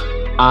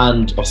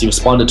and obviously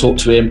responded,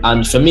 talked to him.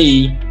 And for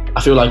me,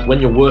 I feel like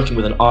when you're working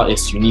with an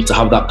artist, you need to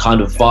have that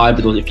kind of vibe,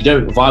 because if you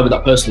don't vibe with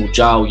that personal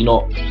gel, you're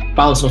not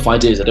bouncing off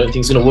ideas. I don't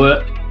think it's going to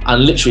work.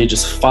 And literally it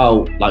just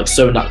felt like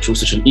so natural,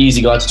 such an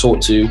easy guy to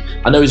talk to.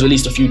 I know he's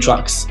released a few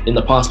tracks in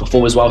the past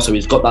before as well, so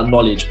he's got that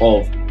knowledge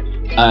of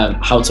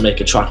how to make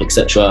a track,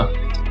 etc.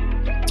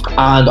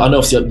 And I know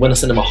obviously when I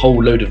sent him a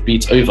whole load of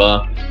beats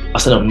over, I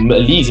sent him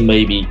at least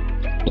maybe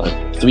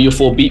like 3 or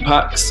 4 beat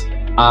packs,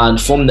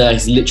 and from there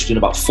he's literally in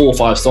about 4 or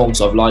 5 songs.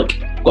 So I've like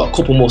got a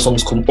couple more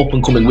songs up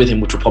and coming with him,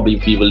 which will probably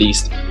be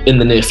released in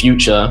the near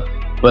future.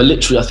 But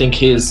literally I think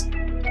his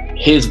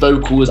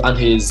vocals and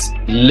his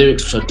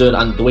lyrics which are done,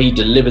 and the way he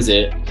delivers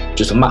it,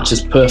 just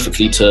matches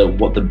perfectly to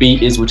what the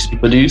beat is which is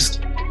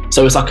produced.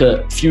 So it's like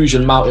a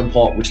fusion melting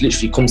pot which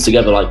literally comes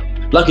together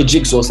like a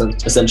jigsaw,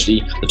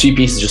 essentially. The two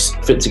pieces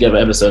just fit together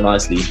ever so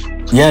nicely.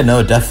 Yeah,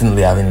 no,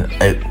 definitely. I mean,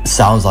 it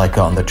sounds like it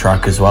on the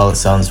track as well. It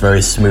sounds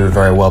very smooth,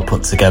 very well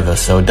put together.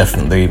 So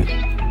definitely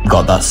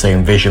got that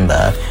same vision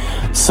there.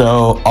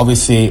 So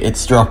obviously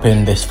it's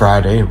dropping this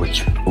Friday,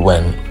 which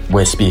when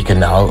we're speaking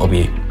now, it'll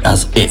be,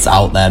 as it's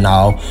out there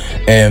now.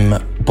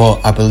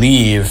 But I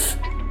believe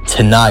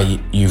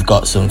tonight you've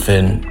got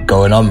something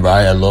going on,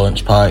 right? A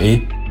launch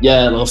party.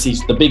 Yeah, and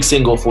obviously the big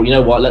single for, you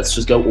know what, let's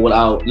just go all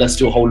out, let's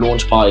do a whole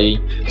launch party.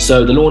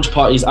 So the launch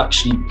party is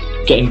actually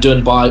getting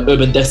done by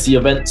Urban Desi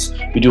events.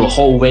 We do a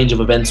whole range of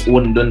events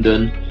all in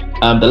London.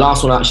 The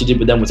last one I actually did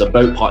with them was a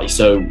boat party.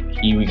 So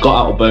we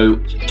got out a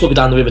boat, took it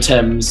down the River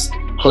Thames,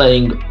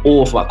 playing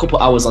all for like a couple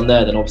of hours on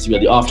there. Then obviously we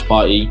had the after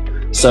party.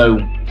 So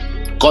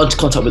got into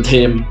contact with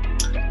him.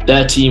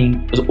 Their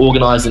team was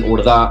organising all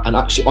of that, and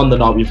actually on the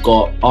night we've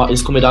got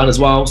artists coming down as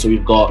well. So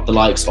we've got the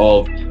likes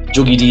of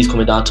Juggy D's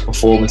coming down to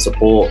perform and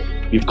support.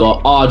 We've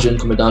got Arjun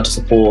coming down to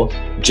support,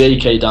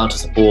 JK down to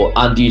support,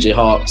 and DJ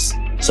Harps.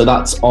 So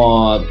that's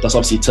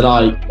obviously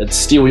tonight at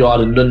Steel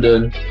Yard in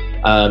London.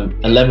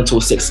 11 till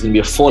 6 is going to be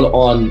a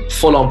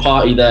full-on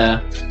party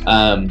there.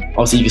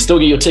 Obviously you can still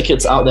get your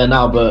tickets out there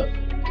now, but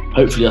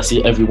hopefully I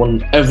see everyone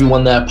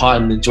there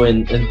partying,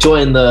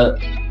 enjoying the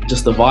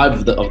vibe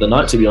of the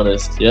night, to be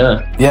honest.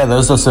 Yeah,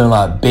 those are some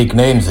like big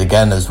names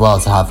again as well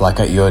to have like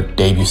at your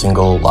debut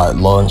single like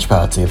launch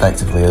party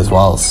effectively as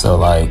well. So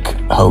like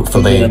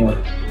hopefully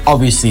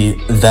obviously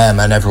them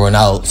and everyone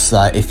else,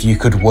 like if you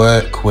could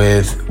work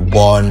with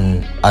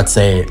one, I'd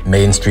say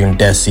mainstream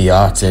Desi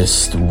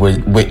artist,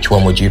 which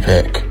one would you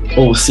pick?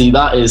 Oh, see,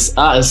 that is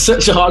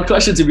such a hard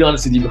question, to be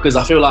honest with you, because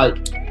I feel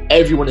like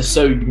everyone is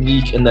so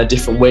unique in their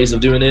different ways of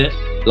doing it.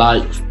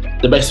 Like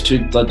the best way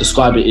to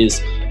describe it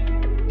is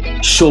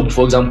Shub,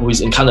 for example,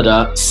 who's in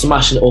Canada,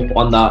 smashing it up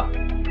on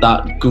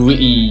that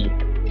gritty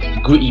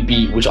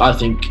beat, which I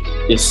think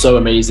is so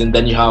amazing.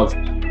 Then you have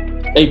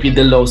AP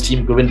Dillo's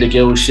team, Govinda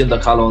Gill, Shinda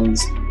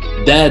Kalons.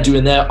 They're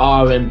doing their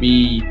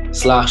R&B /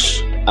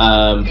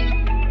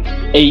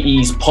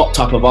 80s pop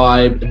type of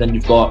vibe, and then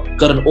you've got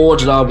an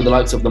order with the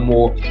likes of the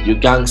more your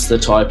gangster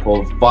type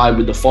of vibe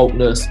with the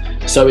folkness.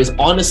 So it's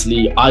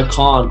honestly, I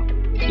can't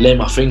lay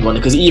my finger on it,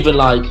 because even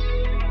like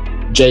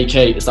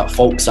JK is that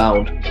folk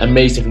sound,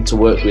 amazing thing to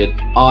work with.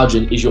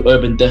 Arjun is your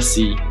urban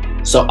Desi.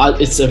 So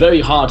it's a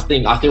very hard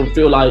thing. I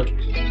feel like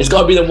it's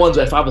got to be the ones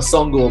where if I have a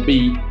song or a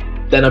beat,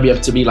 then I'll be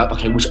able to be like,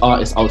 okay, which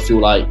artist I would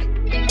feel like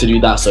to do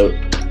that. So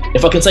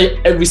if I can say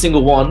every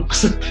single one,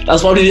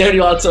 that's probably the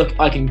only answer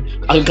I can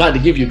kind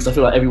of give you, because I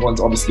feel like everyone's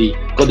obviously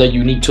got their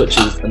unique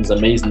touches and is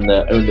amazing in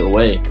their own little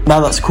way. Now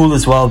that's cool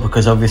as well,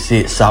 because obviously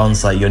it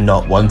sounds like you're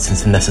not wanting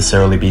to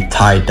necessarily be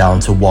tied down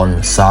to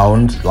one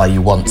sound. Like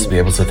you want to be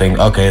able to think,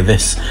 okay,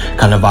 this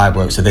kind of vibe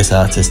works with this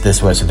artist,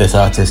 this works with this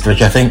artist,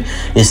 which I think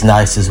is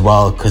nice as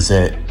well, because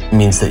it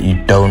means that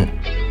you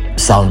don't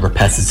sound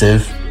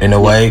repetitive in a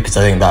way, because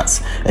I think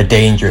that's a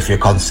danger if you're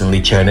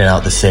constantly churning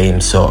out the same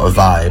sort of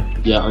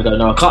vibe. Yeah, I don't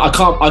know. I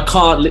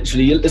can't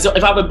literally. If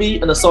I have a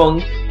beat and a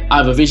song, I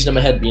have a vision in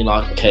my head being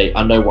like, okay,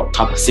 I know what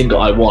type of singer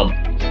I want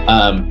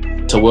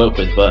to work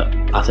with. But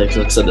I think,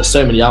 like I said, there's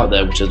so many out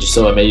there which are just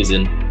so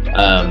amazing.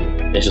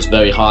 It's just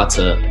very hard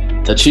to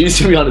choose,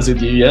 to be honest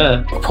with you.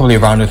 Yeah. Probably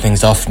rounding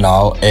things off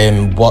now.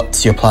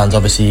 What's your plans?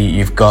 Obviously,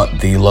 you've got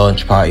the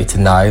launch party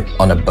tonight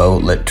on a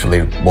boat.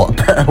 Literally, what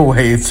better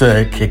way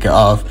to kick it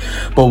off?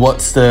 But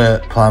what's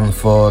the plan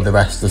for the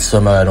rest of the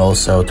summer and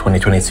also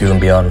 2022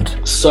 and beyond?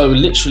 So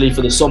literally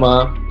for the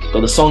summer, got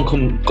the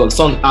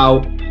song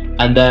out,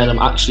 and then I'm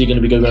actually going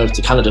to be going over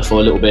to Canada for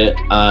a little bit.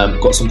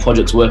 Got some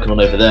projects working on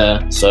over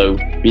there, so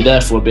be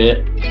there for a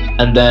bit,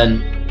 and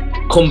then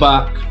come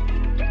back.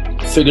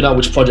 Figured out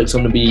which projects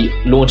I'm going to be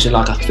launching.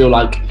 Like I feel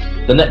like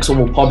the next one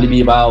will probably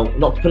be about,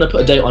 not going to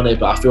put a date on it,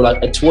 but I feel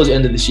like towards the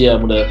end of this year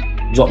I'm going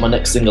to drop my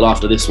next single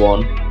after this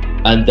one.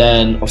 And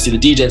then obviously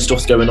the DJing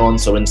stuff's going on,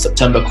 so when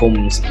September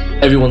comes,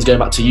 everyone's going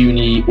back to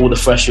uni, all the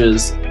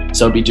freshers,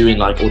 so I'll be doing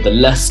like all the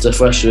Leicester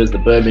freshers, the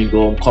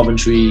Birmingham,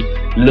 Coventry,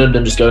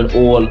 London, just going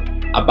all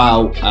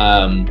about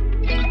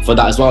for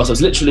that as well. So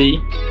it's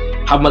literally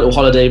have my little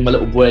holiday, my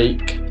little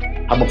break,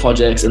 have my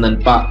projects, and then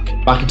back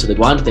into the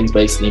grind of things,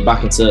 basically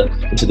back into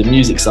the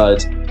music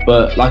side.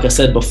 But like I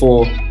said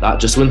before, that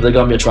just when they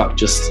got me a track,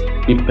 just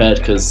be prepared,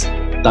 because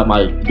that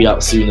might be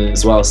out soon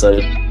as well. So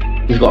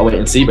we've got to wait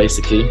and see,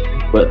 basically.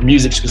 But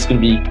music's just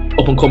going to be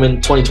up and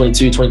coming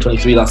 2022,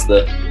 2023. That's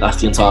the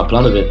entire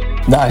plan of it.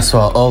 Nice.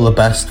 Well, all the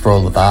best for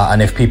all of that.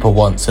 And if people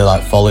want to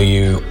like follow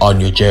you on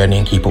your journey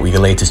and keep up with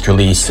your latest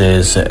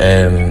releases,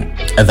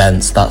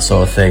 events, that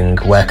sort of thing,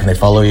 where can they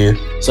follow you?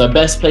 So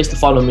best place to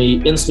follow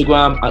me,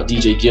 Instagram at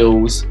DJ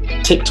Gillz,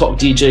 TikTok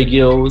DJ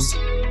Gillz,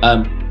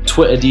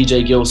 Twitter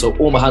DJ Gillz. So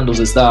all my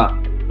handles is that.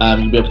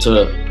 You'll be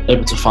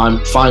able to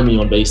find me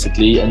on,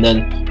 basically. And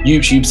then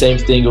YouTube, same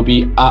thing. You'll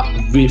be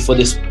for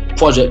this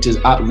project is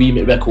at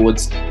Remit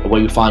Records,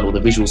 where you find all the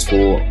visuals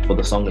for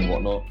the song and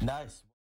whatnot. Nice.